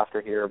they go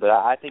after here. But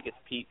I think it's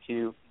Pete,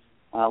 too.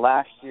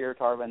 Last year,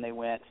 Tarvin, they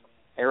went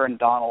Aaron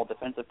Donald,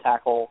 defensive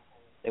tackle.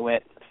 They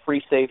went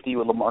free safety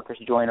with LaMarcus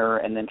Joyner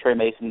and then Trey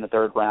Mason in the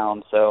 3rd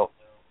round. So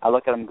I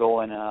look at them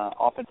going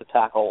offensive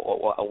tackle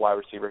or a wide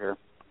receiver here.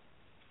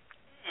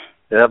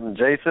 Yep, and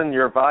Jason,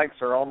 your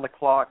Vikes are on the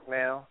clock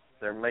now.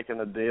 They're making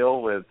a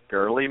deal with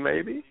Gurley,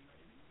 maybe?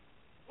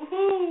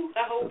 Woohoo!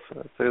 I hope.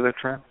 That's who they're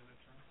trying.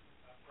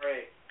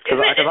 Right. Because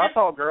I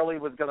thought Gurley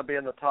was going to be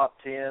in the top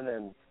 10,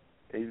 and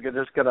he's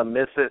just going to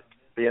miss it,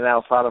 being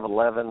outside of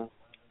 11.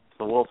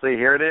 So we'll see.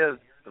 Here it is.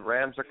 The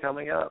Rams are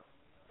coming up.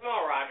 Come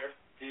on, Roger.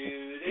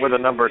 With a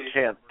number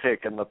 10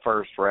 pick in the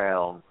 1st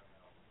round.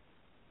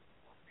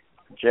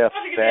 Jeff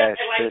Dash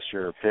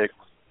Fisher picks.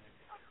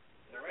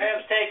 The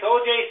Rams take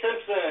O.J.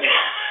 Simpson.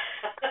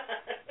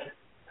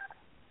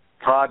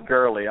 Todd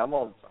Gurley. I'm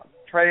gonna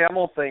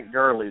think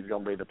Gurley's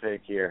gonna be the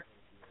pick here.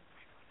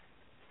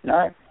 All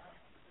right.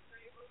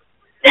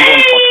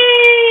 Dang!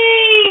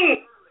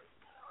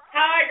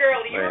 Hi,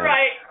 Gurley. You're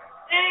right.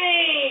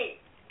 Dang!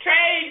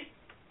 Trade.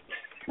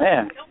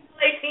 Man. No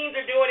play teams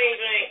are doing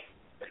anything.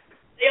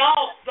 They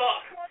all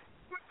suck.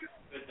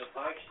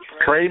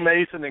 Trey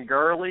Mason and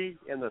Gurley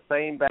in the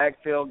same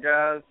backfield,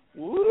 guys.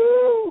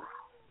 Woo!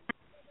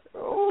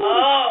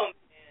 Oh,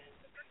 man.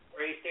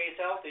 Ray stays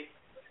healthy.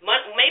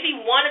 Maybe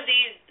one of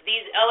these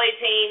LA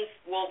teams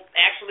will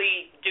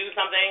actually do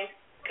something,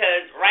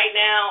 because right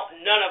now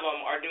none of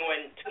them are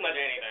doing too much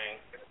anything.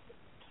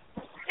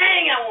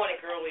 Dang, I wanted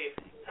Gurley.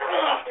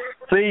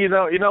 See,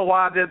 you know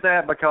why I did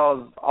that?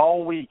 Because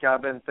all week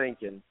I've been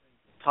thinking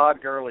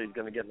Todd Gurley's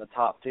going to get in the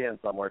top 10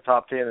 somewhere,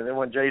 top 10. And then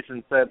when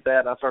Jason said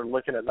that, I started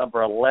looking at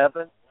number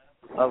 11.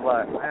 I was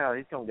like, wow,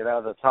 he's going to get out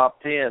of the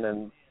top 10.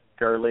 And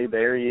Gurley,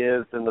 there he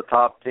is in the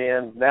top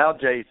 10. Now,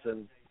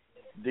 Jason,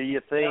 do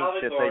you think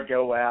that they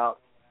go out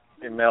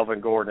in Melvin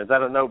Gordon? Is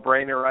that a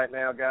no-brainer right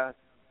now, guys?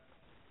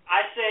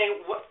 I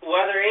say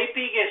whether AP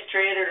gets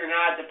traded or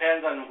not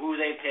depends on who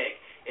they pick.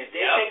 If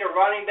they pick a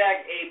running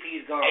back,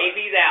 AP's gone.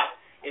 AP's out.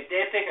 If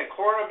they pick a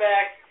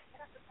quarterback,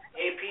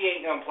 AP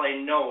ain't going to play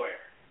nowhere.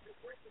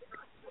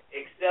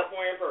 Except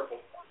wearing purple.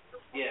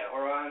 Yeah,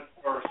 or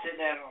sitting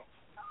at home.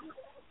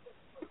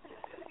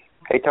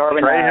 Hey,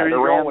 Tarvin, Trey, who are you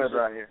the Rams, going with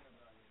right here?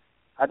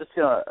 I just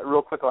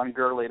real quick on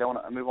Gurley. Don't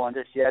want to move on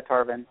just yet,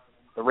 Tarvin.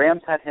 The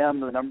Rams had him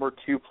the number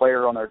 2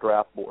 player on their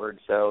draft board,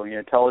 so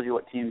tells you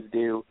what teams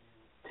do.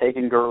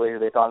 taken Gurley, who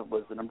they thought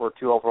was the number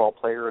 2 overall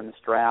player in this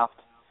draft.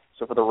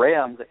 So for the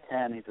Rams at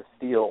 10, he's a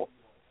steal.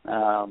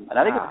 And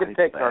I think it's a good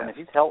pick, Carmen. If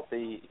he's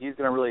healthy, he's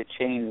going to really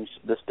change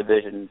this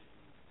division.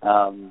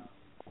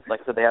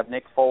 Like I said, they have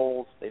Nick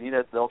Foles.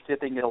 They'll see if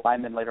they can get a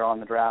lineman later on in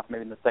the draft,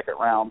 maybe in the second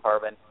round,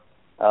 Tarvin.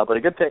 But a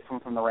good pick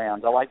from the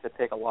Rams. I like the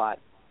pick a lot.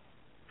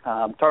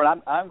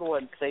 Tarvin, I'm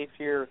going safe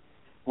here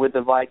with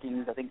the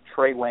Vikings. I think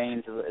Trey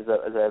Waynes is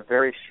a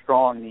very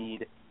strong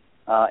need.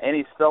 And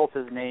he spells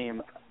his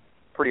name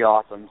pretty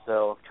awesome.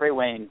 So Trey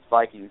Waynes,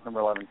 Vikings, number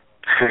 11.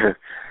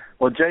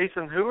 Well,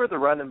 Jason, who are the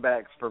running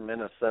backs for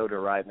Minnesota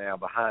right now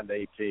behind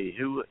AP?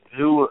 Who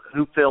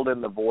filled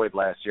in the void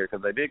last year?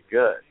 Because they did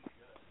good.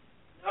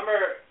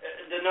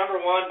 The number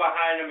 1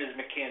 behind him is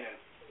McKinnon.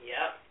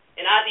 Yep.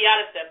 And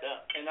Asiata stepped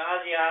up. And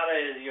Asiata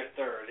is your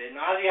third. And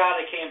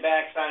Asiata came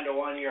back, signed a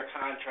 1-year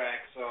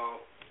contract.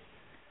 So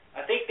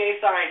I think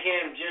they signed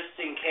him just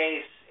in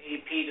case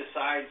AP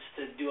decides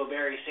to do a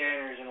Barry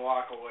Sanders and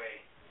walk away.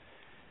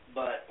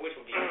 But which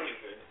would be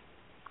stupid.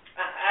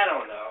 I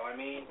don't know. I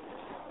mean,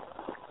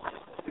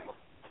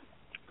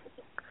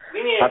 we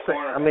need a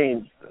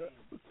cornerback.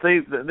 See,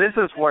 this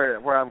is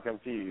where I'm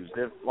confused.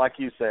 If, like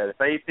you said,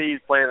 if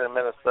AP's playing in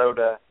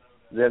Minnesota,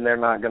 then they're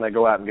not going to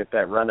go out and get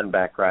that running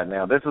back right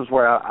now. This is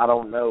where I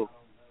don't know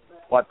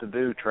what to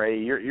do, Trey.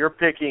 You're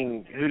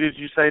picking, who did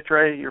you say,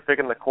 Trey? You're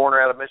picking the corner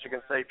out of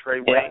Michigan State,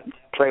 Trey Waynes? Yeah,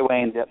 Trey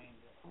Waynes, yep.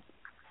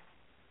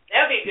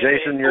 That'd be good.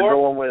 Jason, you're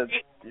going with...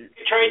 You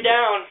trade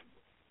down.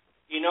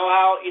 You know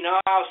how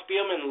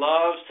Spielman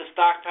loves to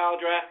stockpile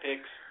draft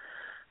picks.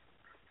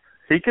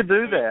 He could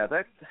do that.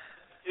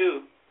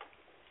 Dude.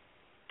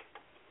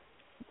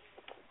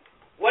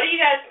 What do you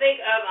guys think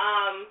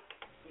of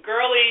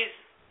Gurley's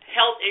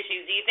health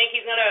issues? Do you think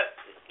he's gonna,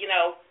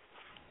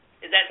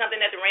 is that something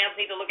that the Rams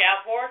need to look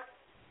out for?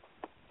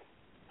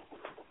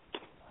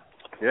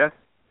 Yeah.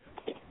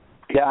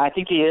 Yeah, I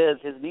think he is.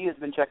 His knee has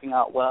been checking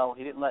out well.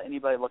 He didn't let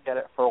anybody look at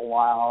it for a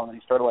while, and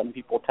he started letting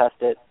people test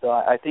it. So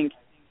I think,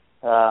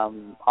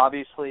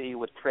 obviously,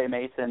 with Trey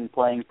Mason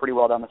playing pretty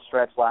well down the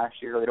stretch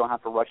last year, they don't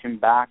have to rush him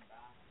back.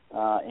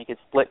 He could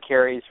split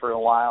carries for a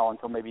while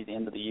until maybe the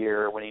end of the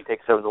year when he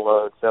takes over the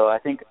load. So I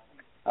think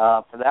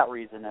for that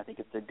reason, I think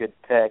it's a good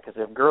pick because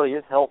if Gurley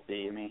is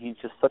healthy, I mean, he's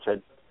just such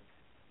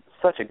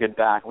a good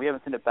back. We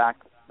haven't seen a back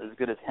as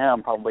good as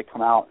him probably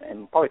come out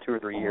in probably 2 or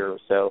 3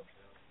 years. So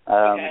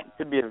it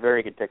could be a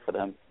very good pick for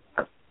them.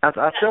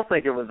 I still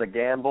think it was a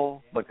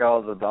gamble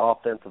because of the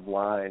offensive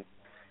line.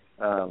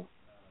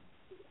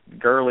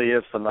 Gurley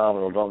is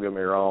phenomenal, don't get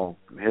me wrong.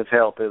 His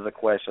health is a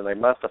question. They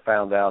must have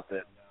found out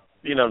that,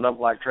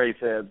 like Trey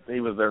said, he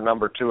was their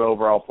number 2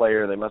 overall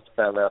player. They must have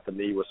found out the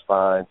knee was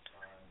fine.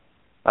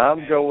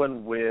 I'm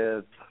going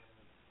with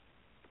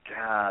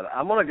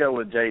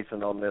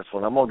Jason on this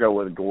one. I'm going to go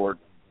with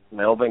Gordon.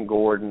 Melvin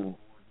Gordon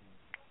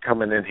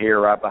coming in here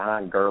right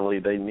behind Gurley.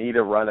 They need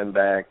a running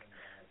back.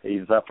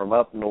 He's up from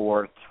up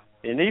north.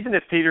 And even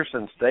if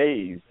Peterson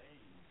stays,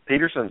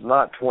 Peterson's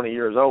not 20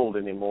 years old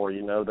anymore.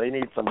 They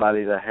need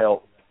somebody to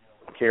help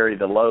carry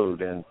the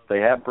load. And they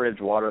have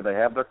Bridgewater. They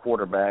have their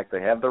quarterback.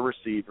 They have their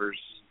receivers.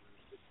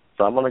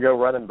 So I'm going to go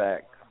running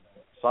back.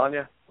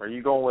 Sonia, are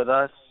you going with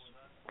us?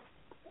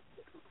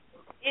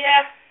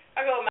 Yeah,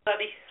 I'll go with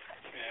Melody.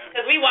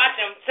 Because we watch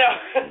them, so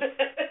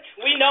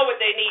we know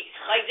what they need.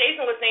 Like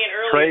Jason was saying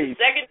earlier,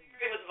 the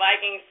secondary with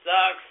Vikings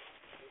sucks.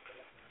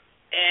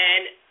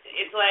 And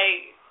it's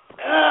like,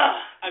 ugh.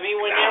 I mean,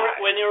 when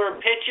they were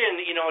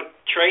pitching,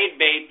 trade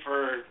bait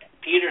for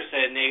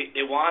Peterson,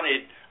 they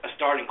wanted a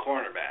starting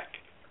cornerback.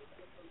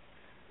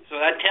 So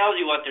that tells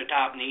you what their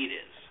top need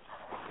is.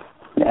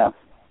 Yeah.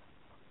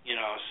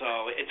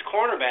 So it's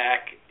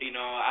cornerback.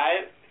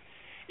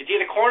 It's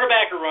either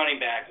cornerback or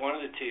running back, one of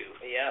the two.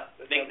 Yeah.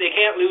 They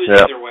can't lose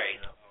either way.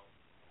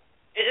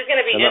 It's just going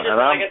to be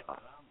interesting.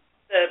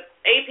 The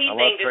AP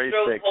thing just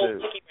throws the whole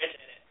monkey wrench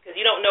in it. Because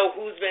you don't know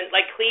who's been,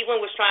 like Cleveland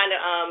was trying to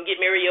get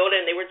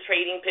Mariota and they were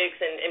trading picks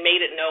and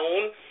made it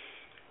known.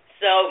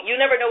 So you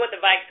never know what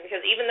the Vikings,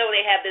 because even though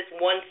they have this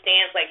one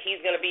stance like he's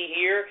going to be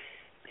here,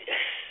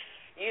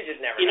 you just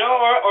never know.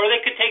 Or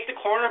they could take the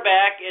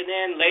cornerback and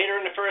then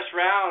later in the first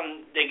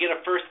round they get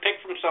a first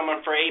pick from someone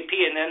for AP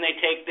and then they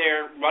take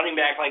their running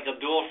back like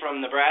Abdul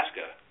from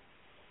Nebraska.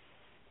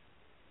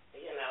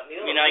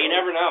 You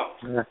never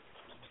know.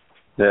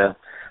 Yeah.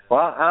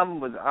 Well,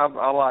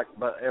 I like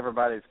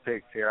everybody's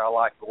picks here. I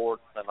like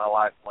Gordon and I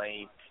like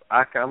Wayne.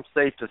 I'm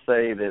safe to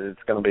say that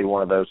it's going to be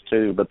one of those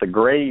two. But the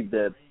grade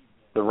that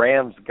the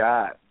Rams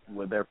got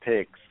with their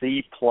pick,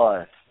 C+,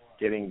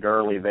 getting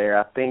Gurley there,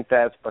 I think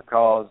that's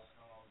because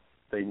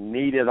they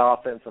needed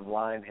offensive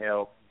line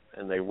help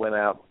and they went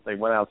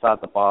outside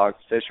the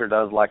box. Fisher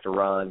does like to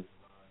run.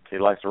 He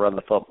likes to run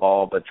the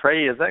football. But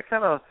Trey, is that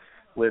kind of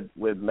with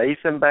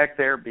Mason back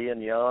there being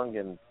young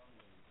and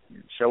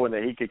showing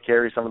that he could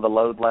carry some of the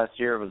load last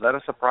year, was that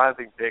a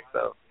surprising pick,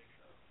 though?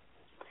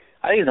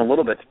 I think it's a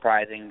little bit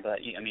surprising, but,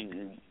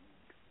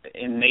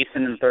 in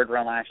Mason in the third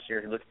round last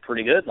year, he looked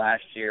pretty good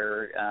last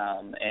year,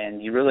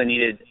 and you really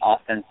needed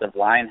offensive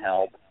line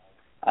help.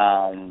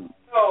 Here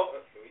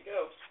we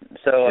go.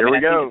 So Here we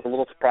I go. think it's a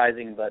little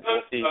surprising, but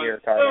we'll see here,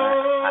 Tarvin.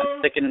 I'm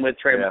sticking with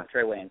Trey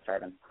Waynes,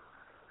 Tarvin.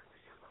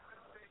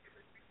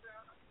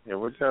 Here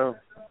we go.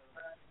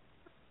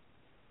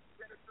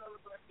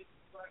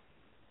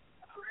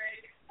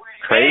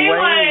 Trey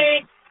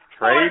Waynes.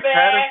 Trey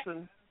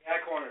Patterson. Yeah,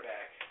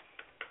 cornerback.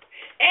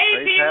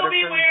 AP will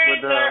be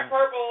wearing their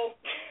purple.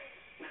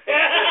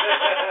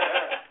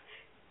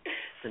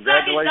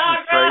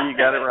 Congratulations, Trey. You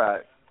got it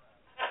right.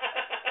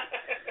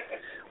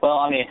 Well,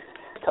 I mean,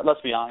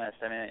 let's be honest.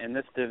 I mean, in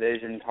this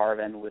division,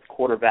 Tarvin, with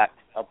quarterbacks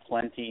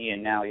aplenty,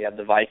 and now you have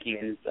the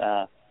Vikings.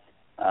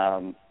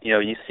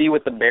 You see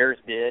what the Bears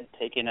did,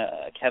 taking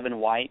Kevin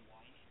White,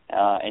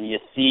 and you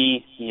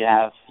see you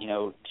have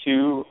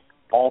 2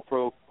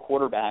 All-Pro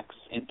quarterbacks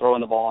and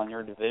throwing the ball in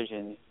your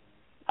division.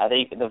 I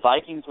think the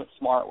Vikings went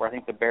smart where I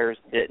think the Bears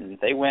didn't.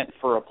 They went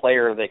for a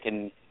player that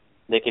can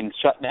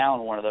shut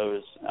down one of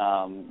those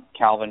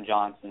Calvin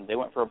Johnsons. They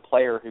went for a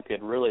player who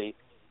could really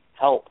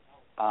help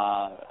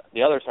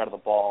the other side of the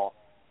ball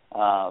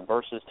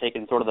versus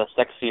taking sort of the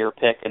sexier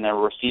pick in their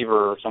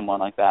receiver or someone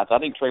like that. So I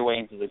think Trey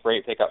Waynes is a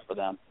great pickup for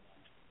them.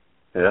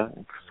 Yeah.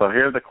 So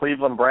here are the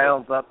Cleveland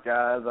Browns up,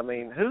 guys. I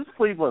mean, who's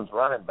Cleveland's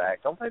running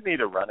back? Don't they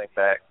need a running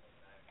back?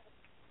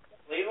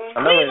 Cleveland?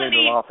 I know they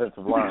need an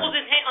offensive line.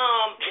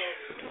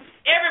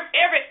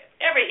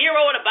 Every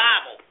hero in the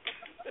Bible.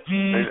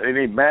 They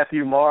need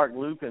Matthew, Mark,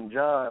 Luke, and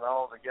John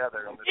all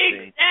together on this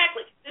team.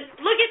 Exactly.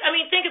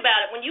 Think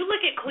about it. When you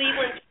look at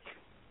Cleveland,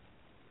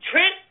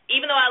 Trent,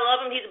 even though I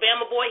love him, he's a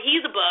Bama boy,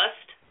 he's a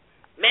bust.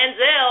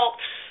 Manziel,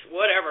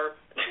 whatever.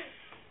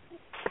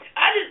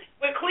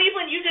 With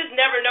Cleveland, you just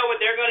never know what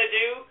they're going to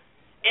do.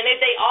 And if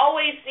they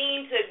always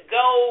seem to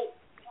go,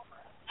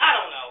 I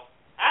don't know.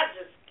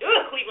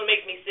 Cleveland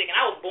makes me sick, and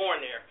I was born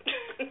there.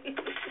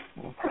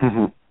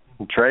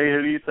 Trey,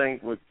 who do you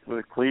think with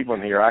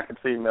Cleveland here? I can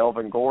see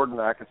Melvin Gordon.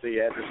 I can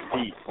see Andrew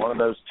Pete. One of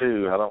those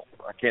two.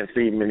 I can't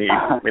see many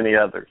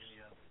others.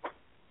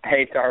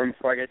 Hey, Tarvin,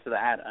 before I get to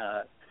that,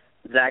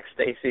 Zach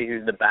Stacy,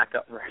 who's the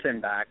backup running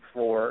back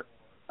for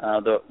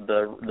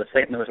the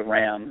St. Louis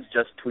Rams,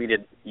 just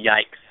tweeted,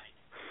 "Yikes."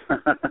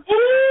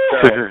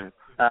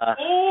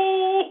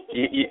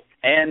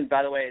 And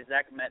by the way,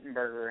 Zach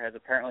Mettenberger has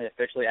apparently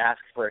officially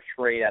asked for a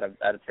trade out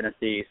of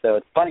Tennessee. So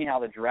it's funny how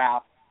the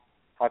draft,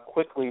 how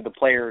quickly the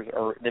players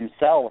or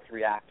themselves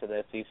react to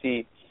this. You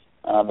see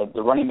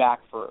the running back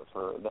for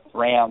the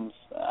Rams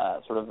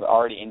sort of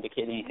already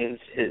indicating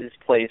his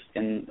place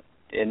in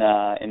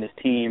his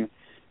team,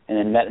 and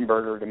then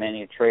Mettenberger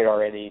demanding a trade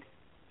already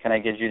kind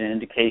of gives you an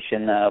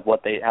indication of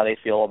how they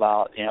feel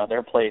about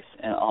their place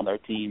on their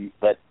team.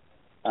 But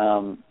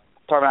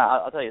Tarvin,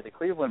 I'll tell you, the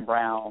Cleveland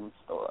Browns,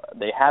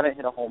 they haven't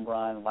hit a home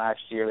run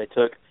last year. They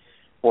took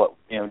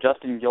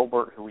Justin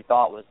Gilbert, who we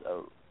thought was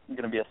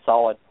going to be a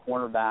solid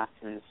cornerback,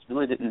 who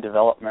really didn't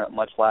develop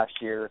much last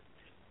year.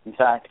 In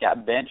fact,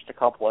 got benched a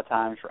couple of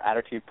times for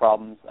attitude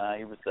problems.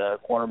 He was a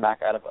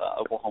cornerback out of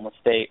Oklahoma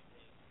State.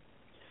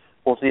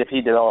 We'll see if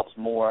he develops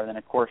more. And then,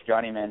 of course,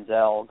 Johnny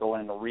Manziel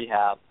going into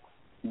rehab.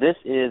 This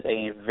is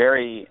a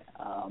very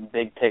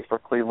big pick for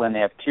Cleveland. They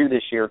have 2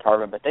 this year,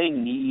 Tarvin, but they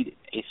need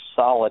a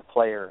solid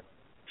player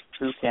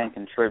who can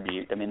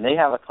contribute. I mean, they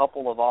have a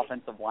couple of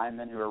offensive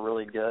linemen who are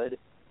really good,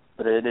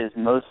 but it is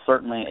most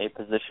certainly a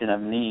position of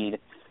need.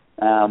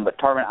 But,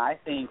 Tarvin, I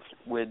think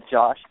with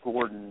Josh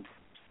Gordon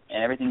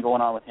and everything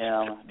going on with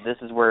him, this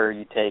is where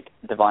you take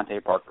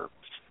Devontae Parker.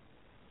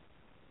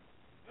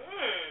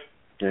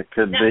 It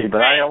could be,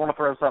 but I want to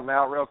throw something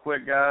out real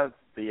quick, guys.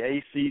 The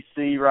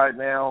ACC right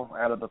now,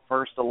 out of the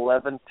first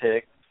 11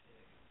 picks,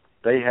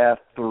 they have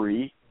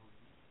 3.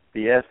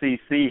 The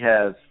SEC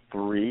has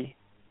 3.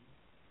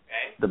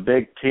 Okay. The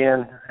Big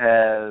Ten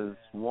has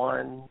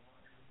 1,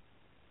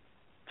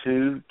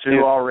 2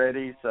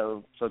 already.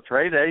 So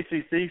Trey, the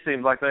ACC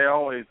seems like they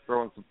always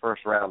throwing some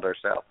first rounders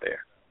out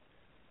there.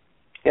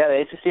 Yeah,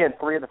 the ACC had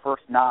 3 of the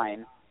first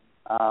 9,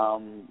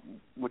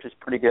 which is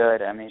pretty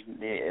good. I mean,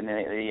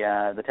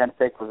 the 10th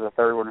pick was the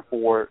third one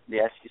for the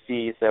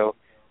SEC. So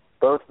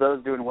both of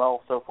those doing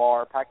well so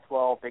far.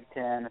 Pac-12, Big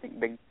Ten, I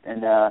think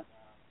I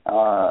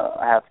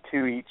have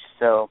 2 each.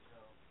 So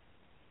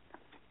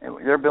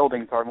they're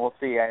building, Tarvin. We'll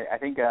see. I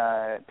think,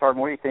 Tarvin,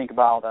 what do you think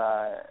about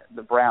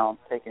the Browns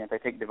taking if they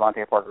take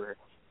Devontae Parker?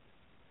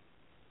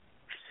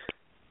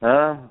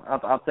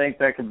 I think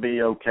that could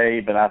be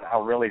okay, but I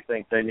really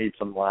think they need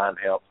some line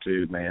help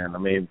too, man. I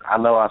mean, I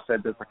know I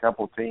said this a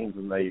couple of teams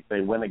and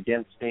they went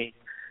against me,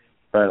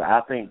 but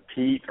I think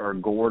Pete or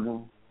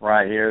Gordon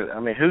right here. I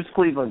mean, who's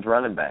Cleveland's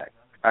running back?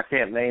 I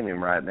can't name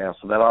him right now,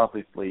 so that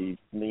obviously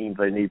means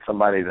they need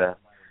somebody to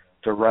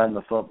run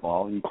the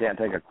football. You can't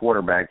take a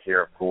quarterback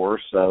here, of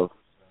course. So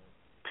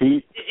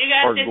Pete or Did you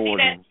guys just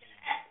Gordon. see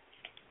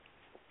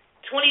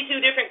that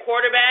 22 different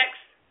quarterbacks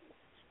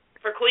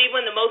for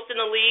Cleveland, the most in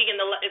the league, and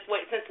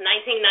since 1990,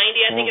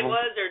 I think it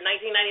was, or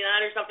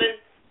 1999 or something.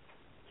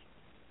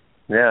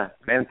 Yeah,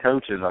 and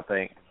coaches, I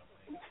think.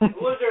 Who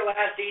was their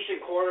last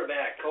decent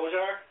quarterback?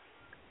 Kozar?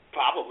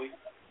 Probably.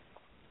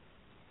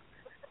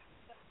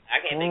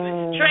 I can't think of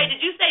it. Trey,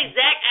 did you say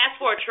Zach asked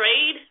for a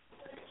trade?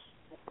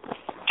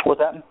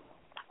 What's that?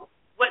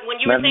 when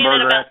you were saying that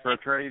Mettenberger about asked for a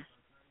trade.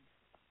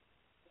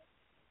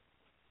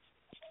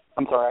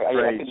 I'm sorry, I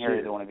couldn't hear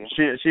either one of you.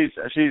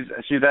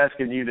 She's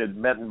asking you, did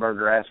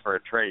Mettenberger ask for a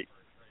trade?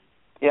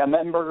 Yeah,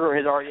 Mettenberger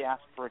has already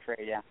asked for a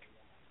trade. Yeah.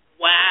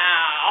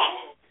 Wow.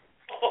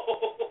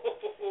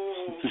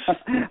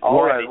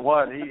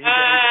 What? He doesn't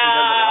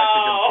like to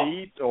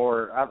compete,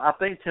 or I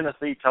think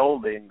Tennessee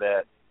told him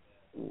that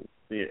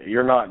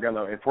you're not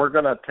gonna. If we're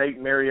gonna take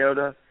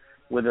Mariota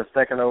with a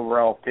second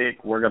overall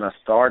pick, we're gonna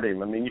start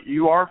him. I mean,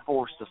 you are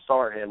forced to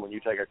start him when you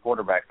take a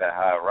quarterback that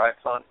high, right,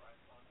 son?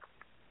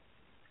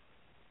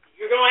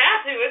 You're gonna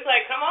have to. It's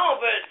like, come on,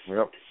 but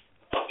Yep.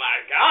 oh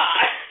my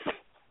God,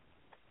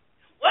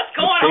 what's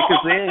going Kick on?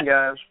 us in,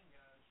 guys.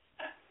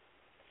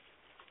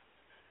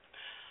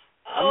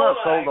 I'm not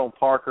sold on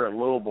Parker at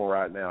Louisville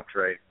right now,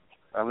 Trey.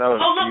 I know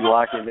you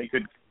like him. He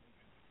could.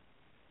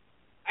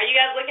 Are you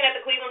guys looking at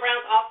the Cleveland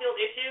Browns off-field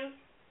issues?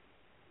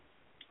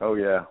 Oh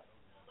yeah.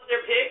 Their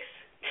picks.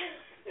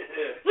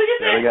 Look at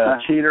that. We got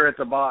a cheater at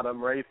the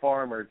bottom, Ray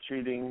Farmer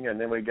cheating, and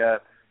then we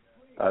got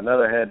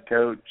another head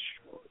coach,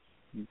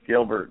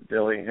 Gilbert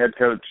dealing. Head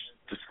coach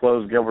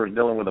disclosed Gilbert's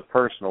dealing with a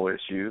personal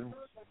issue.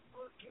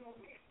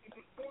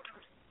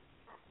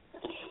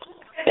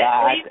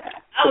 Yeah.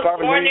 So Tarvin,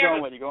 who are you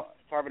going with?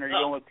 Tarvin, are you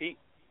going with Pete?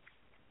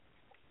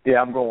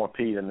 Yeah, I'm going with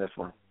Pete in this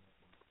one.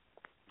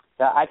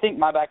 Yeah, I think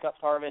my backup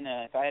Tarvin,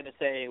 if I had to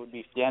say, it would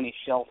be Danny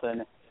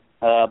Shelton.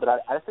 But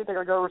I just think they're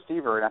going to go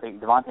receiver, and I think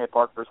Devontae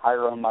Parker's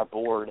higher on my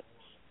board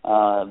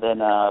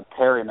than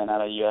Perryman out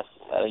of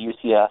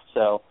UCF.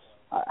 So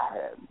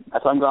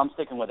that's why I'm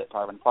sticking with it,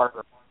 Tarvin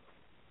Parker.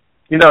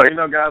 You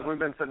know, guys, we've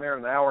been sitting there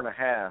an hour and a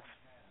half,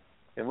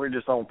 and we're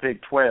just on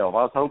pick 12.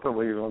 I was hoping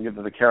we were going to get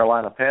to the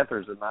Carolina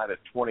Panthers tonight at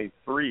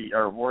 23,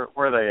 or where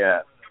are they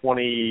at?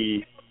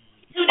 25.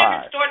 22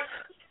 different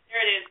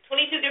there it is.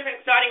 22 different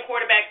starting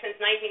quarterbacks since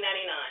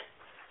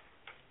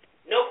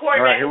 1999. No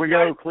quarterback. All right, here we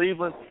go,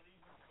 Cleveland.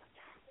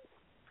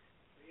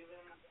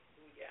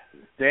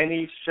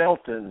 Danny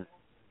Shelton.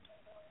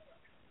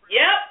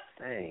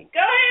 Yep. Dang. Go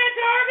ahead,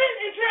 Tarvin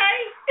and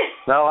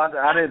Trey. No, I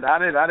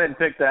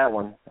didn't pick that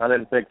one. Well,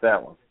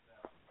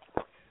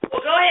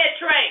 go ahead,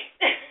 Trey.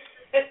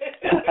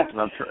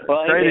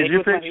 Well, Trey, did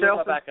you pick Shelton?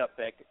 Shelton? My backup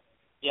pick.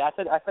 Yeah,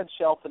 I said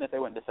Shelton if they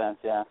went defense.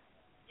 Yeah.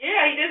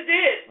 Yeah, he just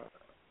did.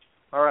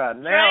 All right,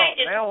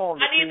 now on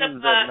the teams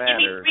that matter.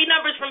 Give me 3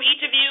 numbers from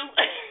each of you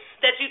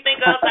that you think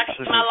of so I can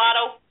get my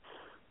lotto.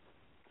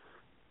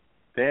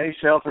 Danny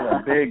Shelton,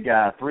 a big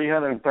guy,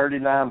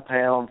 339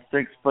 pounds,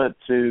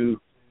 6'2".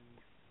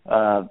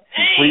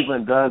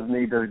 Cleveland does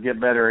need to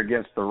get better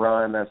against the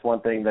run. That's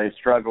one thing they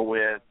struggle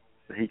with.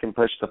 He can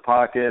push the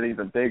pocket. He's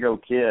a big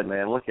old kid,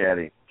 man. Look at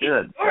him.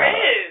 Good. Sure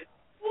is.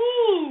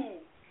 Ooh.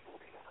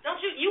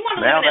 Don't you want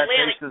to live in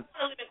Atlanta? You want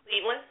to live in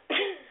Cleveland?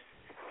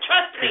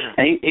 Trust me.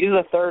 And he's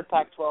a third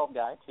Pac-12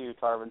 guy too,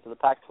 Tarvin. So the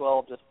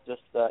Pac-12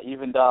 just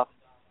evened up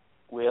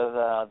with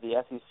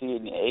the SEC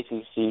and the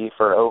ACC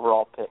for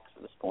overall picks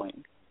at this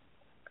point.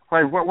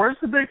 Wait, where's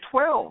the Big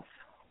 12?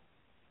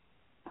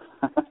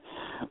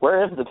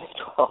 Where is the Big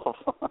 12?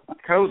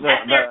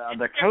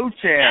 The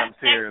co-champs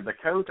here. The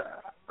coach.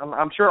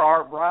 I'm sure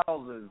Art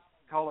Briles is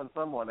calling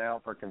someone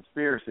out for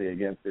conspiracy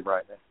against him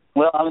right now.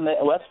 Well, I mean,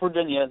 West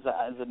Virginia is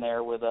in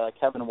there with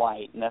Kevin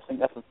White, and I think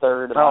that's the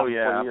third. Oh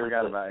yeah, I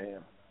forgot about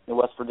him.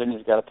 West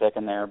Virginia's got a pick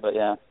in there, but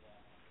yeah.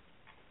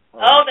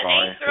 Oh, the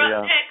Aints are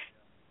up next.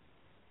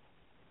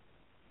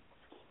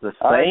 The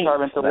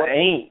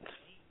Saints.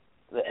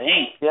 The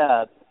Aints,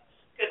 yeah.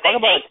 Talk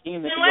about a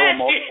team that can go in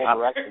multiple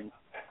directions.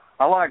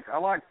 I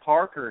like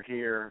Parker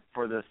here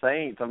for the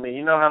Saints. I mean,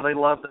 you know how they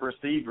love the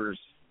receivers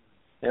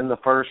in the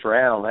first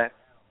round.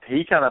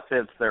 He kind of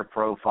fits their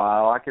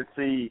profile. I could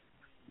see,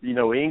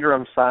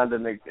 Ingram signed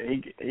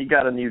he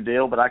got a new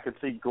deal, but I could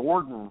see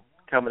Gordon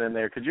coming in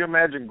there. Could you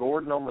imagine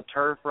Gordon on the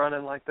turf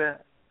running like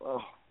that?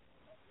 Oh.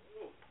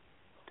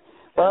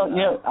 Well,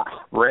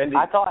 Randy.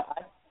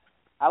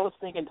 I was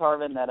thinking,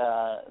 Tarvin, that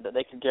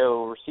they could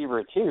go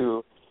receiver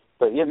too,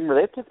 but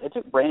remember they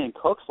took Brandon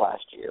Cooks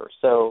last year,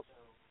 so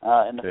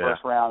in the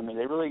first round. I mean,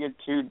 they really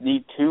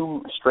need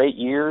 2 straight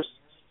years.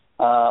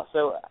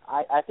 So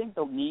I think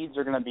the needs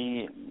are going to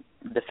be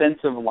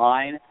defensive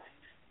line.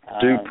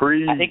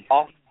 Dupree. I think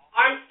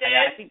Armstead.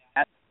 I think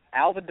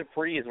Alvin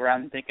Dupree is where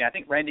I'm thinking. I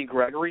think Randy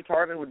Gregory,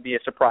 Tarvin, would be a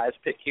surprise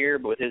pick here,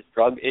 but with his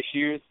drug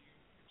issues.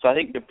 So I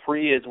think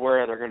Dupree is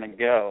where they're going to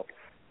go.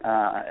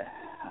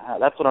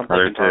 That's what I'm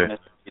thinking, Tarvin, is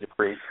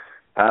Dupree.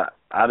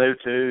 I do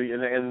too.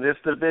 In this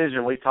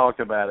division, we talked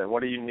about it.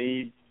 What do you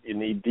need? You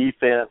need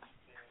defense.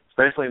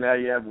 Especially now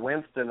you have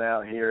Winston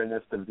out here in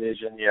this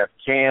division. You have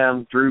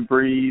Cam, Drew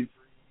Brees.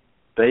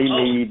 They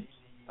need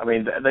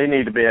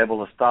to be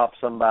able to stop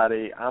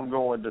somebody. I'm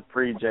going to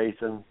Dupree,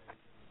 Jason.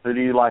 Who do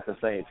you like the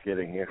Saints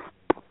getting here?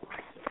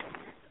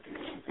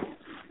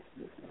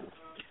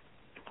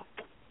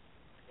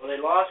 Well, they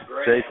lost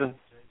Graham. Jason?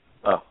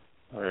 Oh,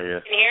 there he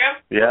is. Can you hear him?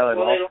 Yeah, they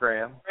lost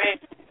Graham.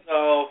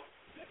 So,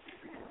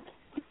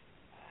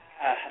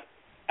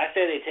 I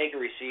say they take a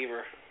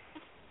receiver.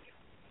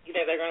 You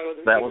think they're going to go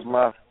with the That was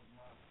my...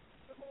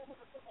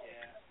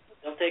 Yeah,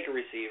 they'll take a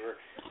receiver.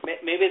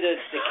 maybe the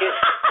kid.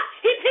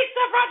 He picks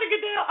up Roger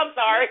Goodell. I'm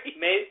sorry.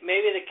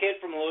 Maybe the kid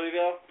from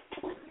Louisville.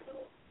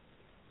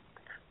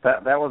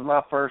 That was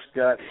my first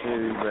gut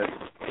too, but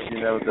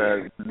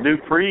the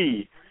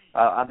Dupree.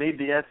 I need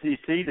the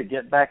SEC to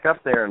get back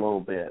up there a little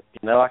bit.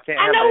 I can't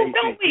have the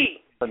ACC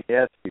in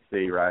the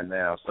SEC right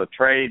now. So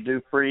trade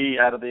Dupree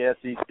out of the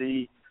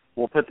SEC.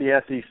 We'll put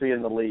the SEC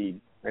in the lead,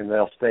 and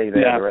they'll stay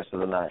there the rest of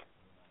the night.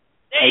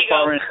 There you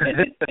go.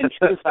 In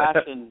true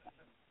fashion,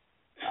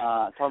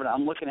 Tarvin,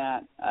 I'm looking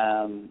at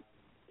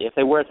if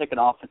they were to take an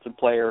offensive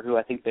player, who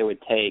I think they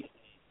would take.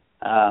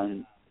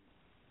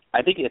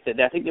 I think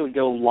they would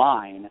go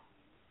line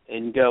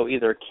and go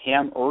either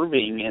Cam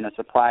Irving in a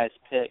surprise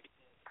pick,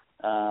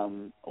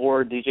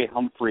 or DJ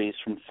Humphries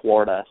from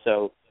Florida.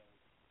 So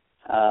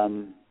I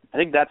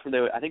think that's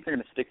where I think they're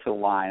going to stick to the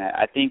line.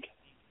 I think,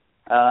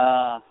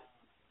 I'm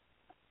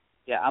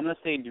going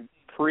to say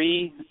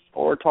Dupree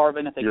or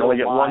Tarvin. If they go only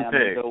get line, one I'm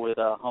pick. going to go with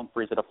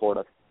Humphries out of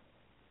Florida.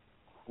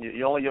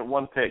 You only get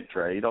one pick,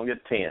 Trey. You don't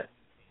get 10.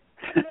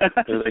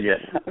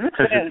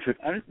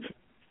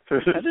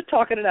 I'm just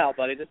talking it out,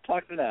 buddy. Just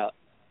talking it out.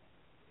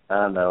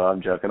 I know,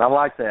 I'm joking. I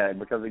like that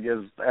because it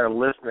gives our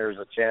listeners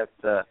a chance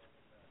to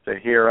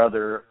hear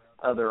other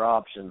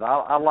options.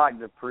 I like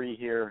Dupree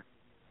here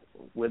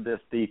with this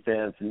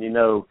defense, and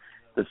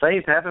the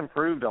Saints have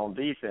improved on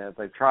defense.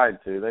 They've tried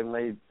to.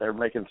 They're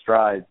making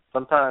strides.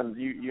 Sometimes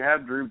you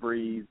have Drew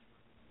Brees,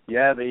 you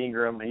have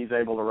Ingram. He's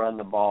able to run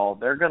the ball.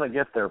 They're going to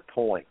get their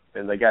point,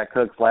 and they got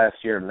Cooks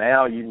last year.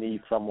 Now you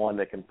need someone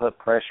that can put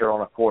pressure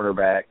on a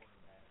quarterback,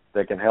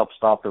 that can help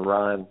stop the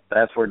run.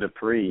 That's where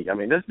Dupree. I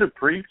mean, this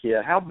Dupree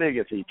kid, how big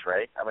is he,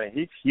 Trey? I mean,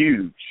 he's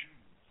huge.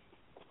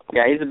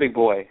 Yeah, he's a big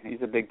boy.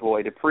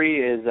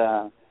 Dupree is,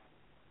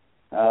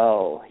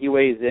 he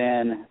weighs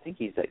in, I think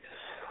he's like,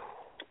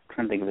 I'm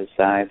trying to think of his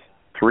size.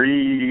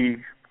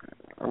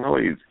 I know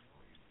he's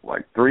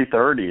like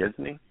 330,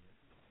 isn't he?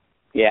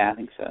 Yeah, I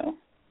think so.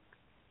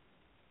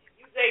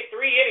 You say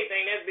 3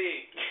 anything, that's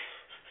big.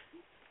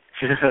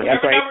 Yeah,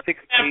 that's right.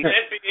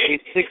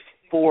 He's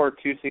 6'4",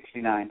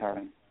 269,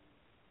 Tarvin.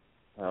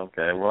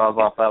 Okay, well, I was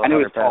off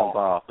 500 pounds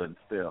off, but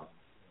still.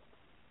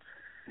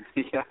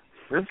 Yeah.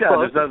 This guy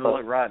just doesn't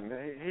look right.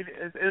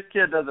 This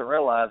kid doesn't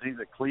realize he's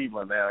at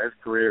Cleveland now. His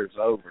career is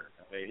over.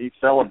 I mean, he's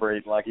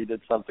celebrating like he did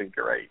something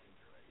great.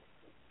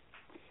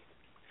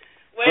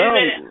 Wait a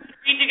minute.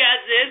 Read you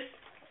guys this.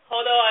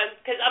 Hold on,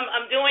 because I'm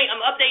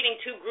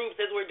updating 2 groups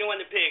as we're doing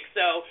the picks.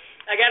 So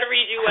I got to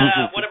read you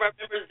one of our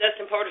members,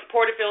 Dustin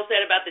Porterfield,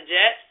 said about the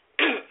Jets.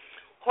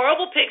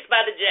 Horrible picks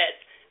by the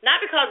Jets. Not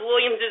because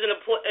Williams isn't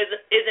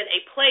a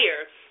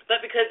player,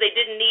 but because they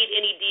didn't need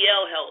any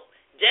DL help.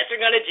 Jets are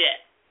going to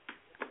jet.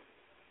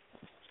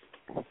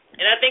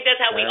 And I think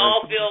that's how we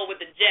all feel with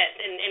the Jets.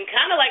 And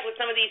kind of like with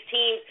some of these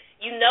teams,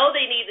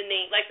 they need the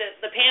name. Like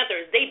the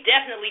Panthers, they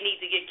definitely need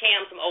to get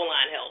Cam some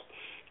O-line help.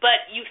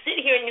 But you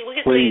sit here and you look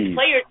at some of these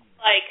players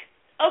like,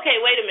 okay,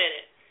 wait a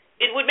minute.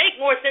 It would make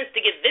more sense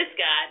to get this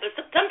guy. But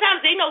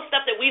sometimes they know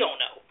stuff that we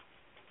don't know.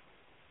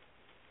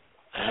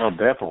 Oh,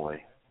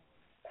 definitely.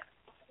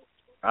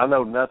 I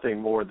know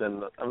nothing more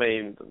than,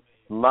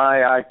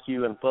 my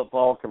IQ in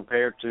football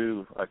compared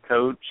to a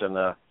coach and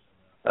a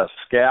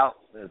scout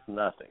is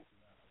nothing.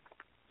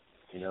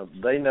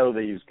 They know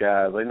these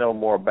guys. They know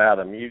more about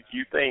them. You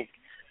think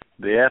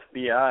the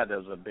FBI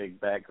does a big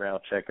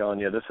background check on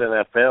you. This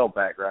NFL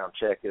background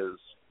check is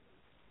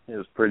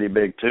pretty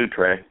big too,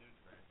 Trey.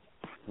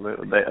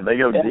 They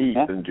go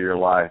deep into your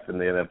life in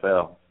the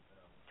NFL.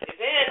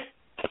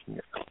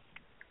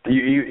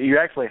 You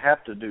actually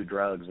have to do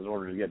drugs in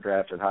order to get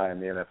drafted high in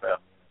the NFL.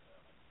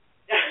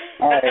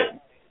 All right.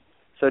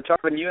 So,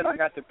 Tarvin, you and I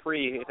got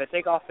Dupree. If I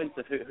take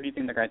offensive, who do you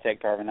think they're going to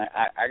take, Tarvin?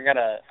 I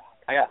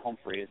got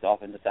Humphries,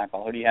 offensive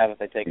tackle. Who do you have if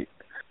they take?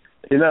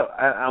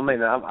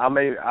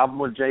 I'm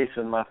with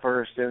Jason. My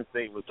first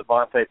instinct was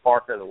Devontae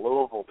Parker to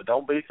Louisville, but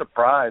don't be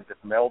surprised if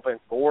Melvin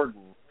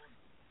Gordon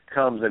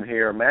comes in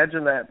here.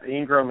 Imagine that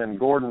Ingram and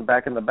Gordon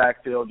back in the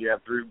backfield. You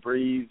have Drew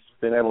Brees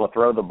being able to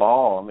throw the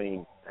ball.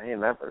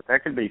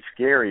 That could be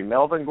scary.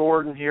 Melvin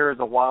Gordon here is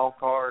a wild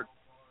card.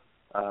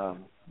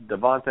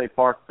 Devontae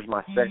Parker is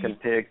my second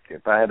pick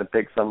if I had to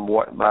pick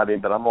somebody,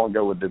 but I'm going to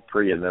go with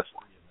Dupree in this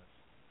one.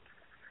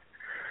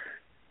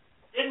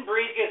 Didn't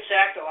Brees get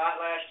sacked a lot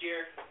last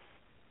year?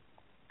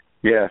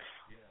 Yes.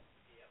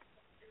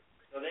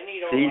 So they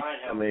need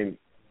O-line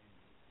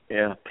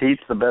help.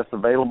 Pete's the best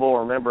available.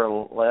 Remember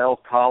La'el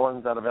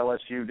Collins out of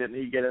LSU, didn't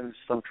he get into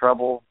some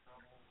trouble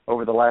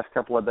over the last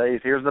couple of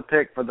days? Here's the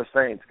pick for the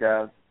Saints,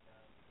 guys.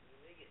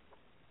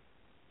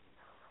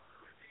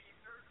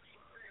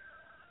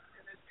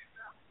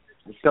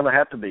 It's going to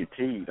have to be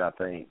Pete, I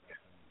think.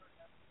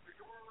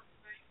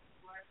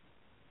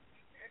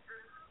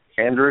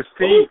 Andrews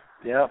Pete,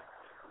 yep.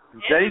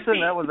 Jason,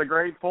 that was a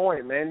great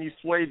point, man. You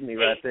swayed me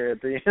right there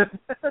at the end.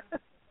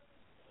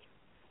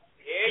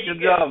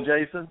 Good job,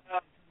 Jason.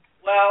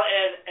 Well,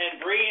 and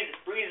Breeze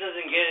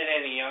isn't getting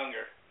any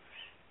younger.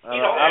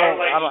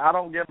 I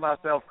don't give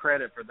myself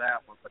credit for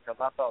that one because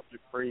I thought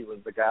Dupree was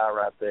the guy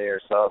right there.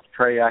 So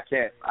Trey, I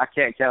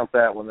can't count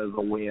that one as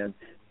a win.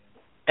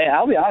 Hey,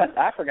 I'll be honest.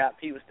 I forgot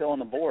Pete was still on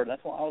the board.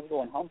 That's why I was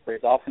going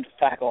Humphreys, offensive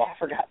tackle. I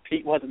forgot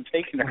Pete wasn't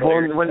taking it.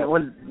 When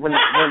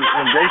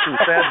Jason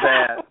said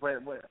that,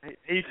 when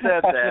he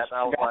said that,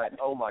 I was like,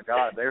 oh my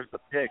God, there's the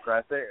pick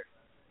right there.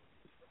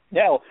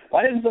 Yeah, well,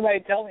 why didn't somebody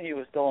tell me he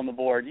was still on the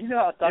board? You know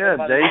how I was talking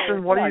about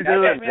Jason, what are you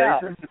doing,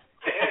 Jason?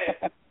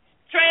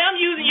 Trey, I'm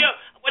using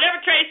whatever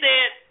Trey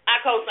said, I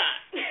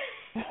co-sign.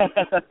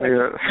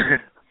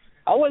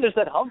 I wouldn't have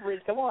said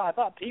Humphreys. Come on, I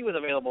thought Pete was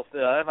available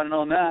still. If I'd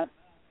known that.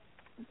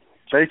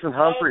 Jason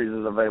Humphreys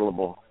is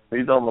available.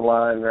 He's on the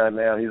line right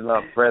now. He's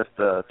not pressed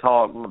to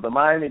talk. The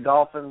Miami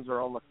Dolphins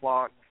are on the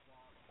clock,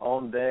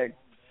 on deck.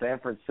 San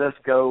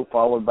Francisco,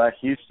 followed by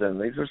Houston.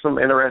 These are some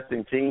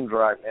interesting teams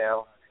right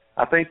now.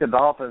 I think the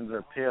Dolphins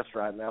are pissed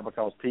right now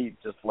because Pete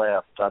just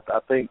left. I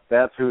think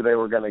that's who they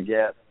were going to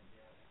get.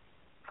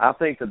 I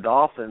think the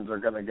Dolphins are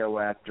going to go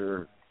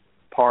after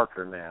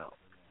Parker now.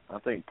 I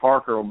think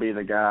Parker will be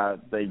the guy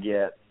they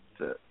get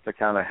to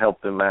kind of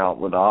help them out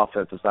with the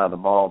offensive side of the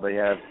ball. They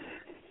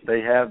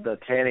have the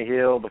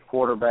Tannehill, the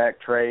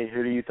quarterback, Trey.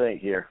 Who do you think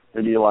here?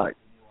 Who do you like?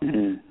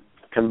 Mm-hmm.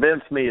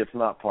 Convince me it's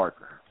not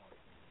Parker.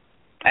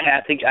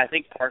 I think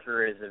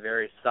Parker is a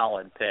very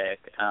solid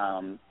pick.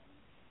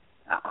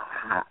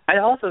 I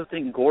also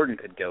think Gordon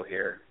could go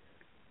here.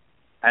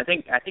 I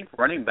think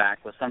running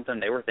back was something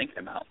they were thinking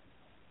about.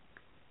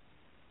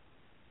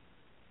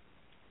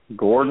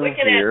 Gordon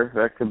here,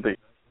 that could be.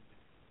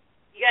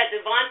 You got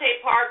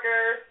Devontae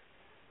Parker,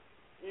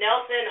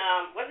 Nelson,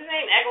 what's his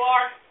name,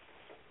 Aguilar?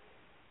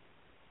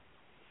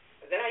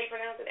 Is that how you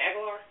pronounce it,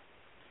 Aguilar?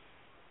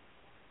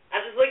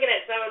 I'm just looking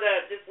at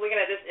this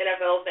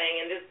NFL thing,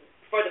 and just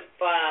for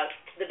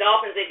the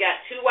Dolphins, they've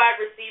got 2 wide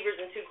receivers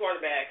and 2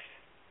 cornerbacks.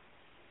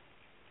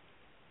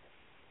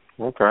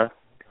 Okay.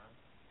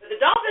 But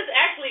the Dolphins,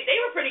 actually, they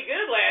were pretty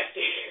good last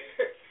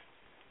year.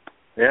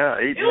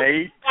 Yeah,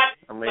 8-8.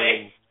 I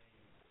mean,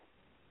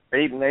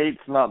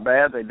 8-8's not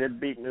bad. They did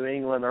beat New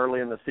England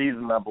early in the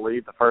season, I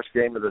believe, the first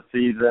game of the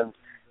season.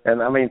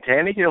 And, I mean,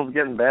 Tannehill's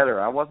getting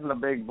better. I wasn't a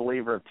big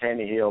believer of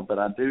Tannehill, but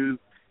I do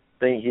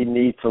think he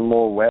needs some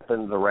more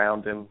weapons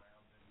around him.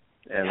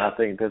 And I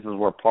think this is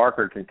where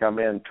Parker can come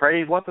in.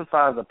 Trey, what's the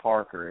size of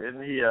Parker?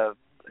 Isn't he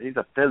he's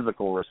a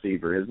physical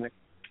receiver, isn't he?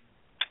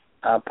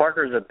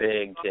 Parker's a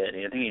big kid.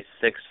 I think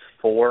he's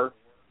 6'4",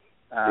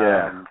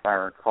 if I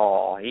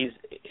recall.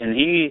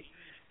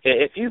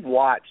 If you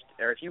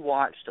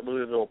watched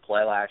Louisville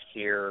play last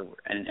year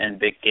and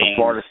big games,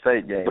 Florida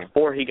State game,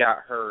 before he got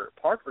hurt,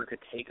 Parker could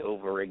take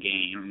over a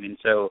game. I mean,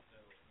 so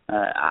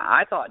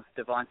I thought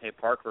Devontae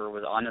Parker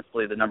was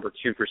honestly the number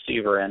 2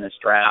 receiver in this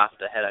draft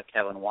ahead of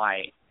Kevin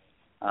White.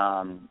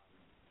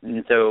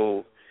 And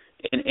so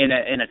in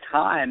a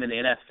time in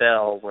the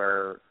NFL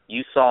where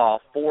you saw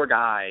 4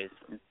 guys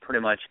pretty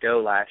much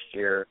go last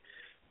year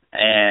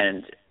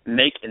and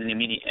make an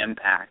immediate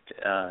impact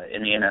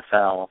in the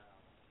NFL,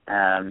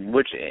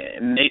 which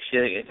makes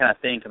you kind of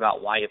think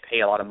about why you pay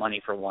a lot of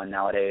money for one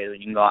nowadays.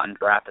 You can go out and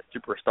draft a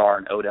superstar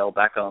and Odell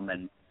Beckham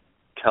and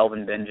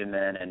Kelvin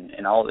Benjamin and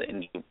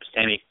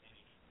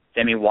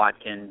Sammy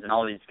Watkins and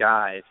all these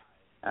guys.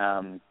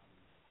 And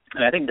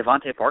I think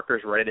Devontae Parker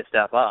is ready to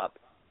step up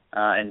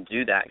and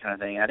do that kind of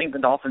thing. I think the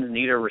Dolphins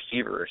need a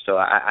receiver, so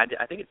I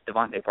think it's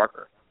Devontae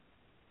Parker.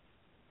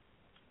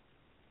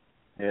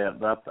 Yeah,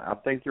 I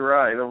think you're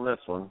right on this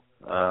one.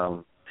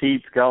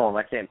 Pete's gone.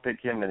 I can't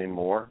pick him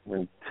anymore. I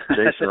mean,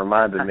 Jason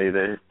reminded me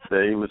that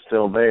he was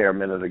still there a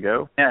minute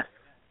ago. Yeah.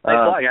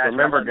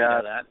 Remember,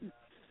 guys,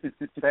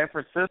 San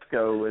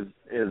Francisco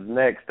is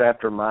next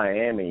after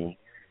Miami.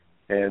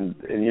 And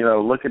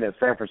looking at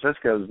San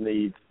Francisco's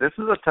needs, this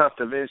is a tough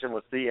division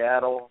with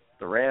Seattle.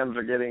 The Rams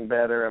are getting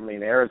better. I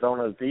mean,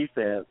 Arizona's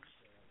defense,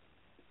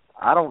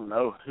 I don't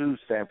know who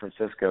San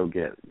Francisco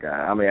gets, guy.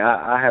 I mean,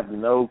 I have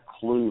no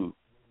clue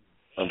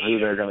of who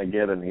they're going to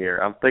get in here.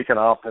 I'm thinking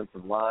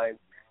offensive line.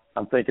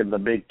 I'm thinking the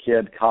big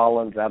kid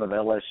Collins out of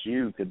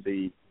LSU could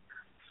be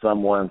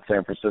someone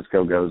San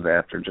Francisco goes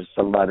after, just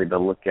somebody to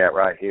look at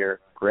right here.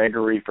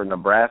 Gregory from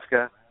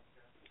Nebraska.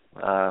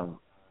 I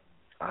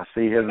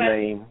see his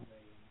name.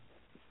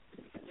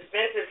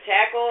 Defensive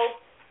tackle.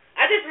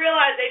 I just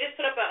realized they just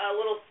put up a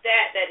little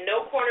stat that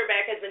no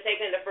cornerback has been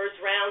taken in the first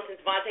round since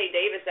Vontae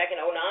Davis back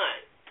in 2009.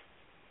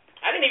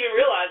 I didn't even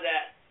realize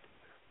that.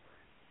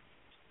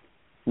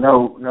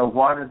 No,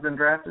 what has been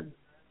drafted?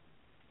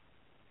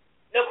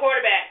 No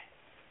quarterback.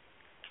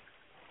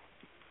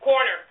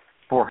 Corner.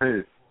 For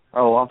who?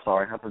 Oh, I'm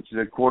sorry. I thought you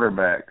said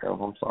quarterback. Oh,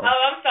 I'm sorry. Oh,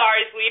 I'm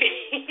sorry,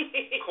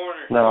 sweetie.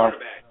 Cornerback.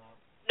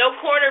 No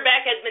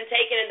cornerback has been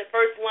taken in the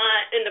first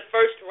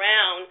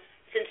round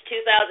since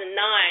 2009,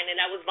 and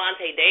that was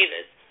Vontae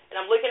Davis. And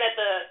I'm looking at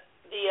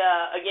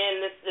again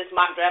this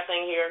mock draft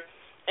thing here,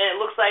 and it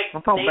looks like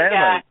they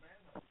got.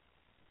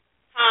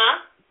 Huh?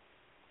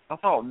 I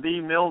thought D.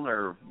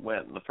 Milner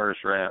went in the first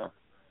round.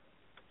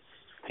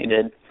 He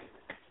did.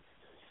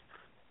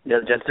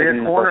 Yeah, just a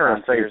corner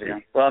or safety?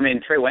 Well, I mean,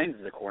 Trey Waynes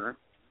is a corner.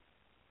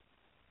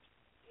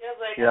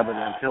 Yeah, but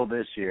until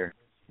this year.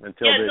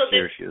 Until this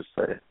year, she was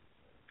saying.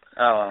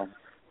 Oh.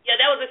 Yeah,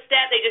 that was a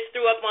stat they just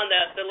threw up on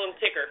the little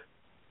ticker.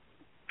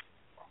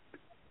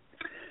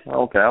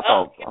 Okay, I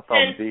thought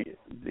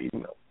Z.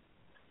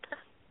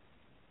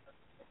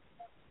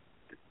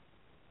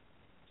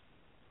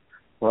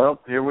 Well,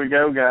 here we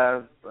go,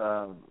 guys.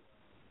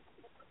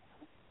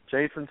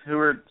 Jason, who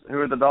are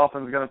the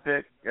Dolphins going to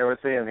pick?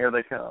 Everything, here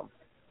they come.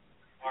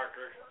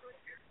 Parker.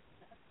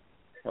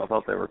 I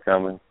thought they were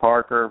coming.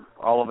 Parker.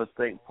 All of us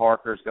think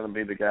Parker's going to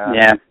be the guy.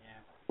 Yeah.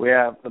 We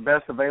have the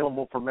best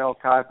available for Mel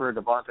Kiper,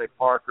 Devontae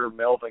Parker,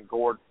 Melvin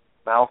Gordon,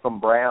 Malcolm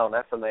Brown.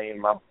 That's a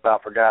name I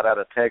about forgot out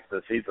of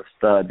Texas. He's a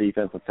stud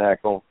defensive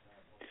tackle.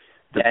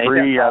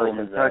 Dupree out of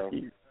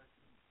Kentucky.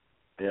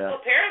 Yeah. Oh,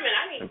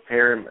 Perriman.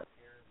 Perriman.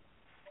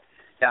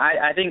 Yeah,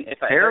 I think if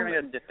I'm going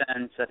to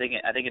defense, I think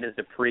it is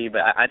Dupree,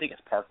 but I think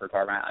it's Parker.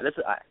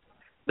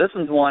 This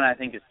one's one I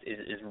think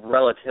is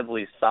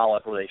relatively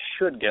solid where they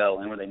should go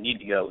and where they need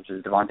to go, which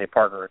is Devontae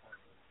Parker.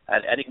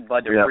 I think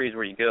Bud Dupree is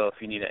where you go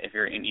if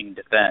you're needing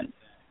defense,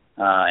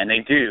 and they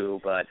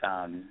do. But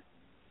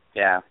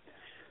yeah.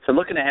 So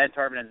looking ahead,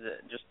 Tarvin,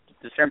 just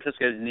the San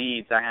Francisco's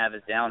needs I have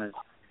is down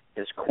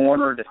as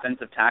corner,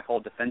 defensive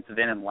tackle, defensive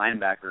end, and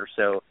linebacker.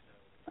 So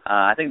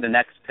I think the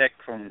next pick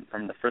from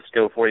the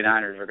Frisco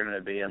 49ers are going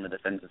to be on the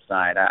defensive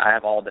side. I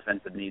have all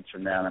defensive needs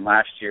from them, and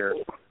last year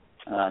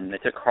they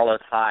took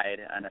Carlos Hyde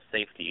and a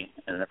safety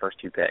in the first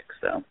two picks.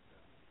 So.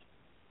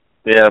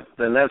 Yeah,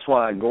 and that's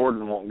why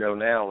Gordon won't go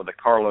now with the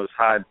Carlos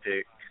Hyde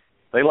pick.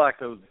 They like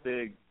those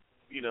big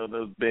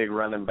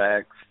running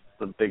backs,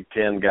 the Big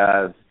Ten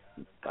guys.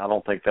 I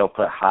don't think they'll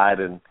put Hyde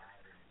in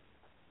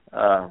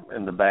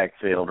the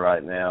backfield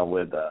right now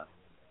with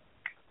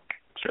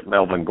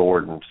Melvin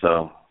Gordon.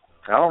 So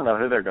I don't know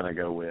who they're going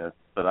to go with,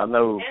 but I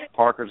know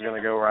Parker's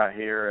going to go right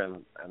here,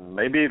 and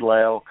maybe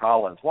Lyle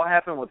Collins. What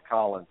happened with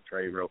Collins,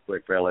 Trey, real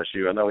quick for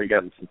LSU? I know he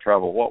got in some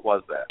trouble. What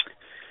was that?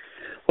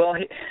 Well,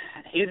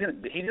 he's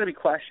going to be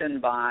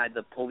questioned by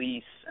the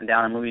police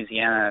down in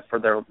Louisiana for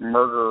the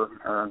murder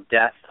or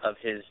death of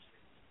his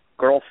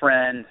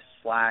girlfriend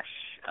 /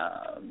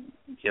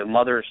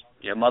 mother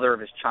of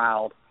his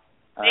child.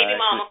 Baby mama.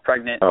 She was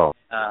pregnant,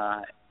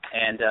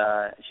 and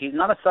she's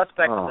not a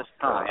suspect at this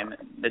time. God.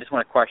 They just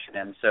want to question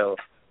him. So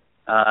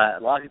a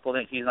lot of people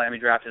think he's not going to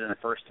be drafted in the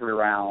first 3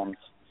 rounds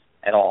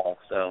at all.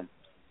 So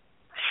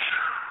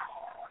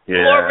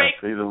yeah,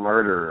 he's a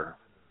murderer.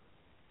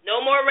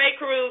 No more Ray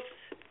Cruz.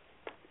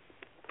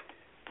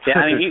 Yeah,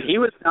 I mean, he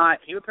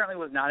apparently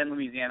was not in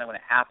Louisiana when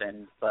it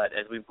happened, but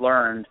as we've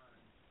learned,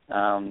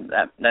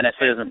 that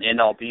necessarily doesn't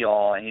end all be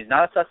all, and he's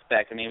not a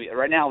suspect. I mean,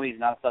 right now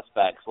he's not a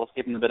suspect, so let's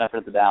give him the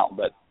benefit of the doubt.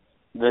 But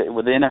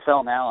with the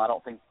NFL now, I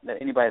don't think that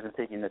anybody's been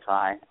taking the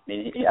tie. I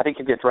mean, I think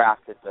he'll get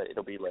drafted, but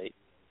it'll be late.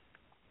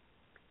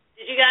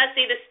 Did you guys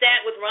see the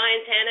stat with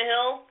Ryan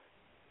Tannehill?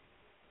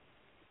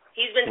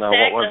 He's been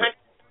sacked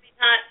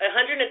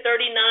 139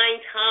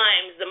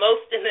 times, the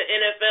most in the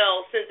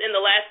NFL since in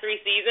the last 3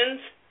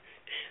 seasons.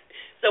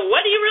 So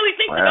what do you really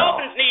think the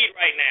Dolphins need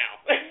right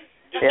now?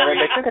 Yeah,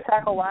 they took a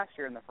tackle last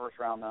year in the first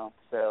round, though.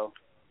 So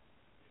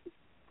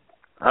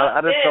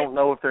I just don't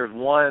know if there's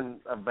one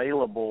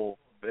available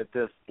at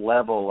this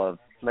level of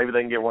maybe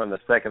they can get one in the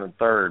second and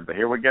third. But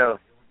here we go.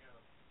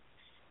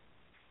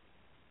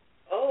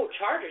 Oh,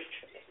 Chargers.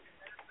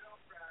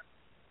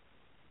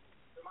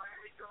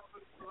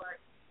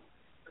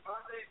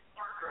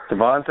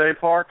 Devontae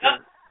Parker.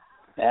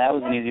 Yeah, that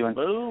was an easy one.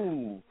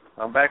 Boom.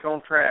 I'm back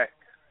on track.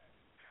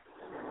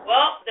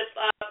 Well, the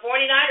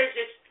 49ers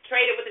just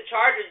traded with the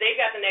Chargers. They've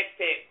got the next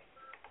pick.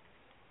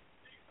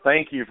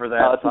 Thank you for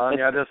that,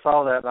 Sonia. I just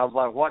saw that, and I was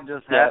like, what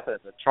just happened?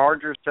 The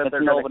Chargers said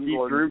they're going to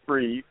keep Drew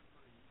Brees.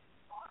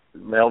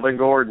 Melvin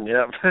Gordon,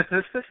 yep.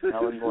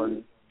 Melvin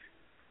Gordon.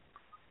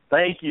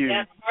 Thank you,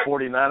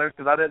 49ers,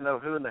 because I didn't know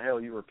who in the hell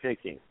you were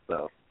picking.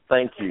 So,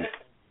 thank you.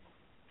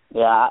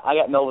 Yeah, I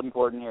got Melvin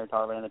Gordon here,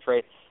 Tarvin, in the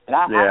trade. And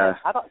I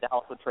thought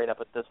Dallas would trade up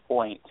at this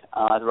point.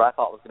 That's what I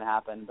thought was going to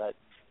happen, but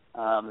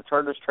the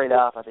Chargers trade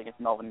up. I think it's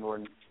Melvin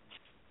Gordon.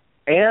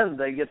 And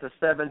they get the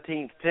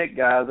 17th pick,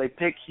 guys. They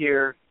pick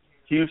here,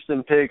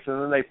 Houston picks,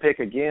 and then they pick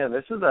again.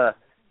 This is a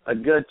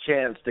good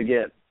chance to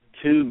get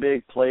 2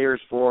 big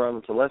players for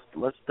them. So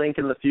let's think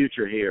in the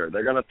future here.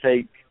 They're going to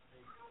take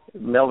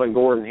Melvin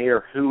Gordon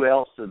here. Who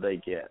else did they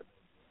get?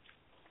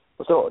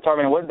 So,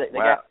 Tarvin, what did they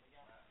got?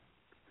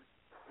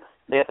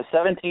 They got the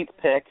 17th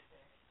pick,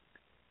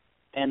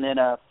 and then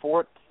a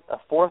fourth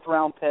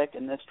round pick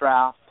in this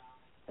draft,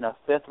 and a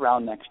 5th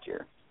round next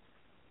year.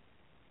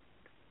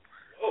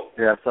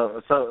 Yeah,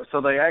 so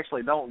they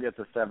actually don't get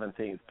the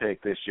 17th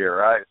pick this year,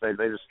 right?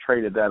 They just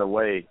traded that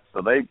away.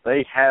 So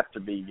they have to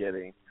be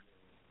getting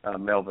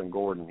Melvin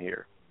Gordon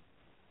here.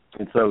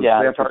 And so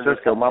San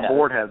Francisco, my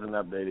board hasn't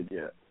updated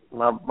yet.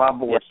 My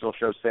board still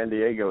shows San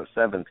Diego at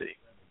 70.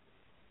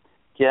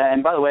 Yeah,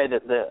 and by the way,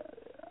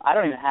 I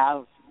don't even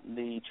have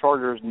the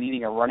Chargers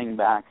needing a running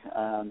back,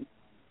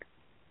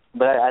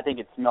 but I think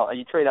it's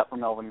you trade up for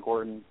Melvin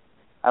Gordon.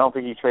 I don't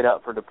think you trade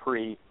up for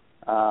Dupree.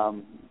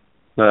 And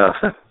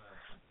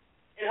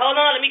hold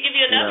on, let me give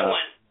you another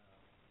one.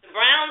 The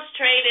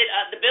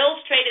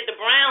Bills traded the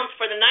Browns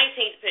for the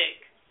 19th pick.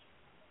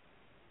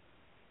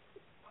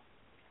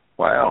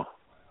 Wow.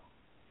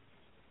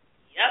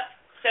 Yep.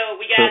 So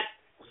we got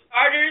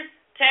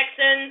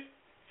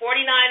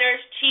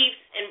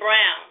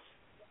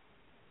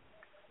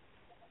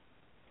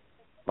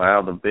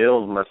how the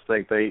Bills must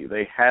think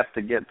they have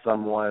to get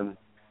someone.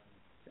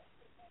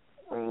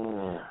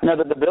 No,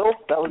 the Bills,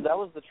 that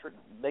was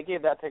they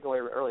gave that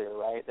takeaway earlier,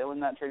 right? That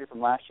wasn't that traded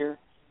from last year?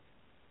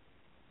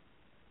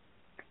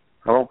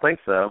 I don't think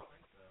so.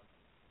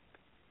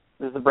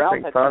 The Browns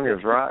I think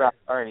Tanya's right.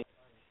 Already.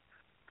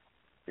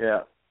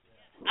 Yeah.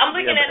 I'm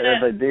looking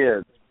at they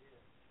did.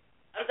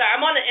 I'm sorry,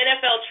 I'm on the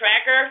NFL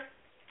tracker,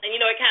 and it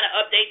kind of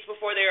updates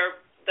before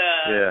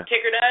the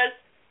ticker does.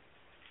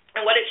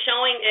 And what it's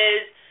showing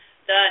is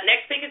the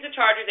next pick is the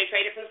Chargers. They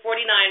traded from the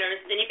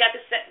 49ers. Then you've got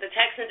the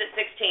Texans at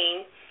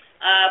 16,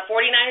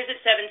 49ers at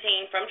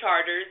 17 from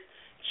Chargers,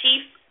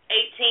 Chiefs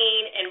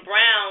 18, and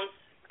Browns.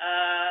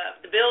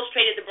 The Bills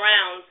traded the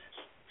Browns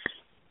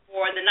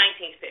for the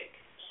 19th pick.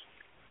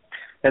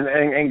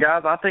 And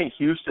guys, I think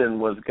Houston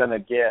was going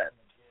to get.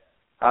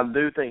 I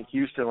do think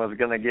Houston was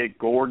going to get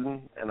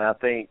Gordon, and I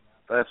think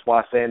that's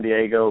why San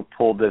Diego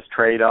pulled this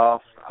trade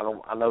off.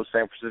 I know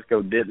San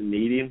Francisco didn't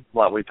need him,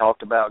 like we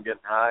talked about getting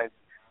Hines.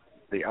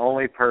 The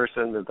only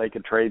person that they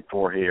could trade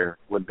for here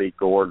would be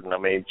Gordon. I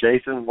mean,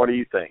 Jason, what do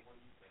you think?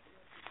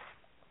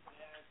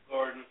 Yeah,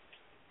 Gordon.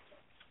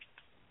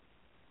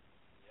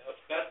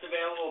 Best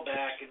available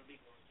back.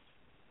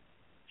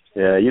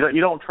 Yeah,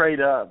 you don't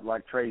trade up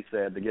like Trey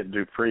said to get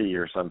Dupree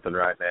or something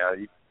right now.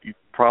 You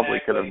probably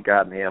could have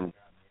gotten him.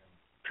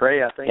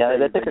 Trey, I think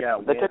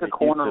they took a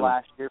corner Houston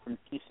last year from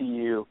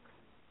TCU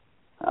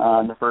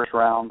in the first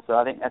round, so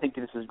I think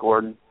this is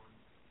Gordon.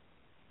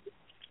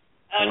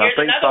 And I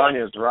think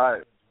Tanya's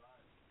right.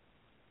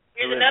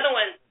 Here's another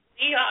one.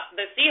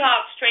 The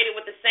Seahawks traded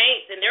with the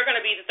Saints, and they're going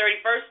to be the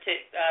 31st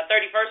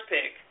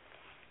pick.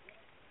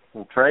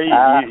 Well, Trey,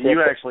 you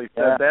actually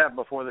said that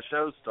before the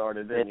show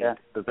started, didn't you?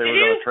 That they were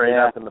going to trade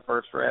up in the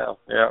first round.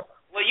 Yeah.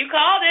 Well, you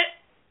called it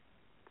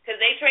because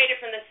they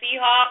traded from the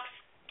Seahawks.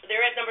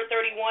 They're at number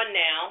 31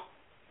 now.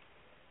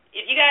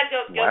 If you guys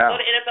go to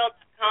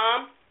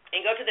NFL.com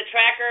and go to the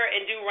tracker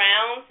and do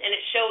rounds, and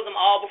it shows them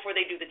all before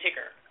they do the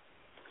ticker.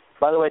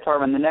 By the way,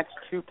 Tarvin, the next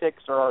two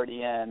picks are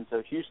already in,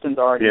 so Houston's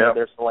already made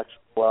their selection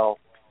as well.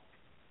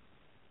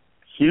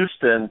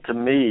 Houston, to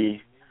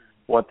me,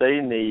 what they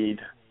need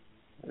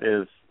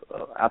is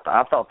I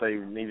thought they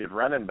needed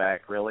running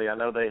back, really. I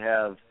know they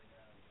have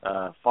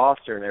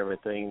Foster and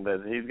everything,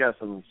 but he's got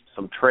some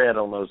tread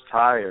on those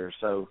tires.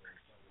 So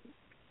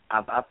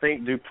I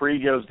think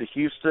Dupree goes to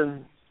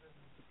Houston,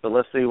 but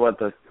let's see what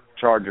the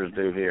Chargers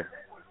do here.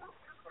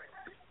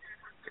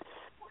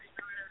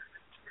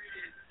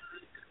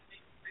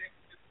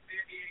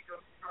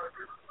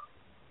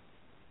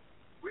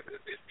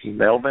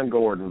 Melvin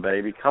Gordon,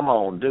 baby. Come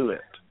on, do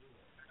it.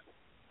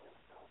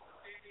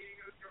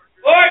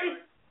 Gordon!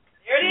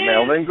 There it is.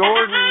 Melvin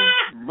Gordon.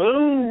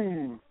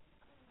 Boom.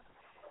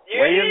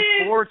 Weigh-in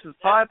Sports is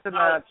hot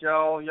tonight,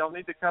 y'all. Y'all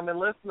need to come and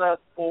listen to us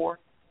for.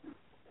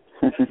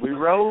 We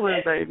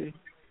rolling, baby.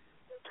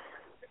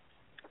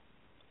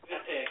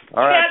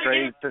 All right,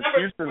 Trey. Since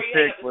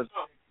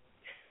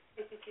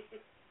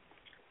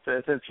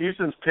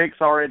Houston's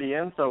pick's already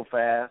in so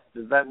fast,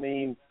 does that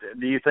mean?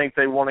 Do you think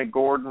they wanted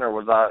Gordon, or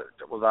was I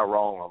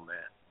wrong on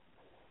that?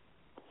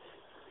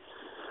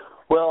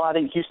 Well, I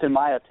think Houston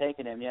might have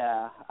taken him.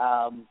 Yeah.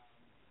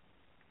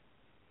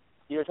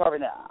 You're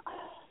talking now.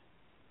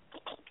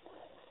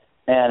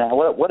 And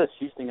what is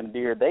Houston going to do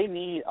here? They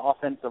need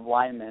offensive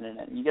linemen,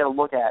 and you got to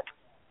look at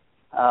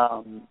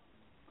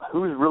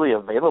who's really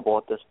available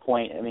at this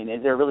point. I mean,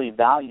 is there really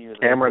value?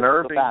 Cameron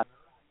Irving.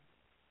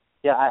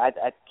 Yeah,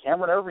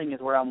 Cameron Irving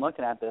is where I'm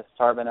looking at this,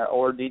 Tarvin,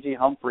 or DJ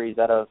Humphreys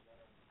out of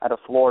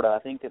Florida. I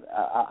think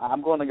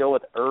I'm going to go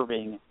with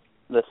Irving,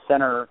 the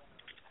center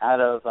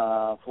out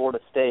of Florida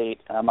State.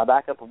 My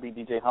backup will be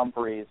DJ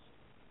Humphreys,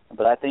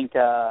 but I think,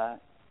 I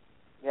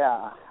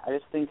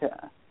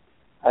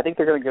think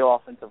they're going to go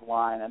offensive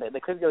line. They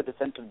could go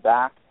defensive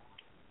back,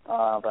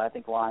 but I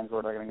think line's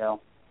where they're going to go.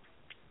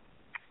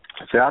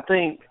 See, I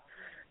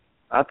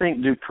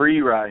think Dupree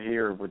right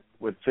here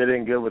would fit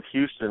in good with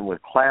Houston, with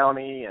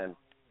Clowney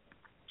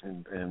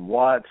and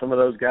Watt. Some of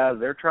those guys,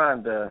 they're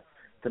trying to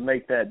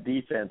make that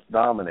defense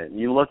dominant.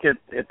 You look at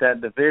that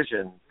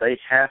division, they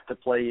have to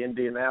play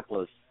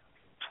Indianapolis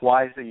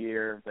twice a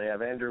year. They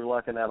have Andrew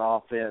Luck in that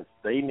offense.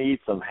 They need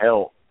some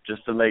help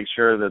just to make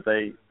sure that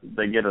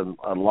they get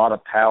a lot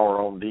of power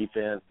on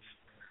defense.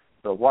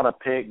 So what a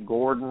pick,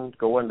 Gordon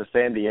going to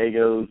San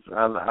Diego.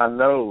 I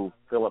know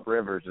Phillip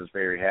Rivers is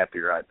very happy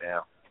right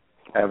now,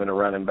 having a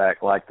running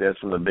back like this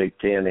from the Big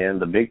Ten in.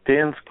 The Big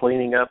Ten's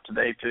cleaning up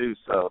today, too,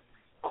 so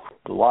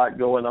a lot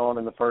going on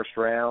in the first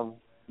round.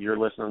 You're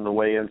listening to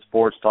Weigh-In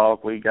Sports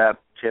Talk. We got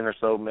 10 or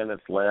so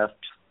minutes left.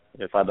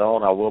 If I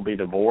don't, I will be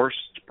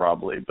divorced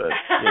probably, but,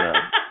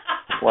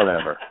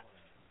 whatever.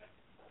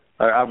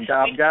 I've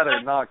got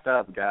her knocked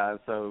up, guys,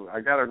 so I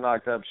got her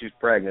knocked up. She's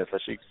pregnant, so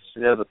she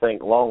has to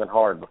think long and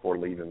hard before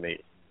leaving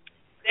me.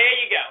 There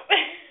you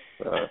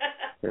go.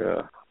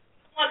 Yeah.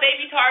 I want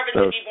baby Tarvin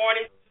to be born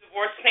into a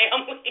divorced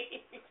family.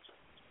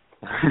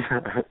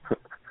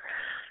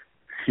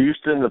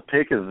 Houston, the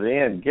pick is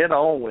in. Get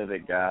on with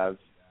it, guys.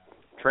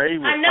 Trade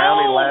with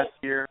Clowney last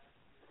year.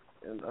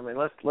 I mean,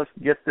 let's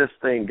get this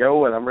thing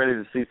going. I'm ready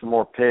to see some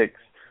more picks.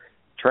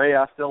 Trey,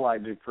 I still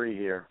like Dupree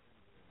here.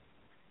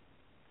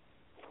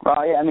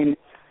 Well, yeah, I mean,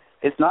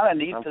 it's not a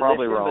neat I'm position,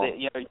 probably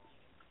wrong. but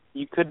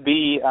you could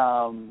be.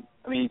 I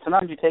mean,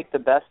 sometimes you take the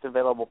best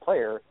available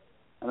player.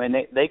 I mean,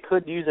 they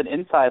could use an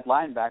inside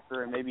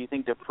linebacker, and maybe you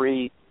think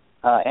Dupree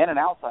and an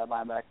outside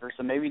linebacker.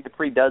 So maybe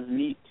Dupree does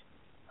meet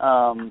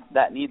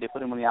that need. They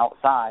put him on the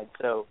outside.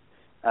 So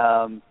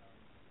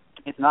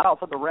it's not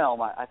outside the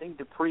realm. I think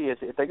Dupree is.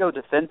 If they go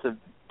defensive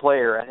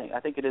player, I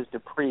think it is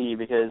Dupree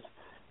because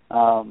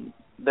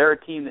they're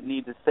a team that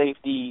needs a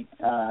safety.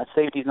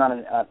 Safety's not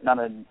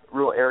a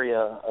real area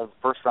of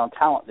first round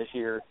talent this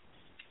year.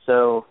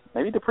 So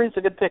maybe Dupree's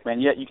a good pick,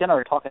 man. You kind of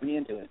are talking me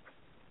into it.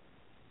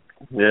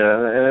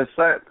 Yeah, and it's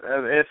that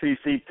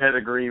SEC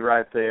pedigree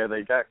right there.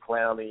 They got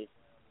Clowney.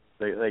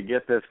 They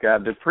get this guy.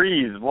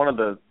 Dupree is one of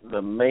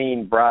the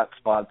main bright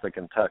spots of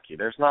Kentucky.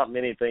 There's not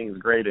many things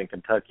great in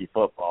Kentucky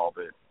football,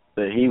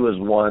 but he was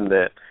one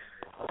that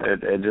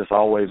it just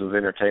always was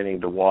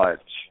entertaining to watch.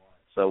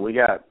 So we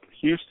got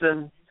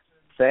Houston,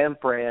 San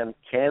Fran,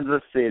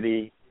 Kansas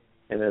City,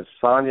 and if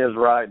Sonia's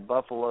right,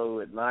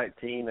 Buffalo at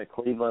 19 at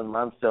Cleveland.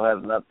 Mine still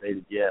hasn't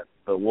updated yet,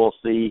 but we'll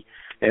see.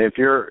 And if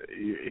you're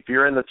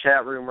in the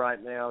chat room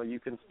right now, you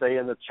can stay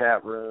in the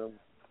chat room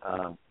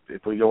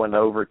if we go into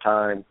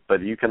overtime,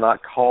 but you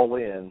cannot call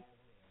in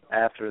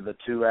after the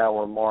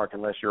 2-hour mark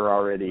unless you're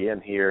already in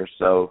here.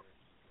 So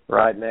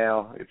right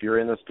now, if you're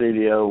in the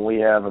studio, we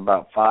have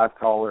about 5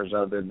 callers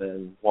other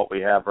than what we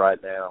have right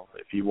now.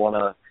 If you want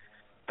to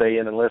stay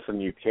in and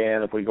listen, you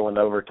can if we go into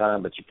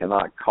overtime, but you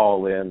cannot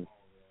call in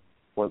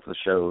once the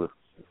show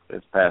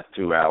is past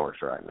 2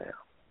 hours right now.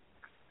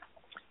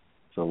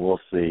 So we'll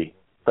see.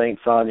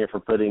 Thanks, Sonia, for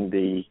putting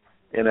the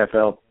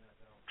NFL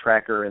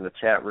tracker in the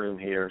chat room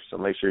here, so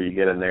make sure you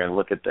get in there and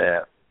look at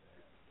that.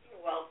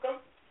 You're welcome.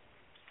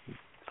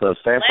 So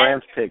San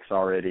Fran's pick's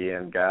already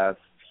in, guys.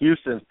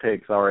 Houston's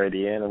pick's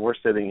already in, and we're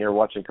sitting here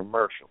watching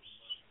commercials.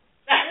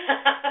 And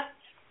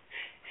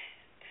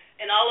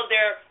all of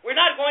we're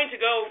not going to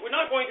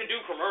do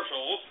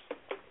commercials.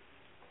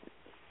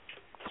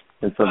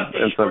 And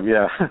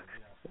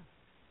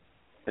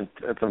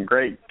some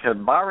great.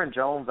 Byron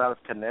Jones out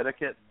of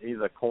Connecticut, he's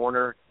a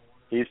corner.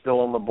 He's still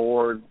on the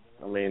board.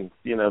 I mean,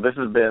 this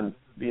has been,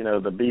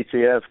 the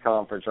BCS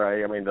conference,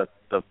 right? I mean, the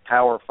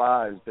Power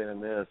Five's been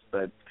in this,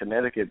 but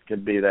Connecticut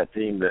could be that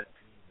team that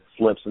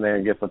slips in there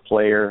and gets a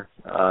player.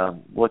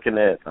 I'm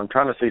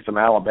trying to see some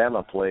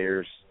Alabama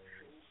players.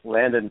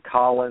 Landon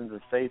Collins,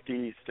 the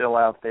safety, still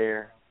out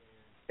there.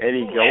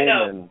 Eddie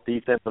Goldman,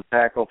 defensive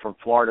tackle from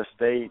Florida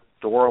State.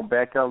 Doral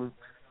Beckham,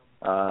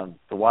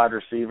 the wide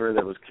receiver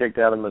that was kicked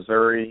out of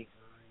Missouri.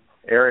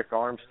 Eric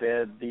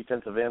Armstead,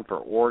 defensive end for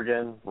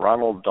Oregon.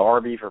 Ronald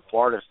Darby for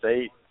Florida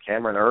State.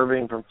 Cameron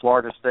Irving from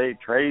Florida State.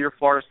 Trey, your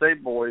Florida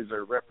State boys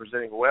are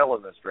representing well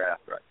in this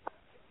draft, right?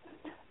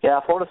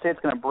 Yeah, Florida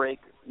State's going to break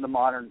the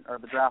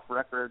draft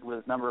record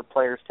with number of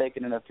players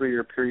taken in a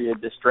 3-year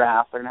period this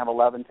draft. They're going to have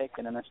 11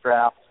 taken in this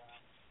draft.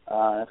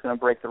 That's going to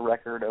break the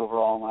record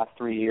overall in the last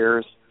 3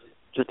 years.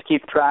 Just to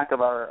keep track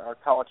of our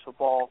college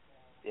football,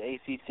 the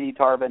ACC,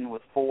 Tarvin,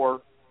 with 4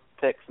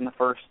 picks in the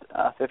first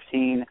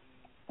 15.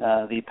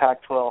 The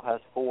Pac-12 has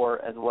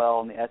 4 as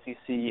well, and the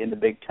SEC and the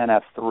Big Ten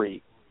have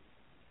 3.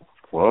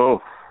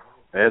 Whoa.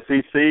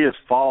 SEC is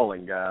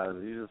falling, guys.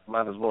 You just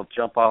might as well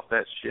jump off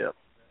that ship.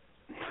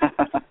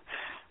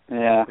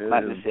 Yeah.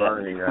 It is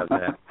burning right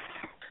now.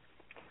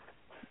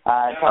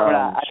 Tarvin,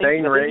 I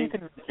think Ray. You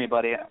convinced me,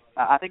 buddy.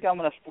 I think I'm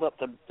going to flip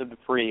to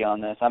Dupree on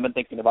this. I've been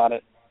thinking about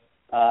it.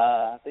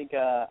 I think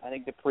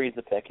Dupree's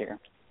the pick here.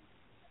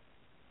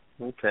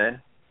 Okay.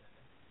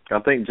 I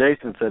think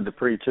Jason said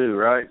Dupree too,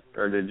 right?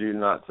 Or did you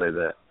not say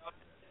that?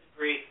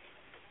 Dupree.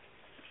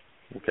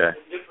 Okay.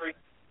 Dupree.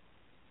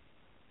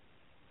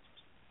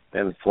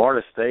 And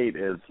Florida State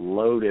is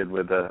loaded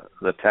with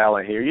the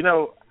talent here.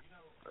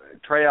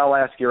 Trey, I'll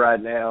ask you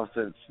right now,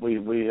 since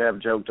we have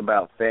joked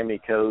about Sammy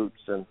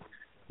Coates, and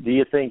do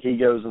you think he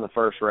goes in the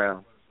first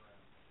round?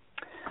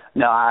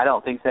 No, I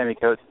don't think Sammy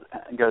Coates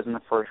goes in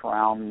the first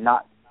round.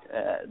 Not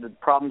the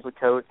problems with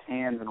Coates,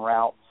 hands and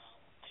routes,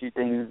 2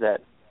 things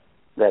that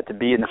to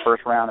be in the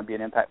first round and be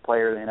an impact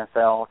player in the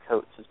NFL,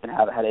 Coates has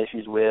had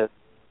issues with.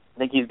 I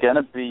think he's going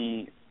to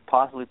be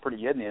possibly pretty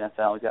good in the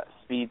NFL. He's got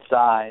speed,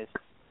 size,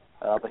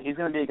 but he's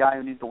going to be a guy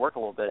who needs to work a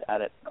little bit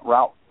at it.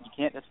 Route, you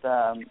can't just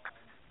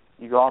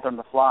you go out there on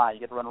the fly. You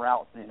get to run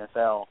routes in the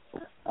NFL.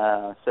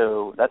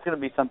 So that's going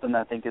to be something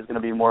that I think is going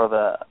to be more of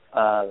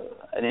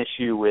an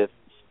issue with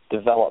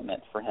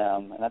development for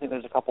him. And I think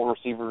there's a couple of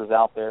receivers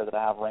out there that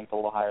I have ranked a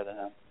little higher than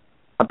him.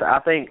 I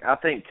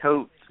think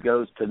Coates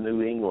goes to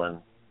New England.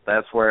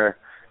 That's where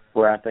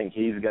I think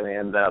he's going to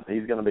end up.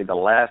 He's going to be the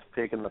last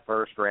pick in the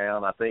first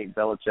round. I think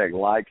Belichick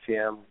likes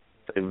him.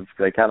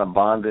 They kind of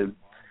bonded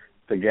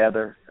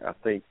together. I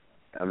think,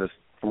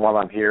 from what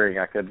I'm hearing,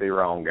 I could be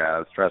wrong,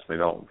 guys. Trust me,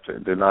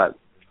 do not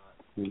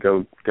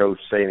go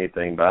say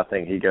anything. But I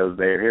think he goes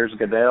there. Here's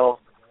Goodell.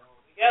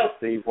 Let's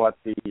see what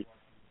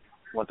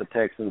the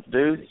Texans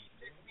do.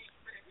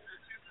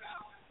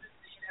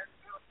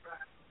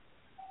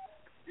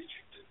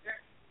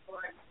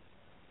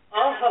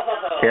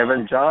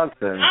 Kevin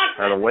Johnson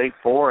out of Wake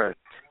Forest.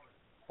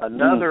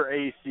 Another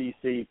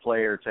ACC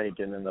player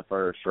taken in the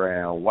first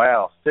round.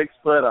 Wow, 6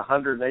 foot,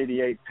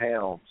 188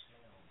 pounds.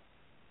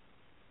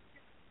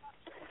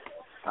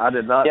 I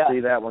did not see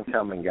that one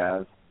coming,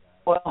 guys.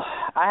 Well,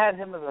 I had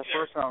him as a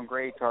first-round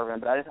grade, Tarvin,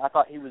 but I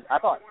thought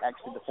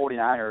actually the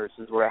 49ers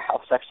is where I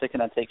was actually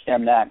going to take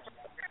him next.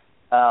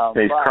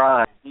 He's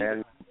crying,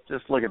 man.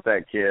 Just look at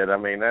that kid. I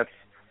mean, that's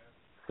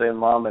seeing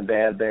mom and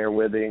dad there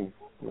with him.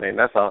 I mean,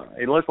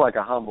 he looks like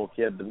a humble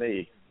kid to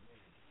me.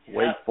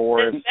 Wake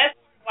Forest. That's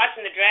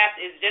watching the draft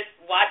is just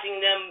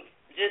watching them,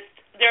 just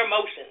their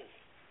emotions.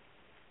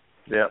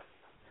 Yep.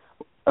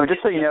 I mean,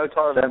 just so you know,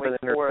 Tarvin, Wake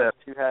Forest,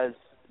 who has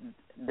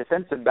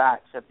defensive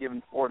backs, have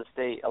given Florida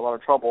State a lot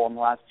of trouble in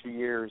the last 2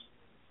 years.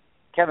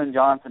 Kevin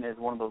Johnson is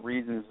one of the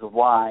reasons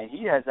why.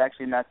 He has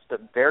actually matched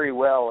up very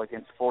well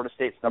against Florida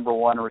State's number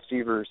one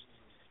receivers,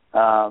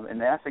 and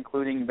that's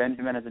including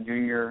Benjamin as a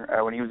junior,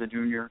 when he was a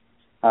junior,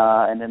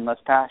 and then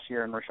last past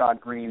year in Rashad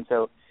Green.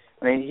 So,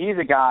 I mean, he's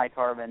a guy,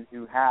 Tarvin,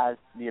 who has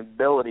the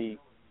ability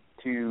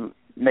to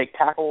make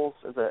tackles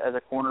as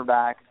a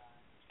cornerback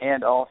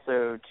and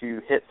also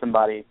to hit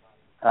somebody.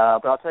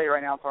 But I'll tell you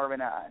right now, Tarvin,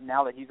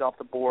 now that he's off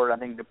the board, I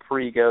think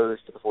Dupree goes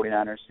to the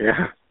 49ers.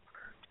 Yeah.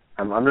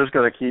 I'm just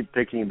going to keep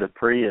picking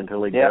Dupree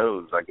until he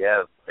goes, I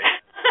guess.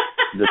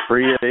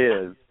 Dupree it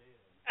is.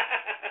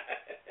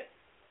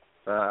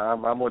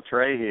 I'm with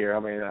Trey here. I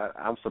mean,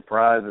 I'm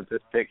surprised that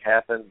this pick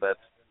happened, but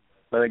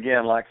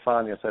again, like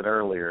Sonia said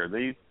earlier,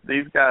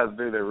 these guys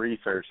do their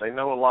research. They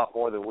know a lot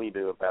more than we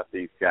do about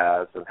these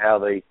guys and how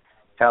they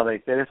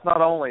fit. It's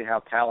not only how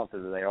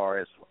talented they are,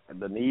 it's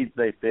the needs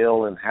they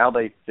fill and how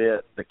they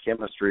fit the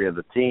chemistry of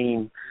the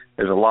team.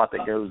 There's a lot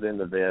that goes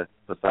into this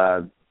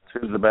besides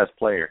who's the best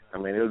player. I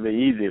mean, it would be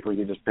easy if we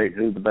could just pick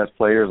who's the best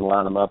players and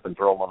line them up and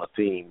throw them on a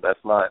team.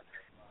 That's not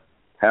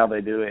how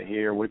they do it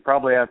here. We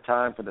probably have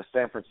time for the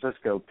San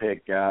Francisco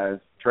pick, guys.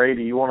 Trey,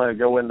 do you want to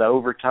go into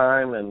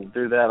overtime and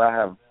do that? I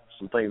have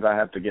some things I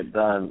have to get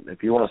done.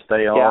 If you want to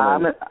stay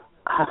on.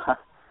 Yeah,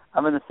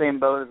 I'm in the same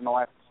boat as my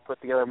wife.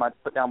 Put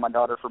down my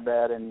daughter for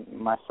bed, and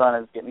my son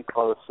is getting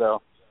close.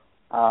 So,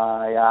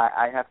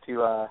 I have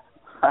to.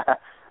 I'm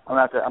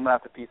gonna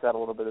have to piece out a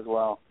little bit as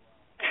well.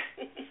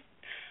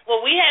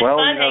 Well, we had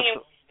fun hanging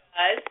with you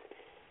guys.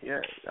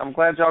 Yeah, I'm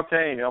glad y'all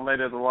came. Y'all made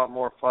it a lot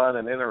more fun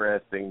and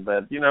interesting.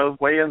 But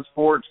weigh-in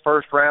sports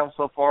first round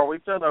so far,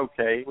 we've done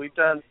okay. We've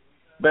done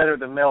better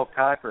than Mel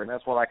Kiper, and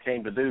that's what I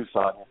came to do,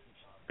 Sonia.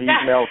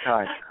 Beat Mel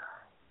Kiper.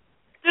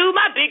 Dude,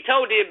 my big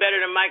toe did better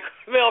than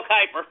Mel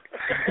Kiper.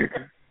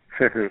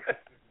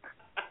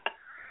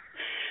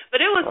 But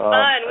it was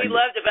fun. We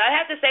loved it. But I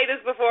have to say this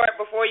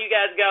before you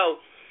guys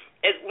go.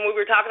 When we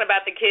were talking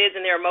about the kids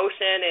and their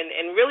emotion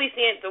and really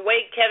seeing the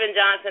way Kevin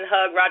Johnson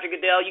hugged Roger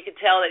Goodell, you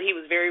could tell that he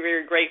was very,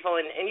 very grateful.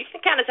 And you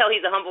can kind of tell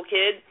he's a humble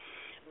kid.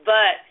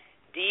 But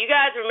do you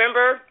guys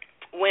remember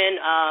when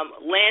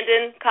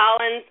Landon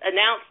Collins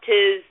announced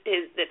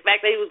the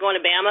fact that he was going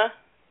to Bama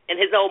and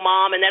his old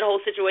mom and that whole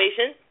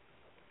situation?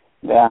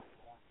 Yeah.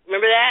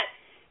 Remember that?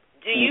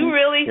 Do you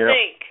really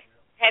think,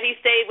 had he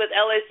stayed with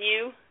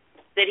LSU,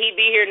 that he'd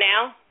be here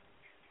now?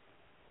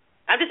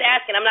 I'm just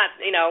asking. I'm not,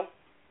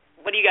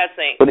 what do you guys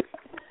think?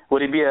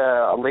 Would he be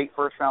a late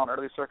first round,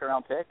 early second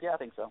round pick? Yeah, I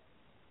think so.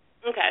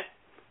 Okay.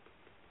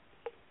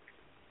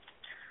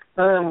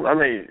 I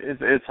mean,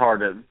 it's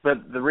hard to,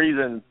 but the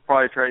reason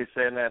probably Trey's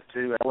saying that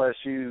too,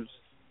 LSU's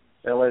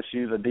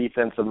a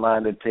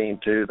defensive-minded team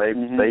too.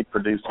 They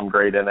produce some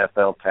great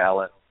NFL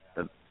talent.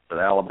 But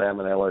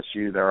Alabama and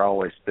LSU, they're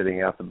always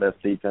spitting out the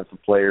best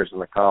defensive players in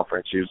the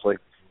conference usually.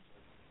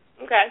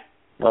 Okay.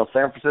 Well,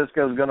 San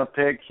Francisco's going to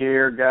pick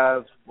here,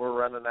 guys. We're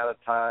running out of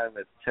time.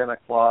 It's 10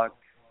 o'clock.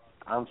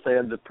 I'm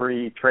saying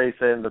Dupree. Trey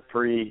saying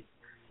Dupree.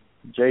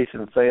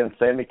 Jason saying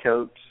Sammy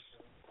Coates.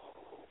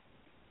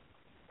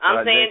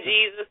 I'm saying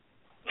Jesus.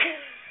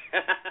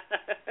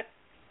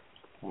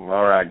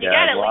 All right, guys. You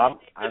got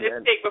to at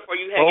least pick before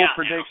you hang out.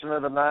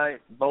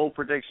 Bold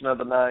prediction of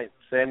the night.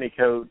 Sammy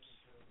Coates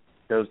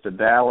goes to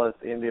Dallas,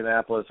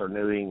 Indianapolis, or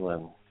New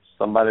England.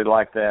 Somebody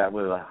like that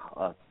with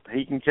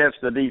he can catch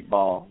the deep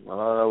ball. I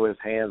don't know, his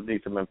hands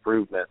need some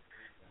improvement,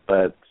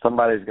 but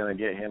somebody's going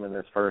to get him in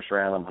this first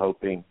round, I'm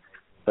hoping.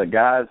 But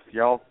guys,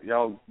 y'all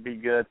be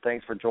good.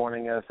 Thanks for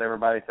joining us,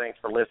 everybody. Thanks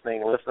for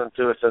listening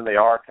to us in the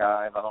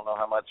archive. I don't know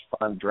how much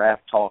fun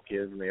draft talk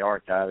is in the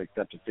archive,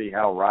 except to see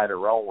how right or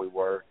wrong we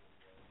were.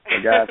 So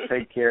guys,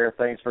 take care.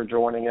 Thanks for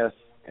joining us,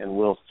 and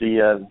we'll see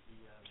you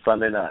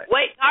Sunday night.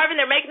 Wait, Tarvin,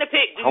 they're making a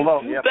pick. Hold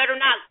on. You better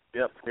not.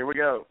 Yep, here we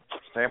go.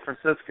 San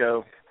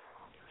Francisco.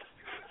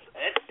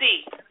 Let's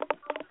see.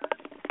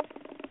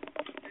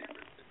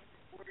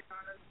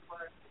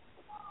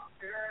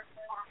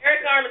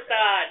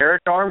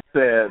 Eric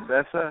Armstead.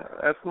 That's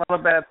not a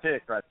bad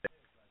pick right there.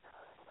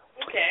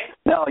 Okay.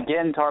 No,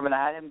 again, Tarvin,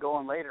 I had him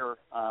going later,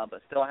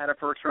 but still had a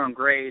first-round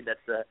grade.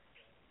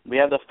 We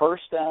have the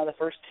first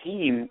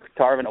team,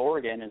 Tarvin,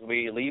 Oregon, as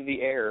we leave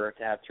the air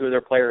to have two of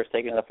their players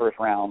taken in the first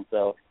round.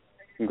 So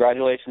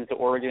congratulations to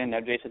Oregon.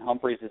 Now Jason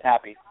Humphreys is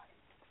happy.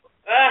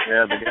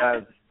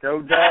 Yeah,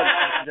 Go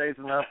Ducks.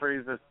 Jason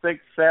Humphreys, a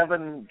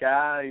 6'7"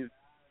 guy. He's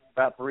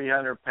about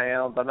 300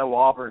 pounds. I know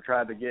Auburn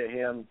tried to get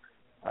him.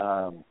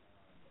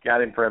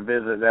 Got him for a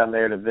visit down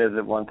there to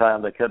visit one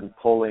time. They couldn't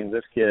pull him.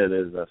 This kid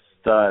is a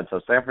stud.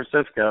 So San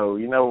Francisco,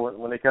 you know,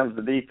 when it comes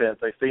to defense,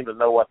 they seem to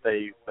know what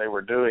they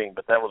were doing,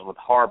 but that was with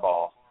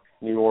Harbaugh,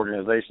 new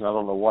organization. I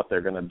don't know what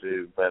they're going to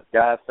do. But,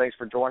 guys, thanks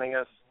for joining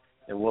us,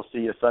 and we'll see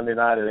you Sunday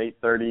night at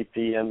 8:30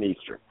 p.m.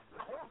 Eastern.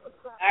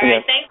 All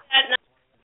right, thanks, guys.